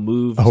have now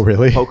moved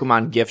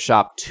Pokemon gift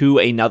shop to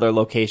another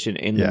location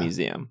in the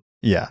museum.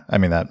 Yeah, I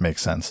mean, that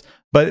makes sense.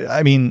 But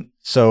I mean,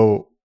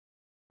 so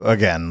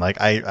again, like,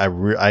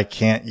 I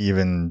can't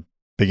even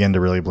begin to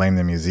really blame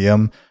the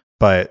museum,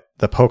 but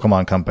the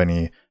Pokemon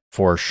Company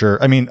for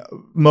sure. I mean,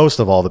 most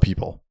of all the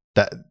people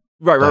that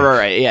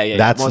Right. Yeah.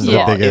 That's Most the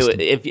of all,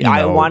 biggest.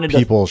 I wanted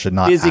people to should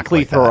not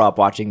physically act like throw that. up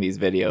watching these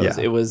videos.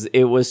 Yeah.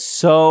 It was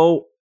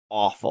so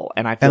awful,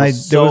 and I feel there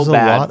so was a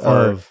bad lot for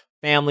of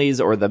families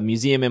or the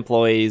museum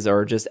employees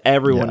or just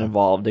everyone Yeah.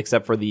 involved,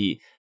 except for the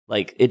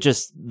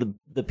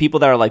people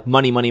that are like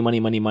money.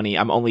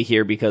 I'm only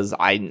here because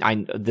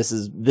this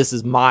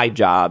is my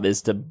job,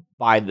 is to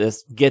buy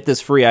this, get this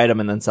free item,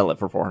 and then sell it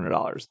for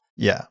 $400.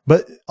 Yeah,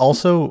 but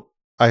also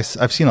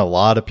I've seen a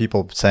lot of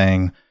people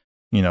saying,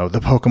 the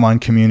Pokemon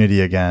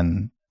community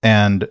again,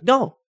 and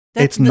No,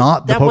 it's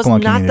not the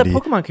Pokemon community. Not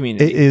the Pokemon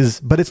community. It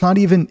is, but it's not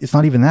even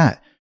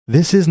that.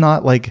 This is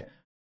not like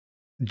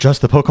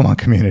just the Pokemon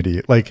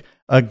community. Like,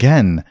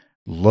 again,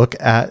 look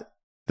at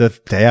the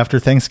day after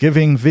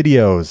Thanksgiving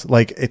videos.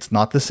 Like, it's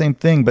not the same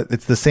thing, but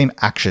it's the same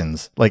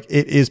actions. Like,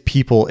 it is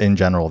people in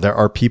general. There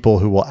are people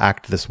who will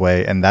act this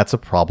way, and that's a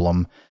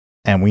problem.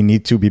 And we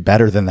need to be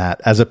better than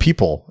that as a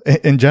people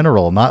in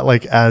general, not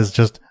like as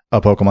just a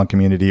Pokemon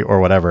community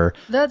or whatever.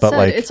 That but said,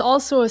 like, it's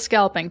also a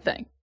scalping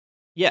thing.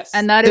 Yes.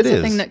 And that is It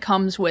the thing is. that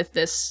comes with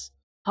this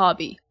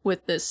hobby,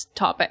 with this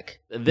topic.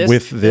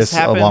 This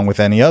happened- along with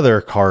any other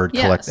card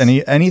collect,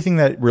 Yes. anything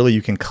that really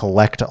you can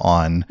collect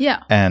on.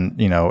 Yeah. And,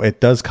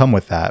 it does come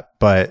with that,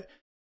 but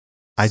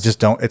I just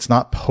don't, it's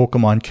not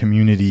Pokemon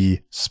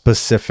community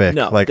specific.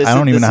 No, like, this I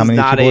don't is- even know how this is many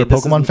not people a- are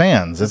this Pokemon is-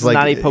 fans. This It's is like,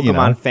 not a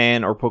Pokemon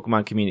fan or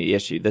Pokemon community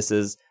issue. This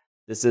is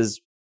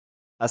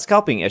a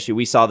scalping issue.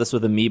 We saw this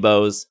with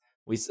amiibos.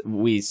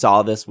 We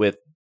saw this with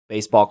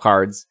baseball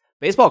cards.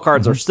 Baseball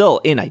cards Mm-hmm. are still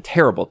in a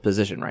terrible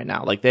position right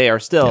now. Like, they are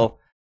still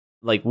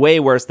like way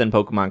worse than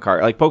Pokemon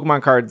cards. Like,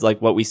 Pokemon cards,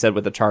 like what we said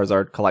with the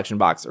Charizard collection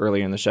box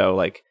earlier in the show,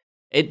 like,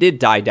 it did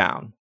die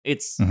down.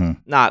 It's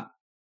not.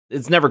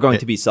 It's never going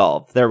to be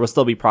solved. There will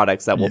still be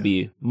products that will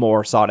be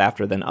more sought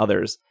after than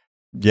others.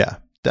 Yeah,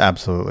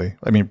 absolutely.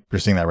 I mean, you're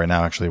seeing that right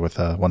now, actually, with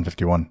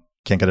 151.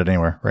 Can't get it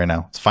anywhere right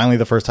now. It's finally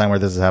the first time where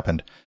this has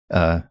happened.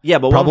 But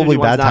probably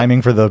 151's bad not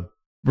timing for the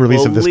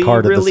release of this fully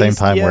card at the same released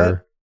time yet.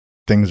 where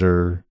things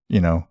are,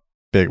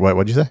 big.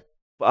 What'd you say?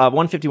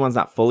 151's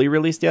not fully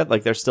released yet.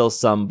 Like, there's still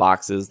some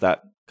boxes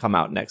that come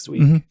out next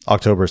week.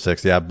 October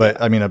 6th, yeah. But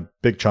I mean, a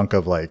big chunk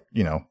of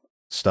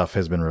stuff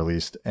has been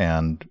released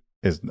and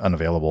is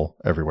unavailable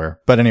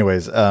everywhere. But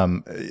anyways,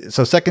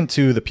 so second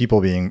to the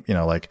people being,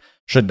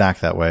 shouldn't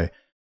act that way.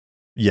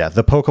 Yeah,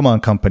 the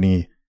Pokemon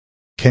company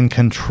can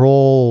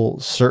control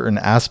certain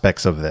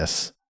aspects of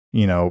this,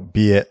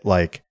 be it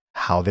like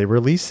how they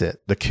release it,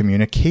 the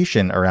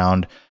communication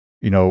around,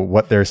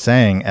 what they're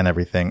saying and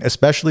everything,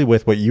 especially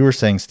with what you were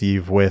saying,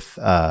 Steve, with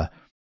the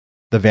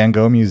Van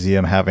Gogh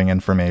Museum having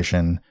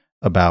information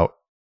about.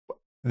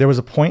 There was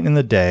a point in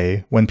the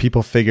day when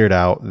people figured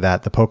out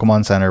that the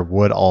Pokemon Center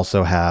would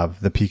also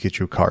have the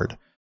Pikachu card.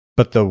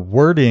 But the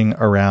wording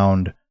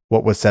around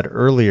what was said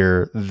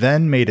earlier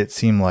then made it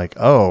seem like,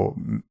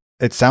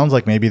 it sounds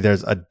like maybe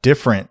there's a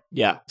different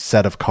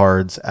set of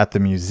cards at the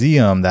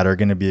museum that are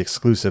going to be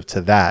exclusive to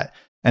that.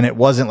 And it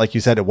wasn't, like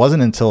you said, it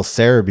wasn't until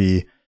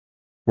Cerebi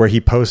where he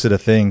posted a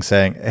thing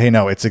saying, hey,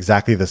 no, it's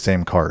exactly the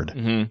same card.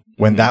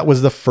 When that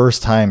was the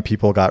first time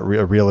people got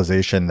a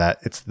realization that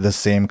it's the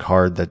same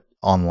card that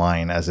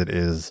online as it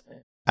is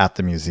at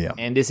the museum.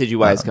 And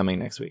Decidueye is coming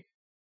next week.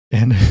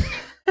 And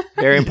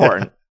very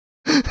important.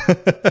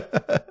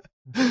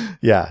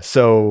 Yeah,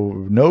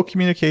 so no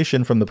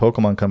communication from the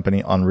Pokemon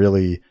company on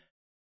really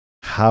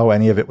how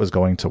any of it was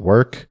going to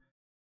work.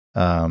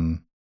 Well,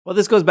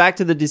 this goes back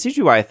to the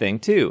Decidueye thing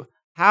too.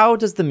 How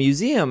does the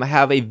museum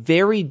have a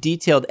very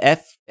detailed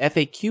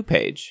FAQ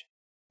page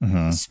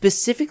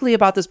specifically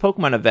about this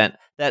Pokemon event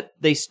that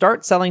they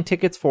start selling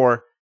tickets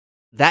for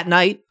that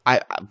night?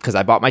 Because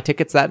I bought my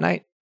tickets that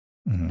night.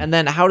 And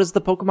then how does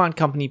the Pokemon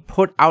company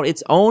put out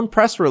its own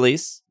press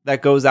release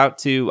that goes out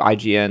to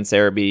IGN,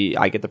 Cerebi,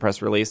 I get the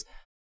press release,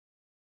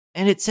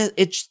 and it says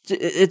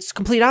it's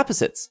complete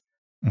opposites.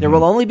 There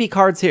will only be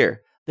cards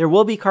here. There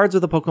will be cards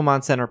with a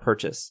Pokemon Center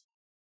purchase.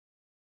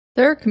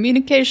 There are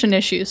communication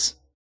issues.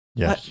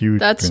 Yeah, huge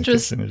That's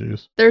communication just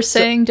issues. they're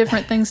saying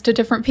different things to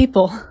different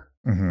people.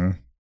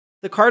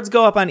 The cards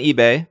go up on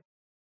eBay,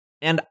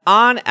 and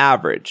on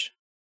average,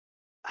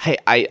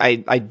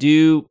 I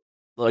do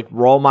like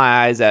roll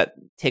my eyes at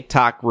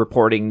TikTok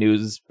reporting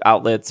news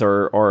outlets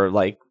or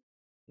like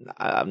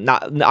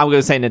not I'm going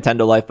to say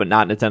Nintendo Life, but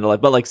not Nintendo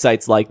Life, but like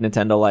sites like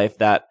Nintendo Life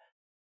that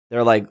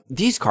they're like,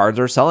 these cards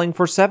are selling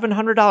for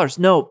 $700.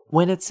 No,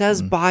 when it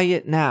says buy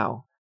it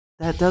now,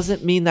 that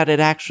doesn't mean that it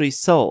actually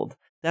sold.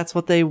 That's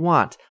what they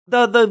want.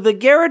 The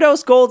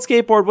Gyarados Gold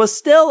skateboard was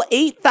still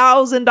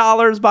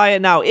 $8,000 buy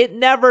it now. It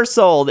never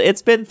sold.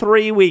 It's been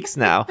 3 weeks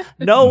now.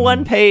 No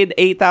one paid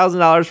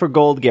 $8,000 for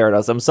Gold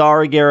Gyarados. I'm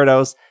sorry,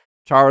 Gyarados.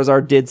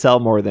 Charizard did sell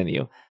more than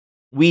you.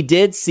 We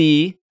did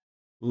see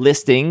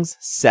listings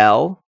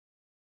sell.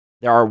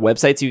 There are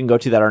websites you can go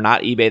to that are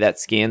not eBay that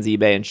scans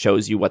eBay and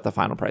shows you what the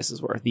final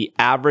prices were. The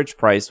average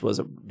price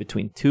was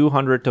between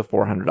 $200 to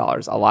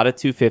 $400. A lot of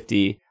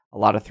 $250, a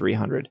lot of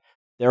 $300.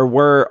 There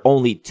were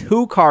only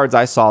 2 cards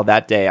I saw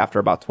that day after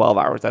about 12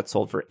 hours that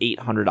sold for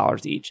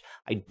 $800 each.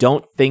 I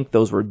don't think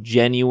those were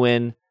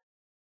genuine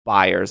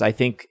buyers. I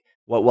think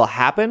what will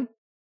happen.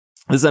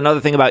 This is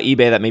another thing about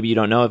eBay that maybe you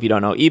don't know if you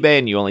don't know eBay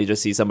and you only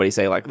just see somebody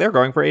say like they're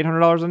going for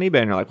 $800 on eBay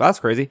and you're like, well, that's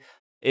crazy,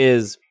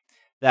 is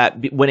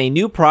that when a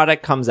new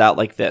product comes out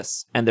like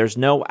this and there's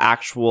no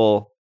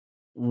actual,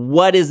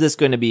 what is this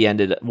going to be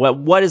ended?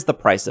 What is the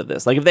price of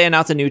this? Like if they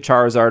announce a new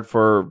Charizard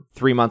for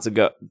 3 months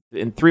ago,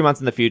 in 3 months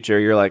in the future,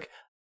 you're like,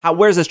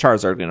 where's this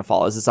Charizard going to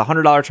fall? Is this a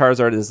 $100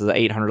 Charizard? Is this an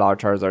 $800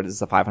 Charizard? Is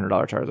this a $500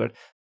 Charizard?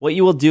 What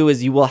you will do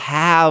is you will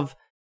have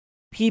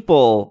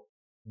people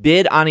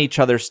bid on each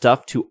other's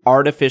stuff to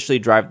artificially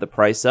drive the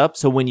price up.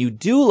 So when you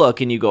do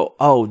look and you go,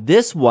 oh,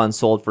 this one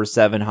sold for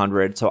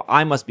 $700, so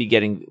I must be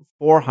getting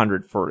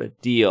 $400 for a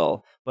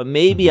deal. But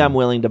maybe I'm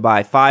willing to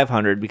buy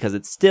 $500 because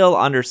it's still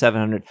under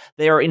 $700.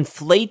 They are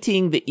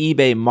inflating the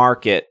eBay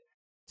market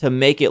to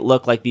make it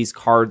look like these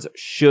cards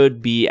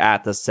should be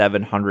at the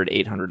 $700,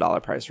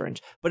 $800 price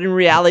range. But in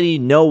reality,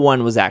 no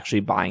one was actually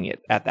buying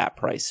it at that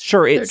price.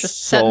 Sure, they're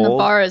just setting the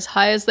bar as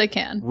high as they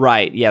can.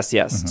 Right. Yes.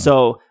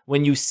 So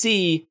when you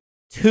see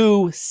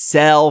 2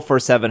 sell for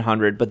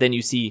 $700, but then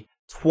you see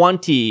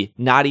 20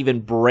 not even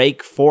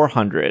break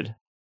 $400,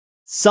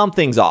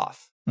 something's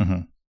off.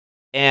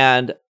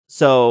 And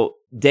so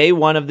day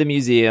one of the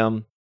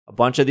museum, a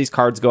bunch of these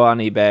cards go on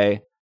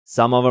eBay.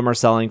 Some of them are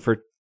selling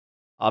for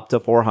up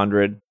to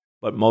 $400,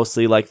 but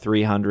mostly like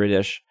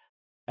 $300-ish.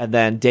 And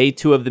then day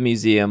 2 of the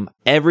museum,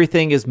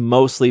 everything is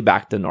mostly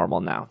back to normal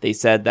now. They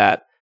said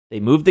that they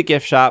moved the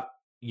gift shop.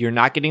 You're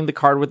not getting the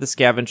card with the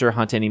scavenger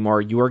hunt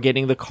anymore. You are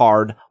getting the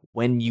card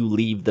when you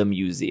leave the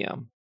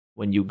museum.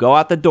 When you go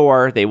out the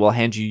door, they will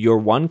hand you your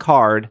one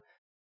card.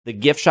 The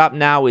gift shop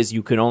now is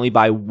you can only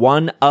buy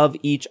one of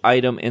each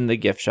item in the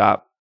gift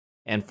shop.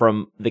 And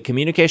from the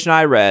communication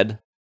I read,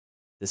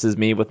 this is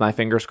me with my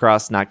fingers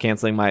crossed, not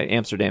canceling my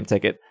Amsterdam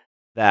ticket,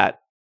 that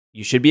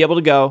you should be able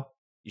to go.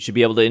 You should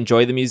be able to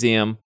enjoy the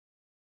museum.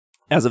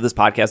 As of this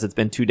podcast, it's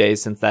been 2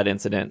 days since that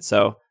incident,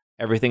 so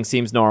everything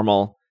seems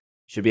normal.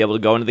 You should be able to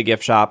go into the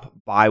gift shop,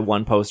 buy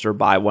one poster,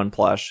 buy one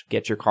plush,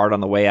 get your card on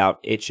the way out.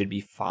 It should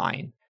be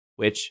fine,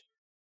 which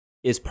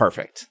is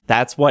perfect.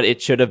 That's what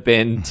it should have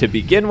been to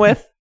begin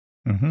with.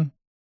 And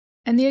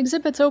the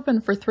exhibit's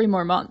open for 3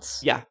 more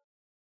months. Yeah.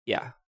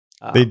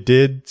 They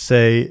did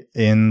say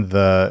in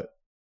the,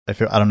 I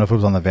don't know if it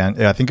was on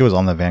the I think it was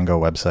on the Van Gogh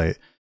website.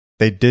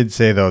 They did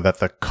say though that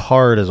the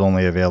card is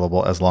only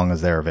available as long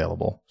as they're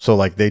available. So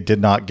like they did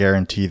not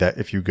guarantee that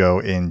if you go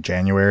in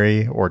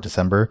January or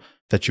December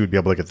that you would be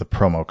able to get the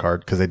promo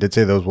card, because they did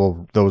say those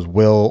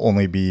will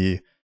only be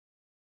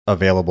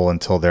available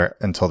until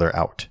they're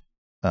out.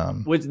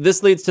 Which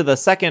this leads to the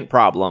second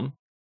problem,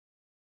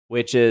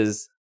 which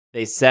is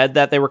they said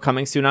that they were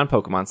coming soon on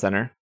Pokemon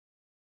Center.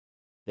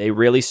 They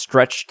really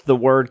stretched the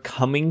word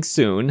coming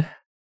soon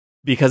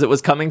because it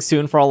was coming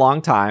soon for a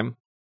long time.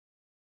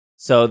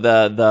 So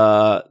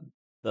the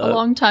a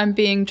long time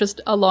being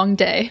just a long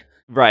day.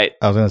 Right.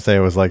 I was going to say it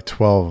was like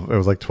 12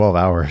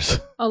 hours.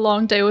 A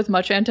long day with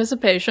much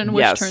anticipation,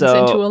 which turns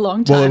into a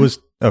long time. Well, it was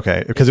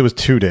okay because it was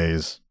 2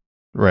 days.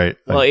 Right.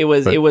 Well, it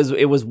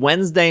was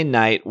Wednesday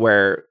night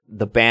where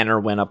the banner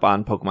went up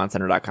on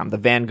PokemonCenter.com. The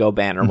Van Gogh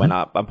banner went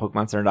up on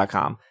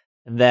PokemonCenter.com.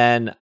 And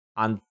then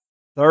on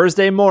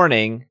Thursday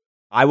morning,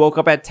 I woke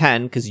up at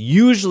 10 because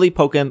usually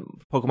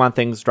Pokemon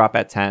things drop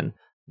at 10.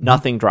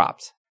 Nothing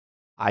dropped.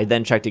 I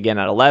then checked again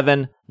at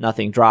 11.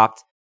 Nothing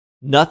dropped.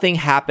 Nothing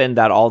happened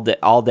that all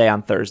day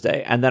on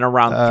Thursday. And then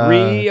around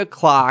 3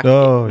 o'clock,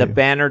 the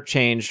banner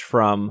changed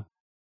from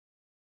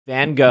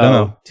Van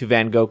Gogh to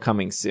Van Gogh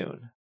coming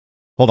soon.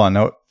 Hold on.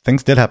 No,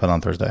 things did happen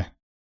on Thursday.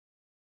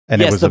 And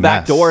yes, it was the a mess.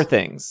 backdoor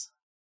things.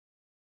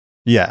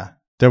 Yeah.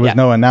 There was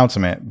no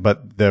announcement,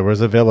 but there was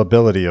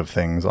availability of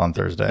things on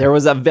Thursday. There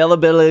was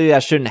availability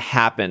that shouldn't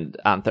happen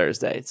on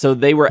Thursday. So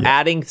they were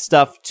adding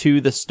stuff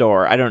to the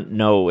store. I don't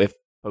know if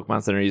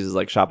Pokemon Center uses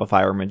like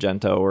Shopify or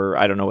Magento, or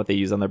I don't know what they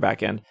use on their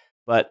back end.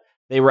 But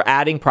they were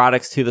adding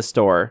products to the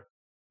store,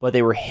 but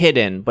they were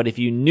hidden. But if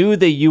you knew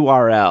the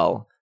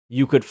URL,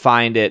 you could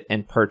find it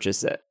and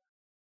purchase it.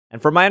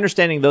 And from my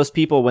understanding, those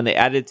people, when they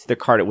added it to the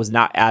cart, it was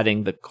not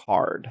adding the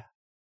card.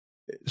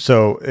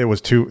 So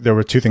there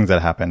were 2 things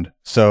that happened.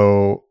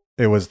 So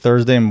it was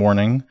Thursday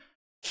morning.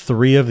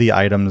 3 of the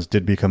items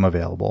did become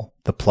available.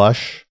 The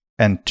plush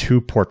and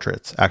 2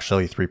 portraits.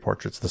 Actually, 3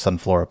 portraits. The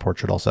Sunflora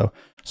portrait also.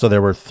 So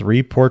there were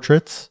 3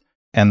 portraits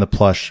and the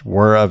plush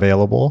were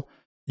available.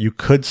 You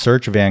could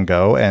search Van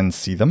Gogh and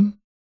see them.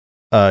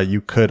 You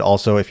could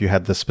also, if you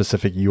had the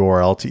specific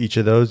URL to each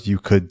of those, you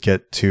could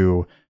get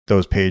to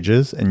those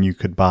pages and you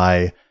could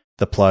buy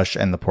the plush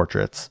and the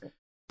portraits.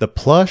 The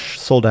plush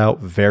sold out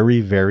very,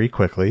 very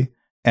quickly,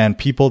 and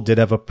people did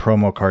have a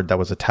promo card that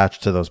was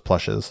attached to those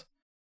plushes.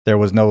 There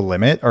was no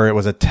limit, or it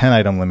was a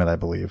 10-item limit, I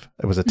believe.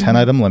 It was a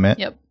 10-item limit,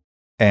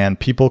 and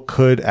people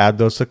could add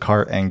those to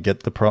cart and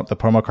get the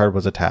promo card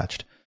was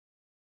attached.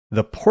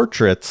 The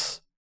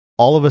portraits,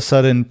 all of a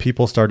sudden,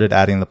 people started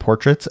adding the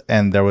portraits,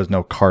 and there was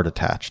no card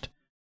attached.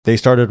 They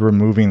started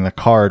removing the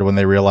card when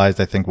they realized,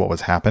 I think, what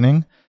was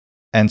happening.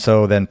 And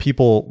so then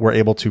people were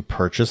able to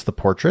purchase the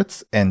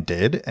portraits and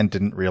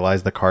didn't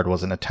realize the card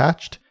wasn't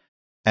attached.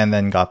 and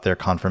then got their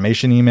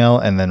confirmation email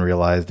and then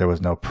realized there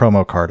was no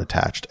promo card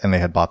attached, and they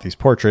had bought these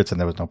portraits and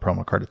there was no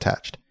promo card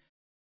attached.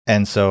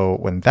 And so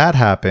when that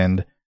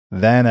happened,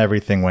 then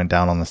everything went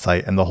down on the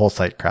site and the whole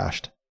site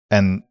crashed.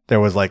 And there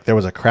was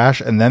a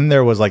crash, and then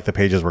there was like the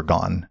pages were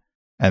gone,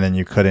 and then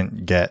you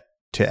couldn't get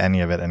to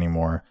any of it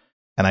anymore.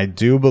 And I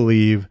do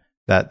believe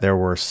that there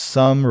were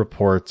some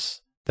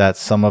reports that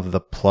some of the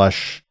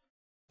plush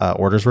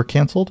orders were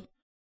canceled.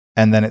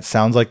 And then it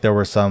sounds like there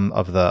were some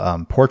of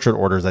the portrait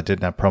orders that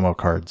didn't have promo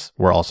cards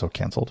were also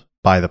canceled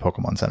by the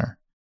Pokemon Center.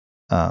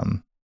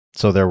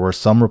 So there were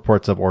some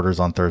reports of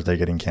orders on Thursday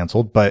getting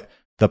canceled, but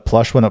the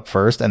plush went up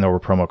first and there were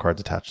promo cards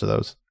attached to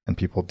those, and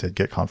people did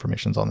get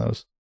confirmations on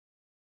those.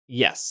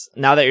 Yes.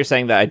 Now that you're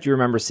saying that, I do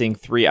remember seeing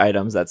 3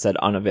 items that said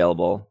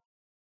unavailable,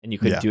 and you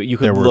could do it. You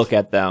could look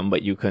at them,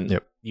 but you couldn't.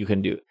 Yep. You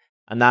couldn't do it.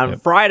 And then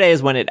Friday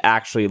is when it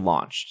actually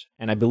launched,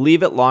 and I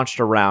believe it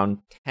launched around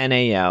 10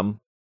 a.m.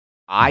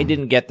 I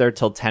didn't get there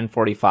till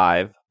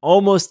 10:45.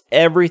 Almost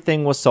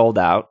everything was sold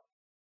out.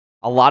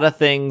 A lot of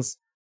things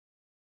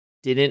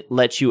didn't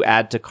let you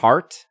add to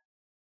cart,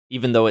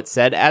 even though it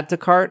said add to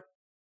cart.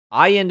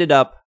 I ended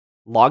up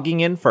logging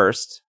in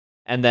first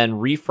and then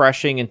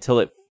refreshing until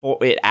it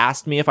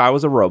asked me if I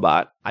was a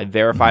robot. I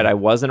verified I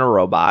wasn't a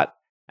robot.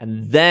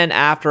 And then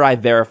after I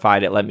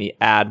verified, it let me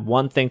add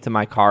one thing to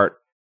my cart.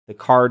 The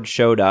card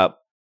showed up.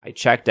 I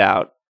checked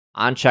out.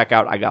 On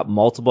checkout, I got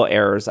multiple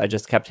errors. I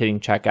just kept hitting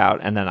checkout,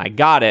 and then I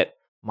got it.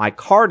 My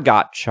card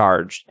got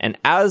charged. And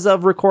as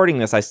of recording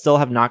this, I still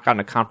have not gotten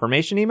a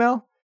confirmation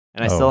email,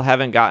 and I still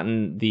haven't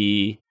gotten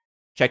the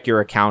check your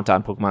account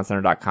on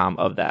PokemonCenter.com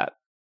of that.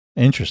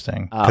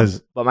 Interesting.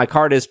 But my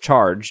card is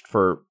charged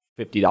for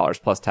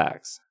 $50 plus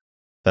tax.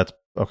 That's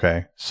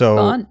okay. So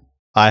Fun.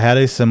 I had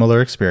a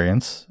similar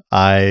experience.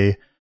 I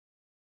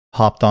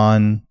hopped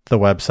on the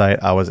website.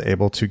 I was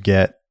able to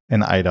get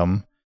an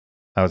item.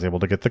 I was able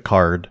to get the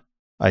card.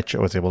 I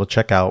was able to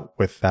check out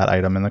with that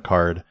item in the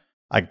card.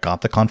 I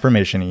got the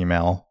confirmation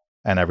email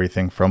and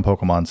everything from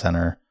Pokemon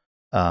Center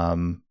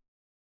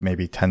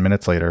maybe 10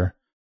 minutes later.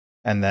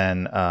 And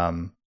then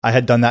I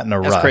had done that in a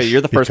rush. That's crazy.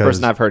 You're the first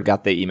person I've heard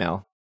got the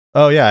email.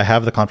 Oh yeah, I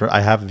have the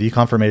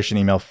confirmation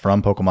email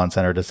from Pokemon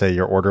Center to say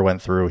your order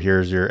went through.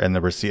 Here's the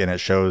receipt, and it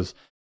shows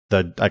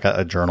I got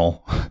a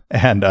journal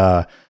and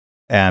a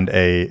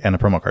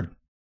promo card.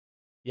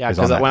 Yeah,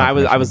 because when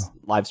I was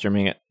live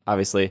streaming it,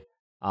 obviously.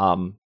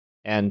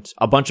 And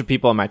a bunch of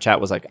people in my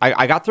chat was like,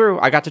 I got through,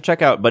 I got to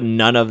check out, but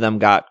none of them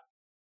got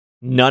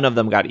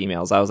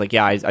emails. I was like,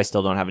 yeah, I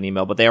still don't have an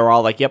email, but they were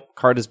all like, yep,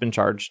 card has been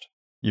charged.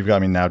 You've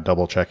got me now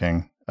double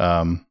checking.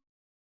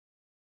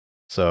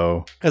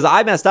 So because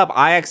I messed up,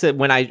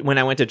 when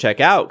I went to check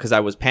out, because I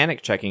was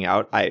panic checking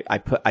out,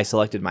 I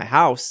selected my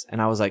house,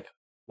 and I was like,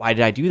 why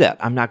did I do that?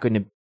 I'm not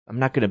going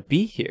to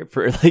be here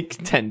for like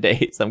 10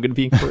 days. I'm going to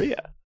be in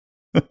Korea.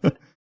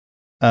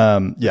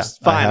 Yeah, it's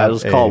fine. I'll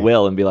just call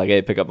Will and be like,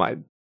 hey, pick up my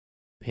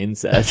pin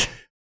set.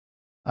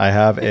 I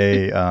have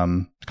a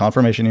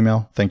confirmation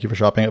email. Thank you for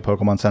shopping at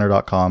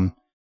PokemonCenter.com.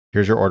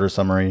 Here's your order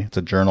summary. It's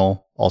a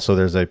journal. Also,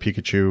 there's a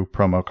Pikachu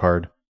promo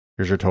card.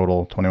 Here's your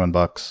total,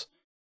 $21.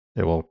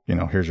 It will,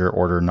 here's your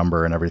order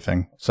number and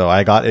everything. So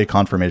I got a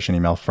confirmation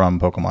email from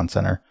Pokemon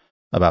Center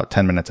about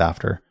 10 minutes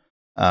after.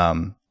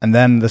 And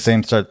then the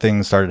same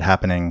things started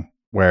happening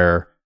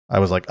where I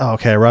was like, oh,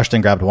 okay, I rushed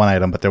and grabbed one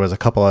item, but there was a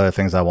couple other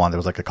things I wanted. There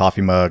was like a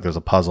coffee mug, there was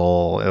a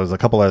puzzle, it was a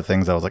couple other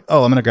things I was like,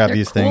 oh, I'm going to grab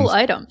these things. Cool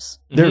items.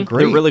 They're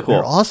great. They're really cool.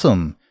 They're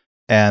awesome.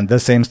 And the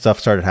same stuff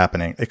started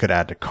happening. It could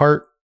add to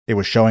cart. It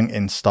was showing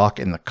in stock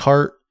in the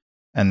cart,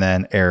 and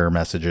then error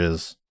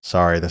messages.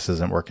 Sorry, this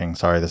isn't working.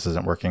 Sorry, this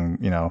isn't working,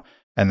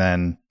 and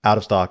then out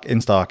of stock,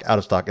 in stock, out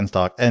of stock, in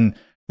stock. And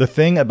the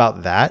thing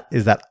about that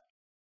is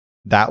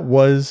that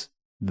was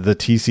the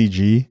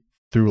TCG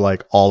through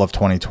like all of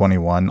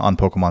 2021 on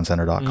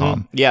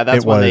PokemonCenter.com. Mm-hmm. Yeah,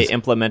 that's when they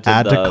implemented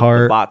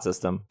the bot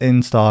system.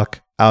 In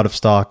stock, out of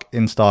stock,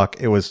 in stock.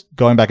 It was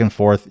going back and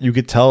forth. You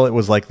could tell it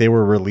was like they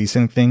were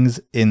releasing things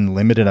in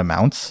limited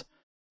amounts.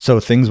 So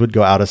things would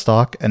go out of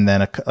stock, and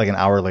then like an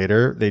hour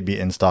later, they'd be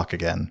in stock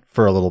again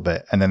for a little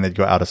bit. And then they'd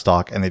go out of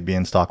stock, and they'd be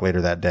in stock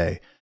later that day.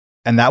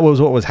 And that was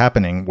what was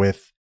happening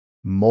with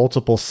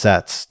multiple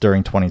sets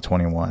during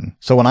 2021.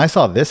 So when I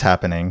saw this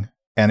happening,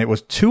 and it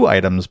was 2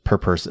 items per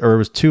person, or it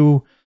was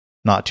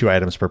not 2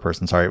 items per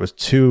person, sorry. It was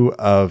 2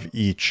 of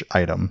each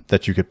item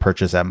that you could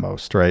purchase at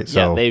most, right?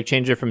 So yeah, they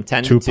changed it from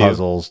 10 to 2. 2 2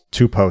 puzzles,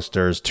 2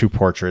 posters, 2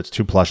 portraits,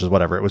 2 plushes,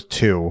 whatever. It was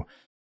 2.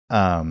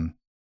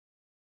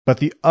 But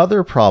the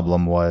other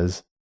problem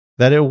was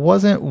that it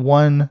wasn't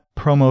 1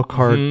 promo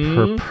card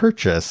per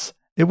purchase.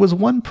 It was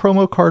 1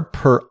 promo card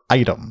per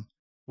item.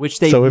 Which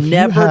they've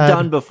never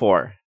done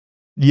before.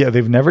 Yeah,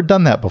 they've never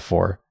done that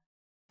before.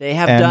 There's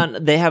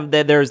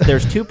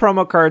 2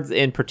 promo cards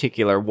in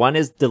particular. One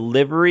is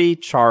Delivery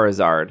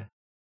Charizard,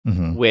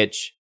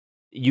 which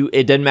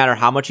it didn't matter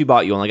how much you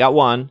bought, you only got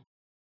 1.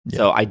 Yeah,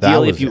 so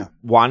ideally, if you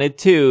wanted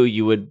 2,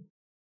 you would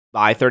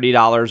buy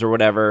 $30 or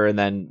whatever, and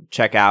then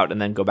check out, and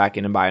then go back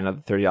in and buy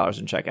another $30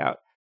 and check out.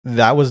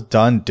 That was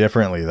done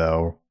differently,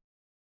 though.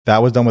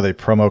 that was done with a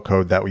promo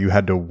code that you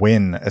had to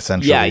win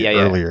essentially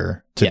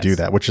earlier to do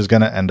that, which is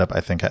going to end up,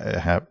 I think,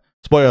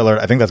 spoiler alert,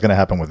 I think that's going to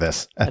happen with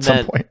this at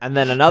some point. And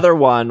then another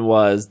one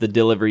was the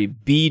delivery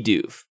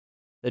Bidoof.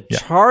 The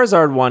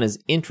Charizard one is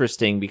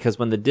interesting because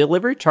when the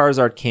delivery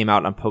Charizard came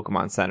out on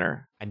Pokemon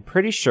Center, I'm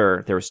pretty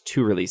sure there was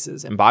 2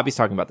 releases, and Bobby's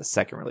talking about the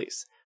second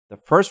release. The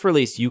first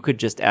release, you could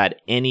just add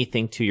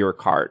anything to your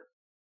cart,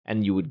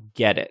 and you would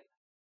get it.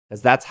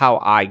 Because that's how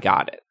I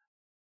got it.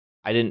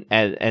 I didn't,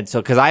 and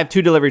so, because I have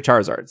 2 delivery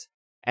Charizards.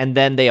 And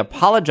then they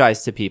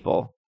apologized to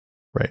people.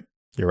 Right.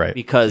 You're right.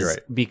 Because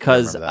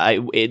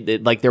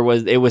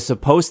it was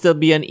supposed to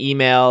be an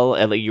email,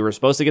 and like you were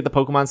supposed to get the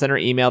Pokemon Center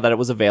email that it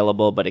was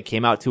available, but it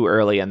came out too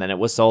early, and then it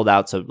was sold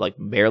out, so like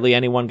barely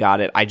anyone got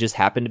it. I just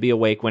happened to be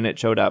awake when it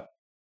showed up.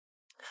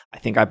 I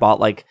think I bought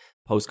like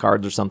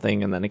postcards or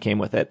something, and then it came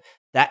with it.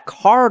 That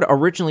card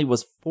originally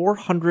was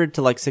 $400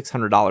 to like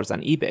 $600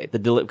 on eBay.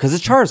 Because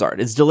it's Charizard,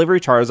 it's delivery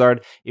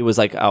Charizard. It was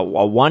like a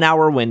 1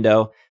 hour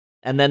window,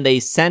 and then they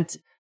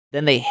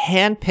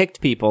handpicked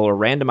people or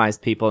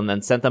randomized people and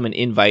then sent them an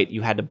invite.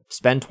 You had to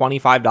spend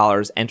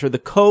 $25, enter the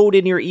code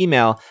in your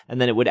email, and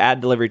then it would add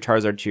Delivery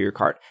Charizard to your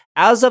cart.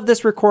 As of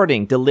this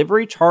recording,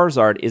 Delivery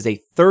Charizard is a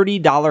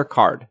 $30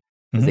 card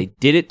because they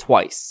did it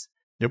twice.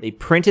 Yep. They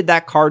printed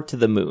that card to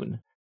the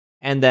moon.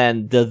 And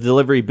then the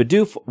Delivery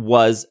Bidoof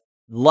was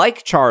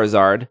like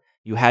Charizard.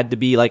 You had to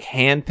be like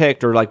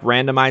handpicked or like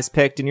randomized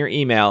picked in your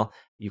email.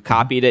 You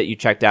copied it, you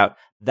checked out.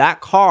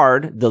 That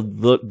card, the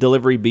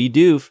Delivery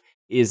Bidoof,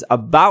 is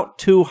about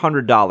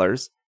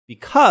 $200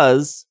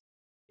 because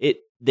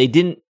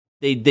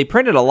they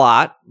printed a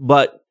lot,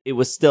 but it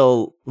was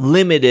still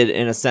limited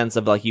in a sense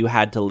of like you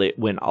had to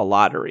win a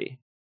lottery.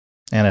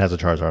 And it has a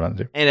Charizard on it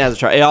too. And it has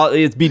a Charizard.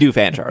 It's Bidoof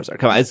and Charizard.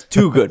 Come on, it's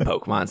 2 good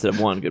Pokemon instead of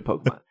 1 good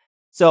Pokemon.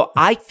 So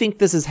I think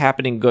this is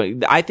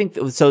happening. I think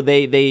so.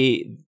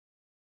 The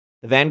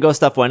Van Gogh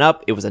stuff went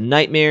up. It was a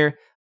nightmare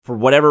for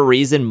whatever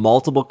reason.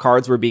 Multiple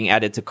cards were being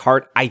added to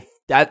cart.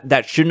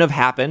 That shouldn't have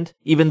happened,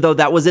 even though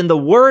that was in the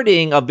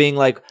wording of being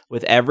like,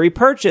 with every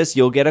purchase,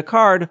 you'll get a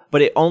card,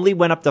 but it only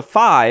went up to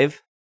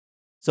 5.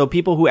 So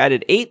people who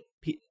added 8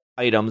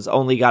 items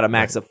only got a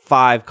max of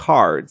 5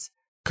 cards.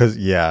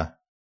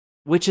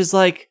 Which is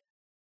like...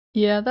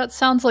 Yeah, that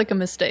sounds like a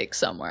mistake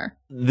somewhere.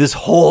 This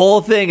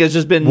whole thing has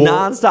just been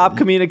nonstop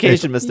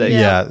communication mistakes.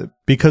 Yeah,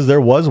 because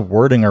there was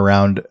wording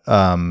around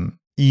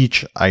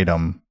each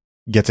item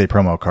gets a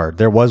promo card.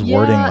 There was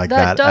wording like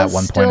that at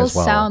one point as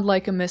well. That sound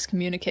like a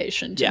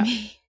miscommunication to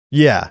me.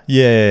 Yeah.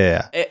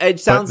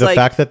 It sounds but the like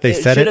fact that they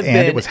said it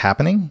and it was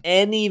happening.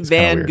 Any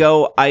Van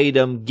Gogh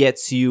item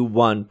gets you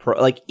 1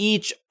 like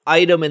each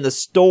item in the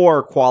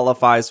store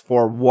qualifies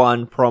for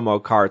 1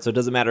 promo card. So it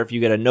doesn't matter if you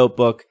get a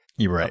notebook,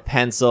 a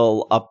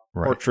pencil, a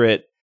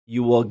portrait,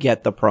 you will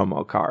get the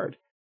promo card.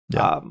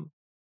 Yeah.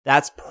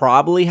 That's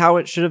probably how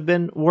it should have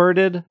been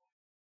worded.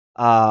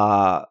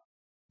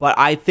 But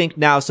I think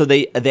now, so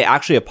they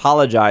actually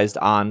apologized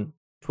on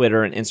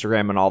Twitter and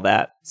Instagram and all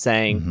that,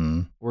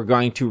 saying we're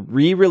going to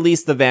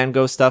re-release the Van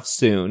Gogh stuff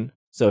soon.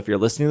 So if you're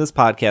listening to this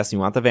podcast and you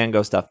want the Van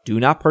Gogh stuff, do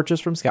not purchase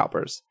from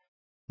scalpers.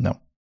 No.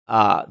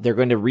 They're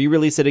going to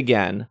re-release it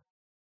again.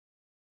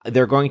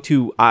 They're going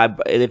to,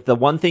 if the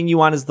one thing you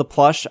want is the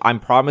plush, I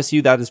promise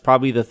you that is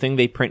probably the thing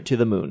they print to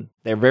the moon.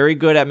 They're very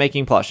good at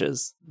making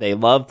plushes. They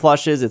love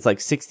plushes. It's like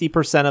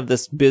 60% of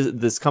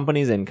this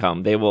company's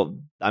income. They will,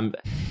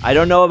 I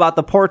don't know about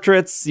the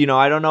portraits,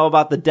 I don't know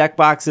about the deck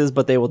boxes,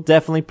 but they will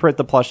definitely print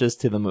the plushes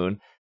to the moon.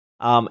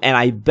 And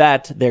I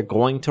bet they're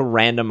going to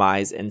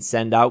randomize and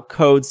send out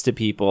codes to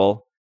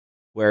people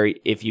where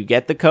if you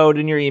get the code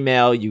in your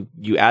email, you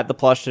add the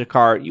plush to the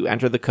cart, you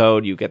enter the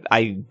code, you get,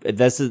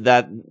 that's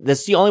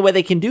the only way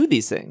they can do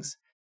these things.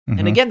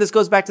 And again, this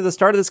goes back to the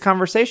start of this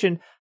conversation.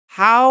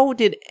 How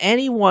did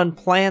anyone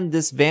plan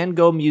this Van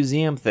Gogh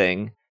museum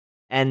thing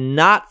and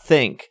not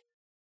think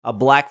a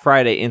Black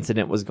Friday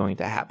incident was going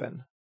to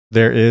happen?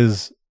 There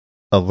is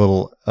a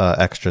little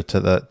extra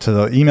to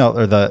the email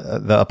or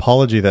the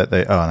apology that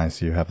they, and I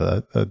see you have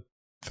the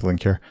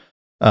link here.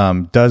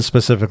 Does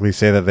specifically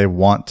say that they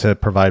want to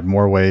provide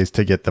more ways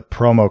to get the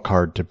promo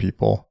card to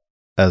people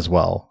as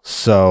well.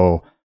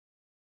 So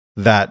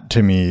that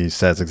to me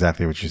says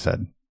exactly what you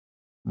said.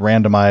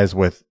 Randomize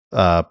with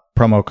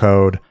promo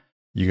code.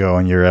 You go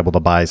and you're able to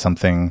buy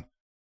something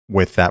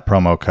with that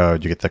promo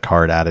code. You get the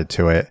card added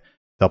to it.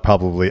 They'll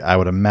probably, I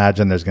would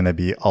imagine there's going to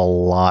be a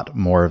lot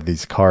more of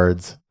these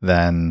cards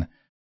than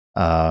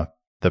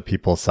the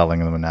people selling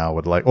them now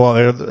would like.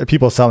 Well, the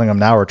people selling them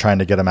now are trying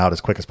to get them out as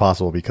quick as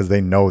possible because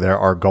they know there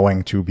are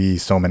going to be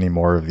so many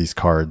more of these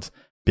cards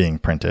being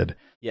printed.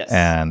 Yes.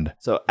 And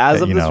so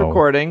as of this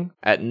recording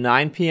at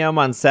 9 p.m.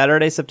 on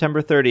Saturday,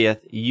 September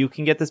 30th, you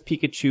can get this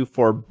Pikachu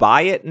for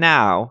buy it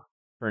now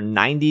for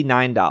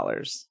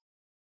 $99.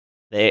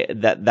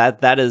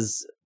 That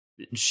is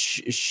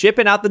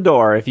shipping out the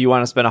door if you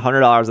want to spend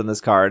 $100 on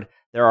this card.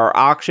 There are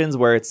auctions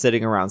where it's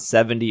sitting around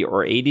 $70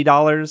 or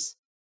 $80.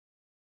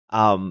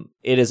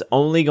 It is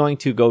only going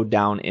to go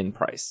down in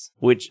price,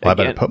 which I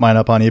better put mine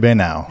up on eBay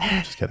now.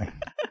 Just kidding.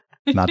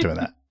 Not doing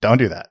that. Don't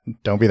do that.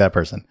 Don't be that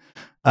person.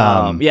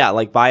 Yeah,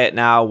 like buy it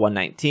now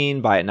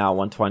 119, buy it now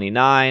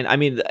 129. I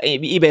mean,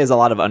 eBay has a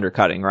lot of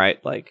undercutting,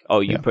 right? Like,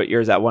 oh, you put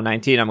yours at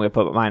 119, I'm going to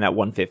put mine at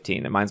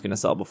 115, and mine's going to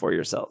sell before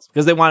yours sells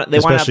because they want it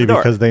out the door.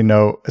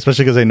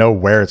 Especially because they know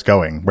where it's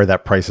going, where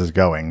that price is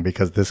going.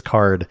 Because this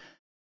card,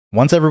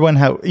 once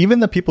everyone even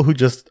the people who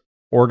just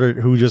ordered,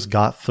 who just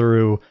got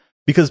through,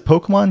 because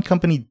Pokemon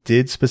Company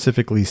did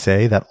specifically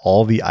say that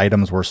all the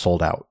items were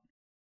sold out.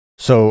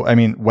 So, I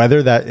mean,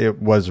 whether that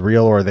it was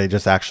real or they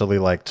just actually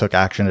like took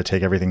action to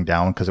take everything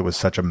down because it was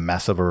such a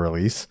mess of a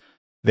release,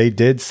 they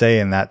did say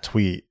in that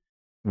tweet,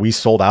 we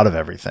sold out of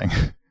everything.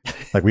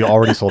 Like we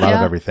already sold out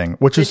of everything,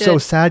 which is so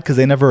sad because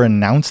they never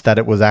announced that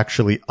it was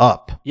actually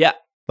up. Yeah.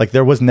 Like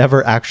there was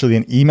never actually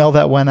an email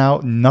that went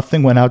out.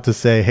 Nothing went out to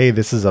say, hey,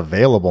 this is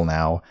available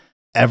now.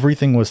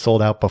 Everything was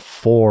sold out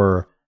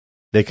before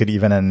they could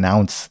even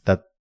announce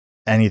that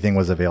anything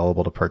was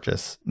available to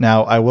purchase.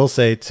 Now, I will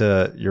say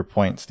to your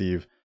point,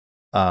 Steve,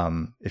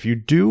 if you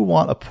do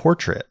want a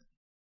portrait,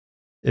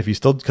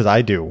 because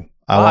I do.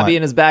 Bobby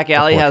in his back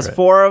alley has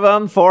 4 of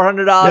them,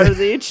 $400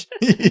 each.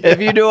 If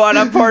you do want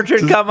a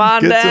portrait, come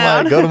on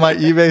down. Go to my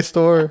eBay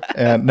store.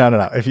 And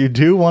no. If you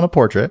do want a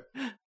portrait,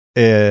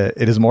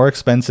 it is more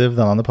expensive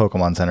than on the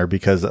Pokemon Center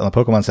because on the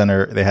Pokemon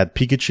Center, they had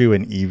Pikachu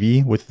and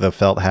Eevee with the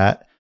felt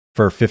hat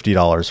for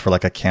 $50 for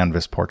like a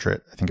canvas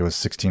portrait. I think it was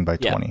 16 by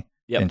 20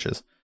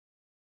 inches.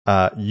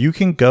 You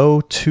can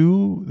go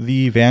to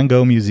the Van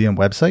Gogh Museum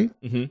website.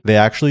 Mm-hmm. They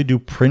actually do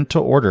print to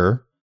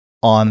order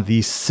on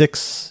the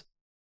 6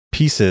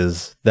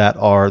 pieces that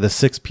are the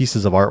 6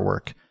 pieces of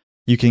artwork.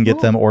 You can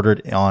get them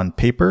ordered on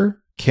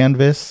paper,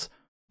 canvas,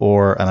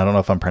 and I don't know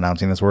if I'm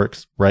pronouncing this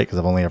works right because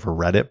I've only ever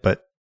read it,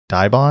 but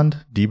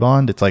D-bond.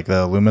 It's like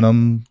the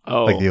aluminum,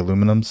 like the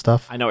aluminum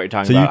stuff. I know what you're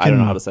talking about. I don't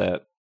know how to say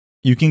it.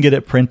 You can get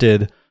it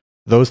printed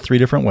those 3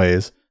 different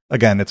ways.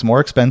 Again, it's more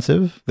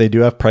expensive. They do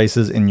have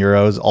prices in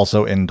euros,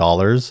 also in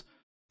dollars.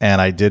 And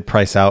I did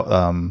price out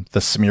the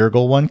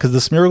Smeargle one because the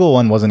Smeargle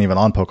one wasn't even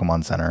on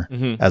Pokemon Center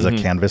as a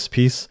canvas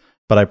piece.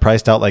 But I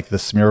priced out like the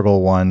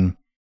Smeargle one,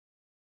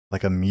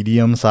 like a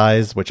medium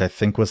size, which I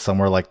think was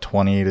somewhere like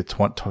 20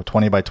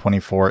 by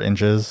 24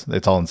 inches.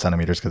 It's all in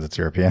centimeters because it's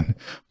European.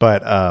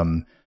 But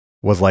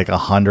was like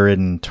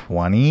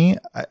 120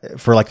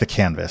 for like the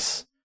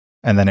canvas.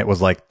 And then it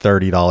was like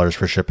 $30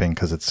 for shipping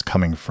because it's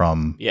coming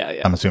from,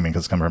 I'm assuming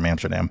because it's coming from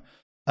Amsterdam.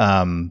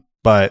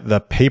 But the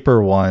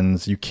paper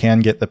ones, you can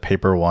get the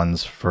paper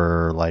ones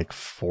for like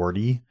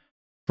 $40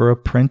 for a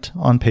print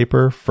on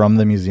paper from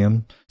the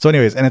museum. So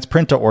anyways, and it's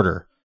print to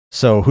order.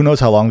 So who knows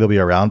how long they'll be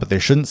around, but they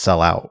shouldn't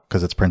sell out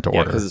because it's print to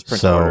order. Because it's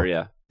print to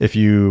order, if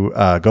you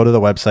go to the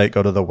website,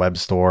 go to the web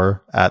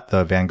store at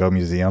the Van Gogh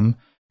Museum,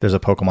 there's a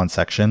Pokemon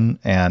section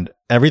and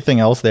everything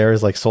else there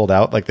is like sold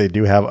out. Like they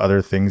do have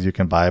other things you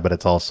can buy, but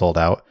it's all sold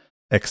out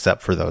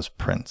except for those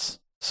prints.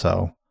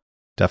 So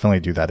definitely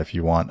do that if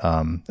you want.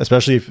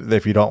 Especially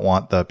if you don't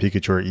want the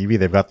Pikachu or Eevee,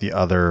 they've got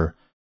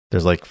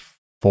there's like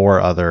 4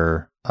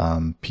 other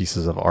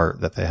pieces of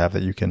art that they have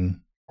that you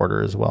can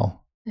order as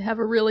well. They have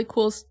a really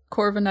cool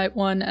Corviknight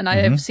one, and I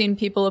have seen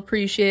people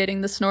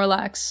appreciating the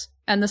Snorlax,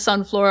 and the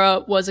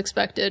Sunflora was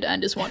expected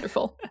and is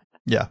wonderful.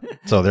 Yeah,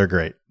 so they're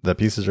great. The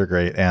pieces are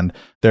great, and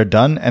they're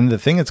done. And the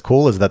thing that's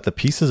cool is that the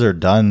pieces are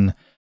done.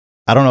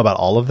 I don't know about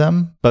all of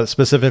them, but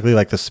specifically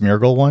like the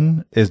Smeargle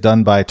one is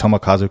done by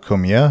Tomokazu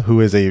Komiya,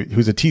 who's a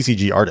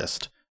TCG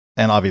artist,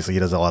 and obviously he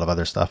does a lot of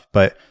other stuff.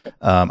 But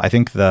I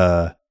think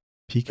the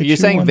Pikachu. You're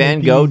saying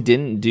Van Gogh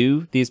didn't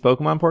do these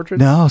Pokemon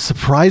portraits? No,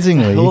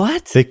 surprisingly,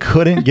 what? They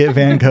couldn't get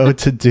Van Gogh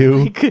to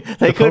do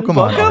they couldn't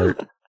Pokemon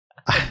art.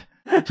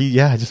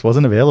 It just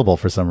wasn't available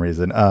for some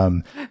reason.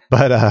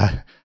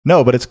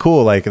 No, but it's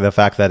cool, like the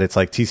fact that it's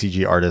like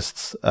TCG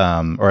artists,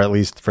 or at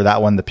least for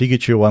that one, the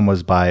Pikachu one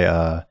was by,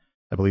 I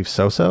believe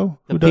Soso,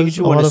 who does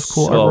a lot of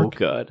cool artwork.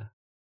 Good.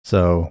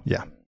 So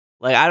yeah,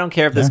 like I don't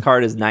care if this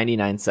card is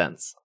 99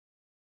 cents.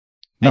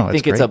 No, I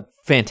think it's a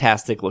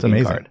fantastic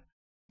looking card.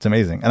 It's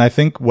amazing, and I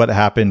think what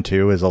happened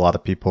too is a lot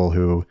of people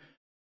who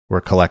were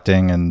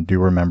collecting and do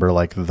remember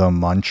like the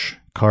Munch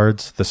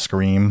cards, the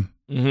Scream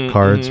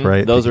cards,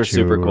 right? Those Pikachu, are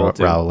super cool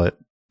too. Rowlet,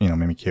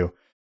 Mimikyu.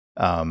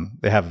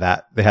 They had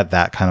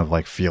that kind of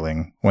like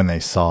feeling when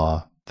they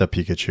saw the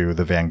Pikachu,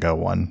 the Van Gogh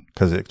one,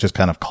 because it just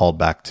kind of called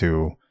back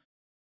to,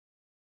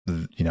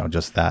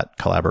 just that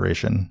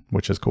collaboration,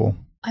 which is cool.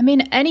 I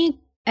mean, any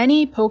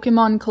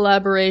Pokemon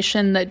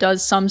collaboration that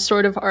does some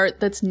sort of art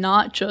that's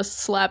not just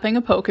slapping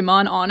a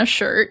Pokemon on a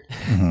shirt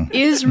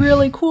is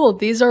really cool.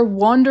 These are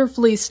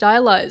wonderfully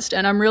stylized,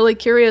 and I'm really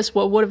curious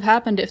what would have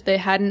happened if they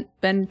hadn't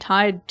been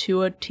tied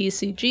to a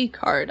TCG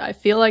card. I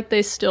feel like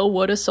they still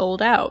would have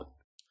sold out.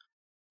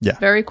 Yeah,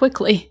 very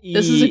quickly.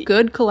 This is a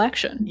good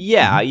collection.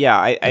 Yeah.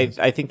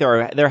 I think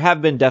there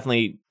have been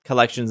definitely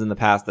collections in the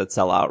past that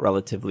sell out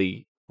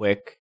relatively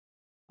quick.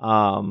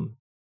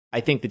 I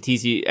think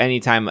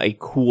anytime a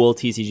cool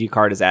TCG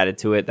card is added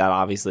to it, that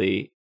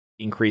obviously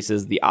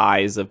increases the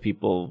eyes of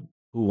people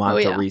who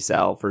want to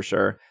resell for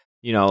sure.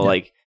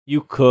 Like you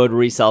could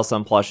resell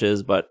some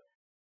plushes, but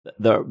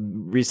the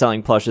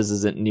reselling plushes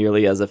isn't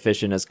nearly as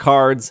efficient as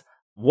cards.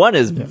 one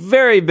is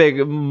very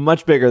big,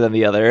 much bigger than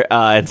the other.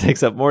 It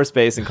takes up more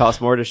space and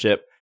costs more to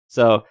ship.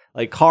 So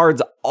like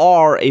cards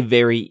are a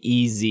very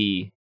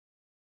easy,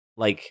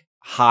 like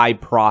high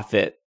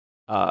profit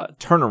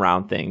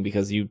turnaround thing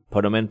because you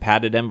put them in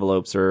padded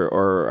envelopes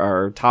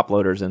or top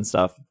loaders and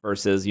stuff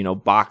versus,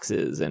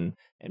 boxes and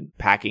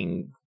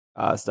packing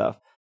stuff.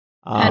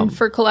 And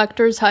for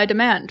collectors, high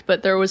demand.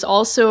 But there was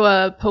also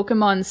a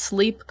Pokemon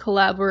Sleep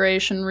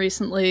collaboration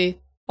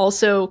recently,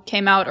 also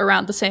came out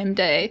around the same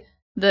day,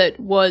 that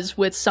was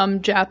with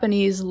some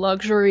Japanese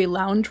luxury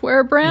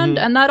loungewear brand,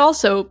 and that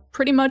also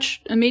pretty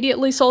much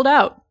immediately sold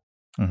out.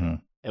 Mm-hmm.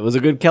 It was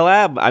a good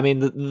collab. I mean,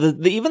 the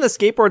even the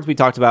skateboards we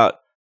talked about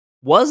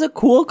was a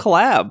cool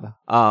collab.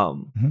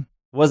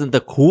 Wasn't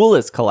the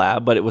coolest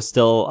collab, but it was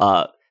still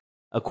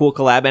a cool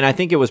collab, and I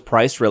think it was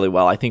priced really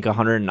well. I think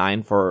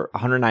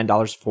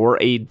 $109 for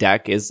a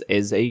deck is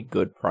a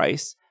good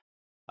price.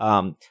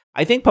 I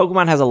think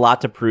Pokemon has a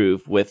lot to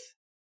prove with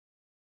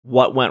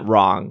what went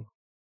wrong,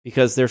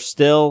 because they're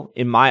still,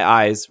 in my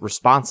eyes,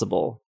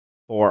 responsible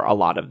for a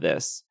lot of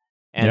this.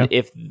 And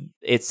if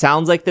it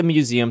sounds like the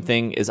museum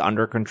thing is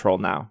under control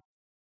now.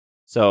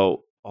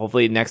 So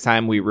hopefully next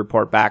time we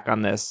report back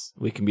on this,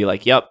 we can be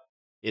like, yep,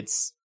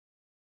 it's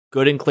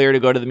good and clear to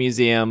go to the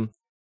museum,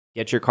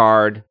 get your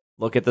card,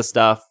 look at the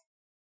stuff,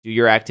 do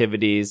your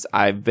activities.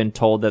 I've been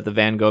told that the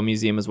Van Gogh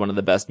Museum is one of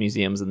the best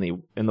museums in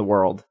the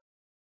world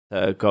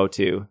to go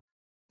to.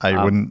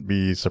 I wouldn't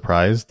be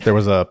surprised. There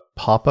was a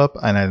pop-up,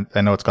 and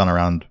I know it's gone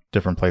around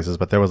different places,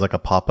 but there was like a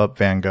pop-up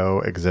Van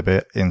Gogh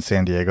exhibit in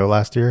San Diego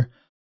last year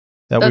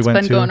that's we went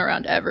been to. going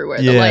around everywhere.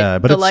 Yeah,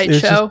 the light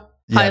show,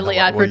 just, highly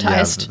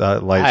advertised. The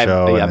light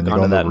show, and then you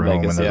go in the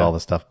room, Vegas, and there's all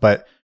this stuff.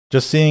 But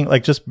just seeing,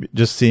 like,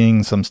 just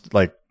seeing some,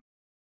 like,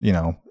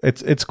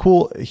 it's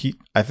cool.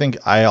 I think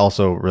I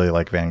also really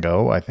like Van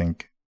Gogh. I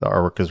think the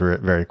artwork is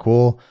very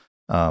cool.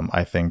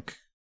 I think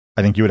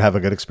you would have a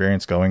good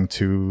experience going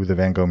to the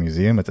Van Gogh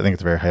Museum. I think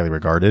it's very highly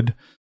regarded.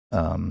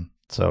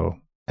 So,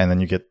 and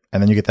then you get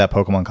that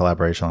Pokemon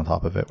collaboration on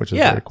top of it, which is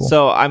very cool.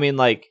 So, I mean,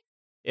 like,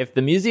 if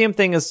the museum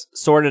thing is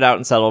sorted out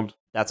and settled,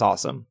 that's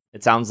awesome.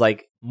 It sounds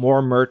like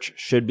more merch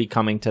should be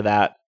coming to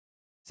that.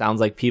 Sounds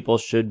like people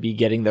should be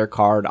getting their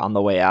card on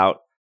the way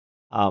out.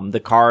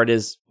 The card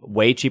is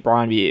way cheaper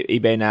on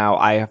eBay now.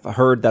 I have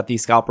heard that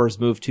these scalpers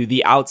move to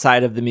the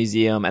outside of the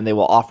museum and they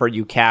will offer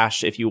you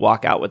cash if you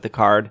walk out with the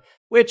card,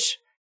 which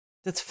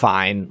that's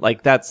fine.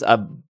 Like, that's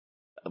I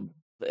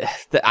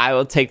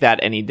will take that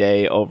any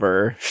day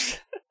over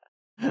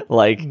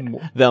like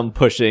them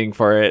pushing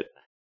for it.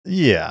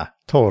 Yeah,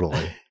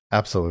 totally.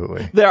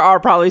 Absolutely. There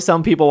are probably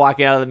some people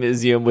walking out of the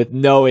museum with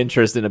no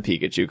interest in a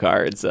Pikachu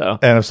card. So,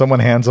 and if someone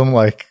hands them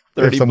like,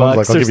 if someone's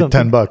like, I'll give you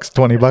 $10,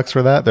 $20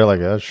 for that, they're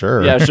like, yeah,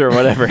 sure. Yeah, sure,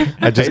 whatever.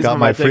 I just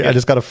got I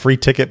just got a free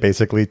ticket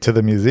basically to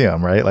the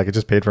museum, right? Like, it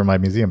just paid for my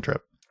museum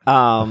trip.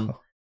 But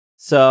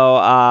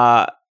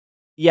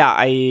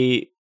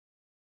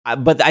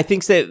I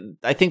think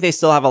they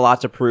still have a lot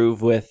to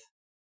prove with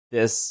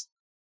this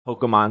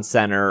Pokemon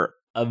Center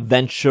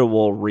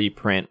eventual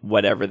reprint,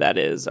 whatever that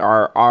is.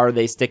 Are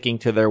they sticking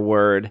to their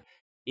word?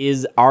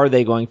 Are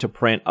they going to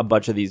print a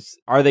bunch of these?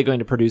 Are they going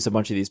to produce a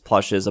bunch of these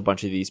plushes, a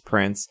bunch of these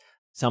prints,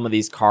 some of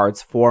these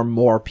cards for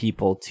more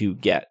people to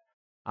get?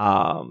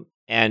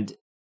 And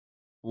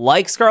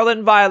like Scarlet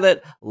and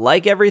Violet,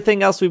 like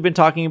everything else we've been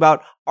talking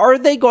about, are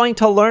they going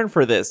to learn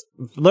from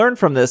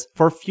this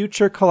for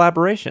future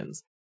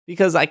collaborations?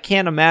 Because I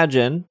can't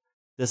imagine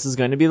this is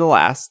going to be the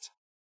last.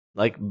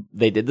 Like,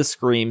 they did the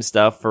Scream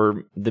stuff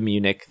for the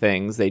Munich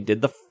things. They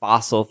did the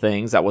Fossil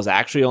things that was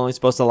actually only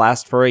supposed to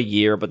last for a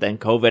year, but then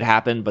COVID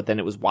happened, but then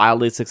it was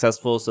wildly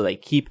successful. So they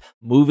keep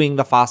moving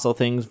the Fossil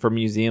things from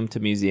museum to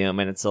museum,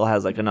 and it still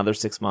has like another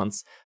 6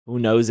 months. Who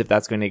knows if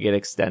that's going to get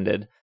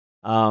extended?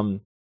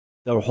 The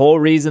whole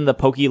reason the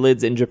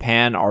Pokelids in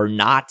Japan are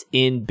not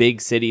in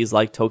big cities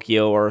like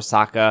Tokyo or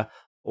Osaka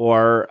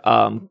or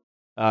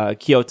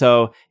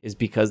Kyoto is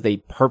because they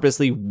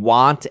purposely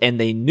want, and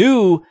they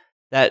knew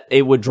that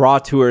it would draw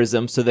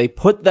tourism, so they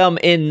put them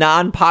in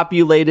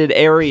non-populated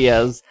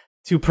areas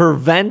to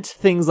prevent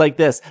things like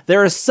this.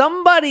 There is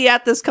somebody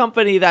at this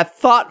company that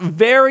thought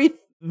very,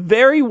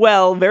 very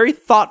well, very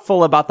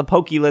thoughtful about the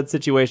Pokelid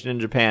situation in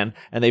Japan,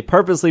 and they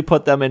purposely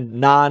put them in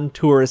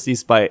non-touristy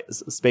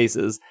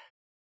spaces.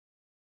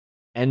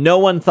 And no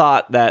one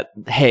thought that,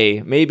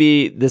 hey,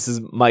 maybe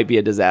this might be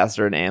a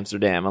disaster in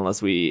Amsterdam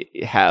unless we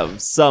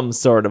have some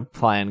sort of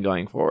plan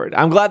going forward.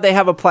 I'm glad they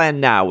have a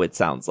plan now, it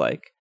sounds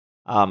like.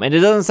 And it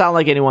doesn't sound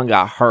like anyone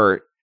got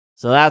hurt,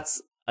 so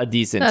that's a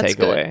decent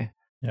takeaway.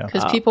 Yeah,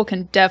 because people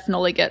can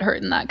definitely get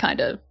hurt in that kind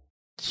of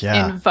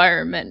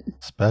environment,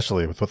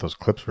 especially with what those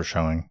clips were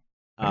showing.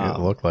 It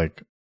looked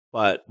like.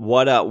 But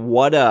what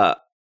a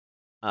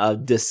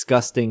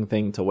disgusting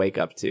thing to wake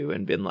up to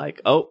and been like,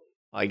 oh,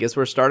 I guess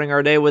we're starting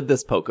our day with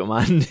this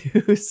Pokemon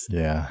news.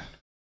 Yeah.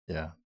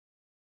 Not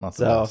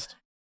the so, best.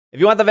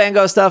 If you want the Van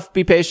Gogh stuff,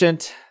 be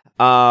patient.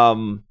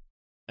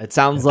 It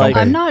sounds like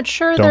I'm not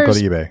sure. Don't go to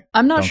eBay.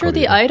 I'm not sure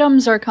the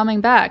items are coming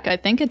back. I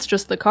think it's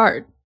just the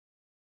card.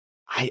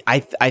 I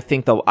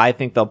think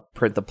they'll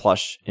print the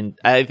plush, and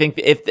I think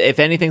if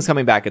anything's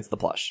coming back, it's the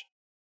plush.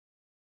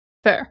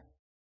 Fair.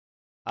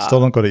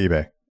 Still don't go to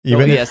eBay.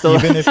 Even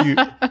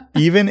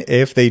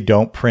if they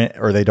don't print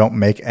or they don't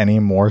make any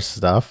more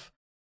stuff,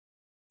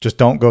 just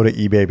don't go to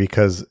eBay,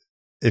 because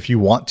if you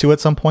want to at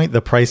some point,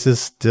 the prices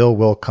still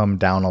will come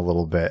down a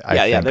little bit.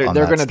 They're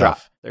going to drop.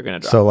 They're going to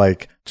drop. So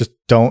like, just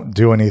don't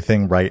do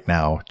anything right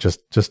now.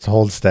 Just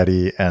hold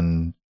steady,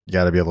 and you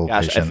got to be a little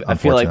patient. I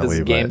feel like this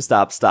is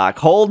GameStop stock.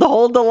 Hold the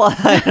line.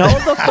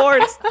 Hold the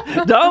forts.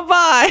 Don't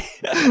buy.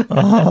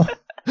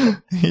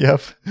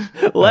 Yep.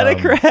 Let it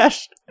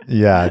crash.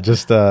 Yeah.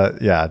 Just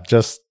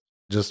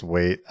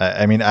wait.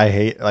 I mean,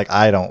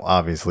 I don't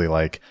obviously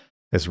like,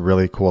 it's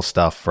really cool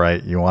stuff,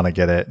 right? You want to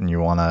get it and you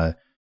want to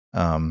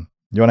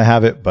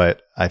have it,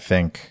 but I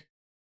think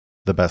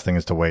the best thing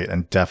is to wait,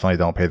 and definitely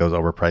don't pay those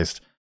overpriced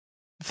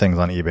things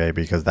on eBay,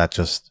 because that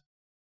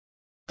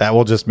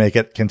will just make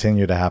it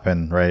continue to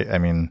happen, right? I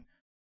mean,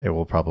 it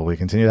will probably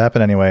continue to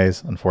happen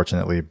anyways,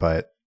 unfortunately,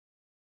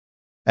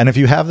 and if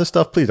you have this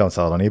stuff, please don't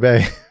sell it on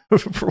eBay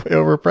for way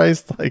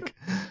overpriced. Like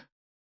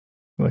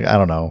I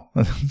don't know.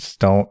 Just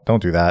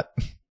don't do that.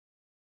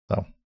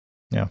 So,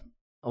 yeah.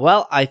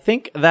 Well, I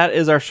think that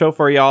is our show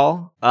for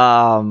y'all.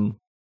 Got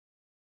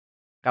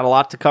a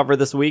lot to cover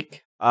this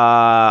week.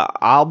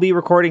 I'll be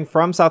recording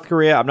from South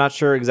Korea. I'm not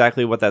sure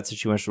exactly what that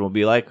situation will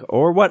be like,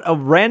 or what a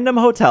random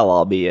hotel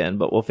I'll be in,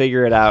 but we'll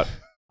figure it out.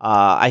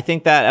 I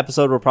think that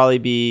episode will probably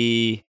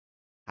be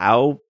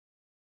how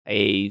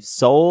a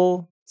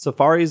Seoul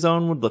Safari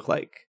Zone would look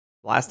like.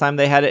 Last time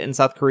they had it in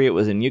South Korea, it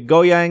was in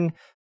Gogh.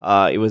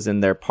 It was in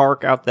their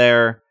park out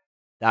there.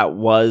 That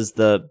was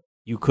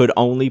you could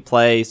only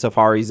play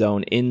Safari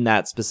Zone in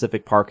that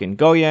specific park in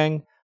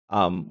Gogh,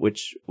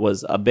 which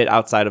was a bit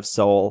outside of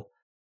Seoul.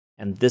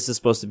 And this is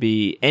supposed to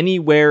be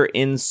anywhere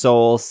in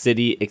Seoul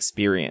city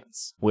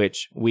experience,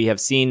 which we have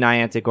seen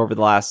Niantic over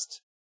the last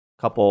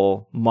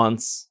couple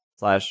months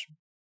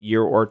 /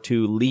 year or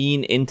two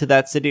lean into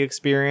that city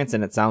experience.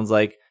 And it sounds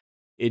like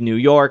in New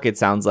York, it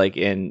sounds like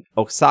in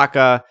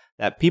Osaka,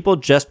 that people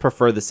just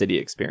prefer the city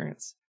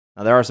experience.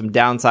 Now, there are some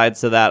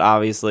downsides to that,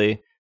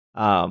 obviously.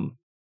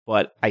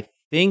 But I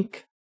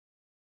think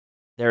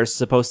there's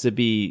supposed to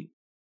be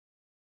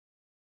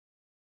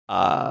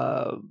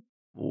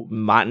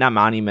not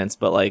monuments,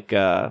 but like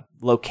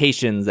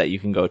locations that you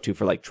can go to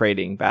for like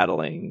trading,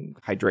 battling,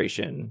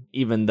 hydration,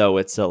 even though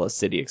it's still a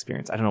city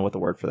experience. I don't know what the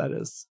word for that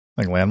is.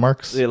 Like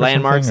landmarks? The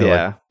landmarks,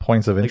 yeah. Like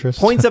points of interest?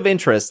 Like points of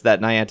interest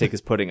that Niantic is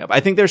putting up. I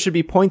think there should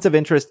be points of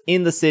interest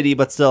in the city,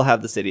 but still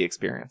have the city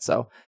experience.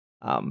 So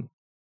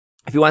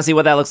if you want to see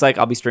what that looks like,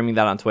 I'll be streaming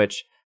that on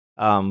Twitch.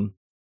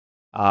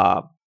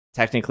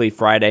 Technically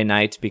Friday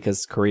night,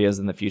 because Korea's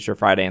in the future,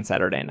 Friday and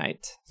Saturday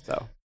night.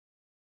 So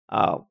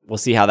we'll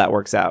see how that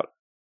works out.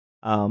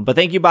 But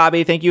thank you,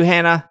 Bobby. Thank you,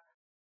 Hannah.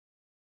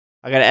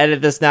 I got to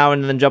edit this now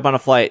and then jump on a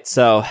flight.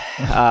 So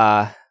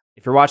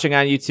if you're watching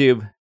on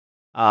YouTube,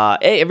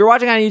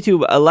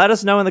 let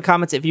us know in the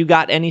comments if you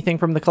got anything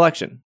from the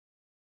collection,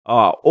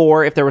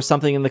 or if there was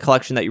something in the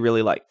collection that you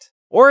really liked,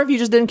 or if you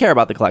just didn't care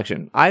about the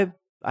collection. I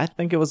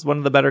think it was one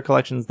of the better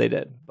collections they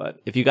did.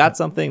 But if you got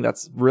something,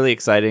 that's really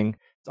exciting.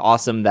 It's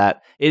awesome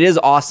that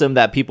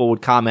people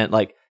would comment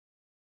like,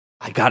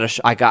 I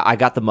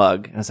got the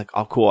mug, and it's like,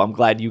 oh cool, I'm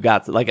glad you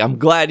got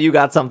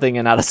something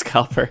and not a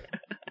scalper.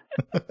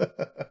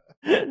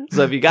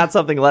 So if you got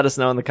something, let us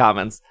know in the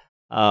comments.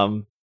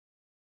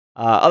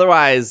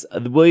 Otherwise,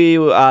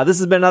 this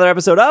has been another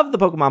episode of the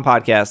Pokemon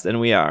Podcast, and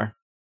we are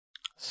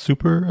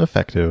super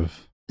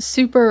effective.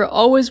 Super,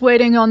 always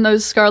waiting on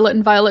those Scarlet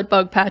and Violet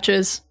bug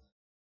patches.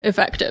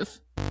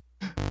 Effective.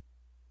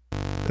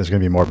 There's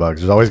going to be more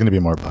bugs. There's always going to be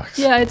more bugs.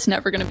 Yeah, it's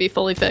never going to be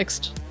fully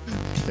fixed.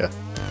 Yeah.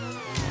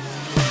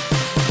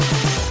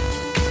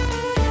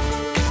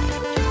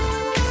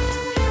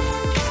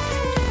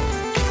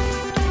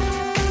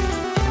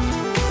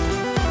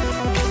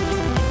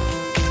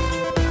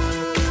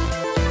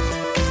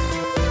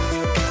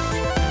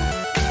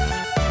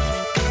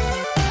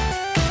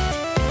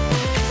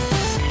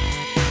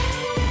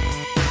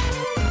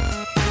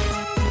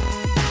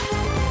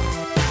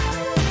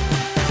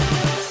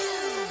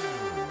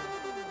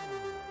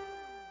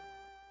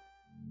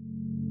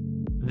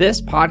 This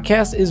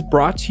podcast is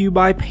brought to you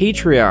by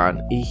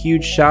Patreon. A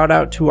huge shout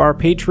out to our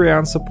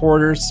Patreon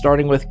supporters,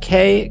 starting with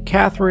Kay,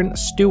 Catherine,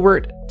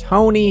 Stewart,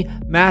 Tony,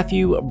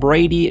 Matthew,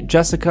 Brady,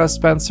 Jessica,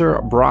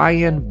 Spencer,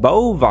 Brian,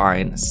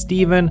 Bovine,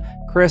 Steven,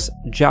 Chris,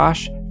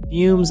 Josh,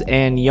 Fumes,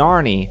 and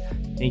Yarny.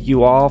 Thank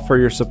you all for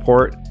your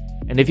support.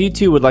 And if you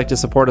too would like to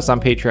support us on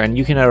Patreon,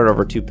 you can head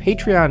over to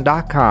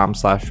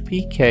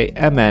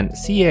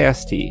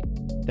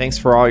patreon.com/PKMNCAST. Thanks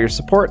for all your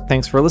support.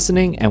 Thanks for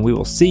listening, and we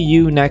will see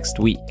you next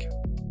week.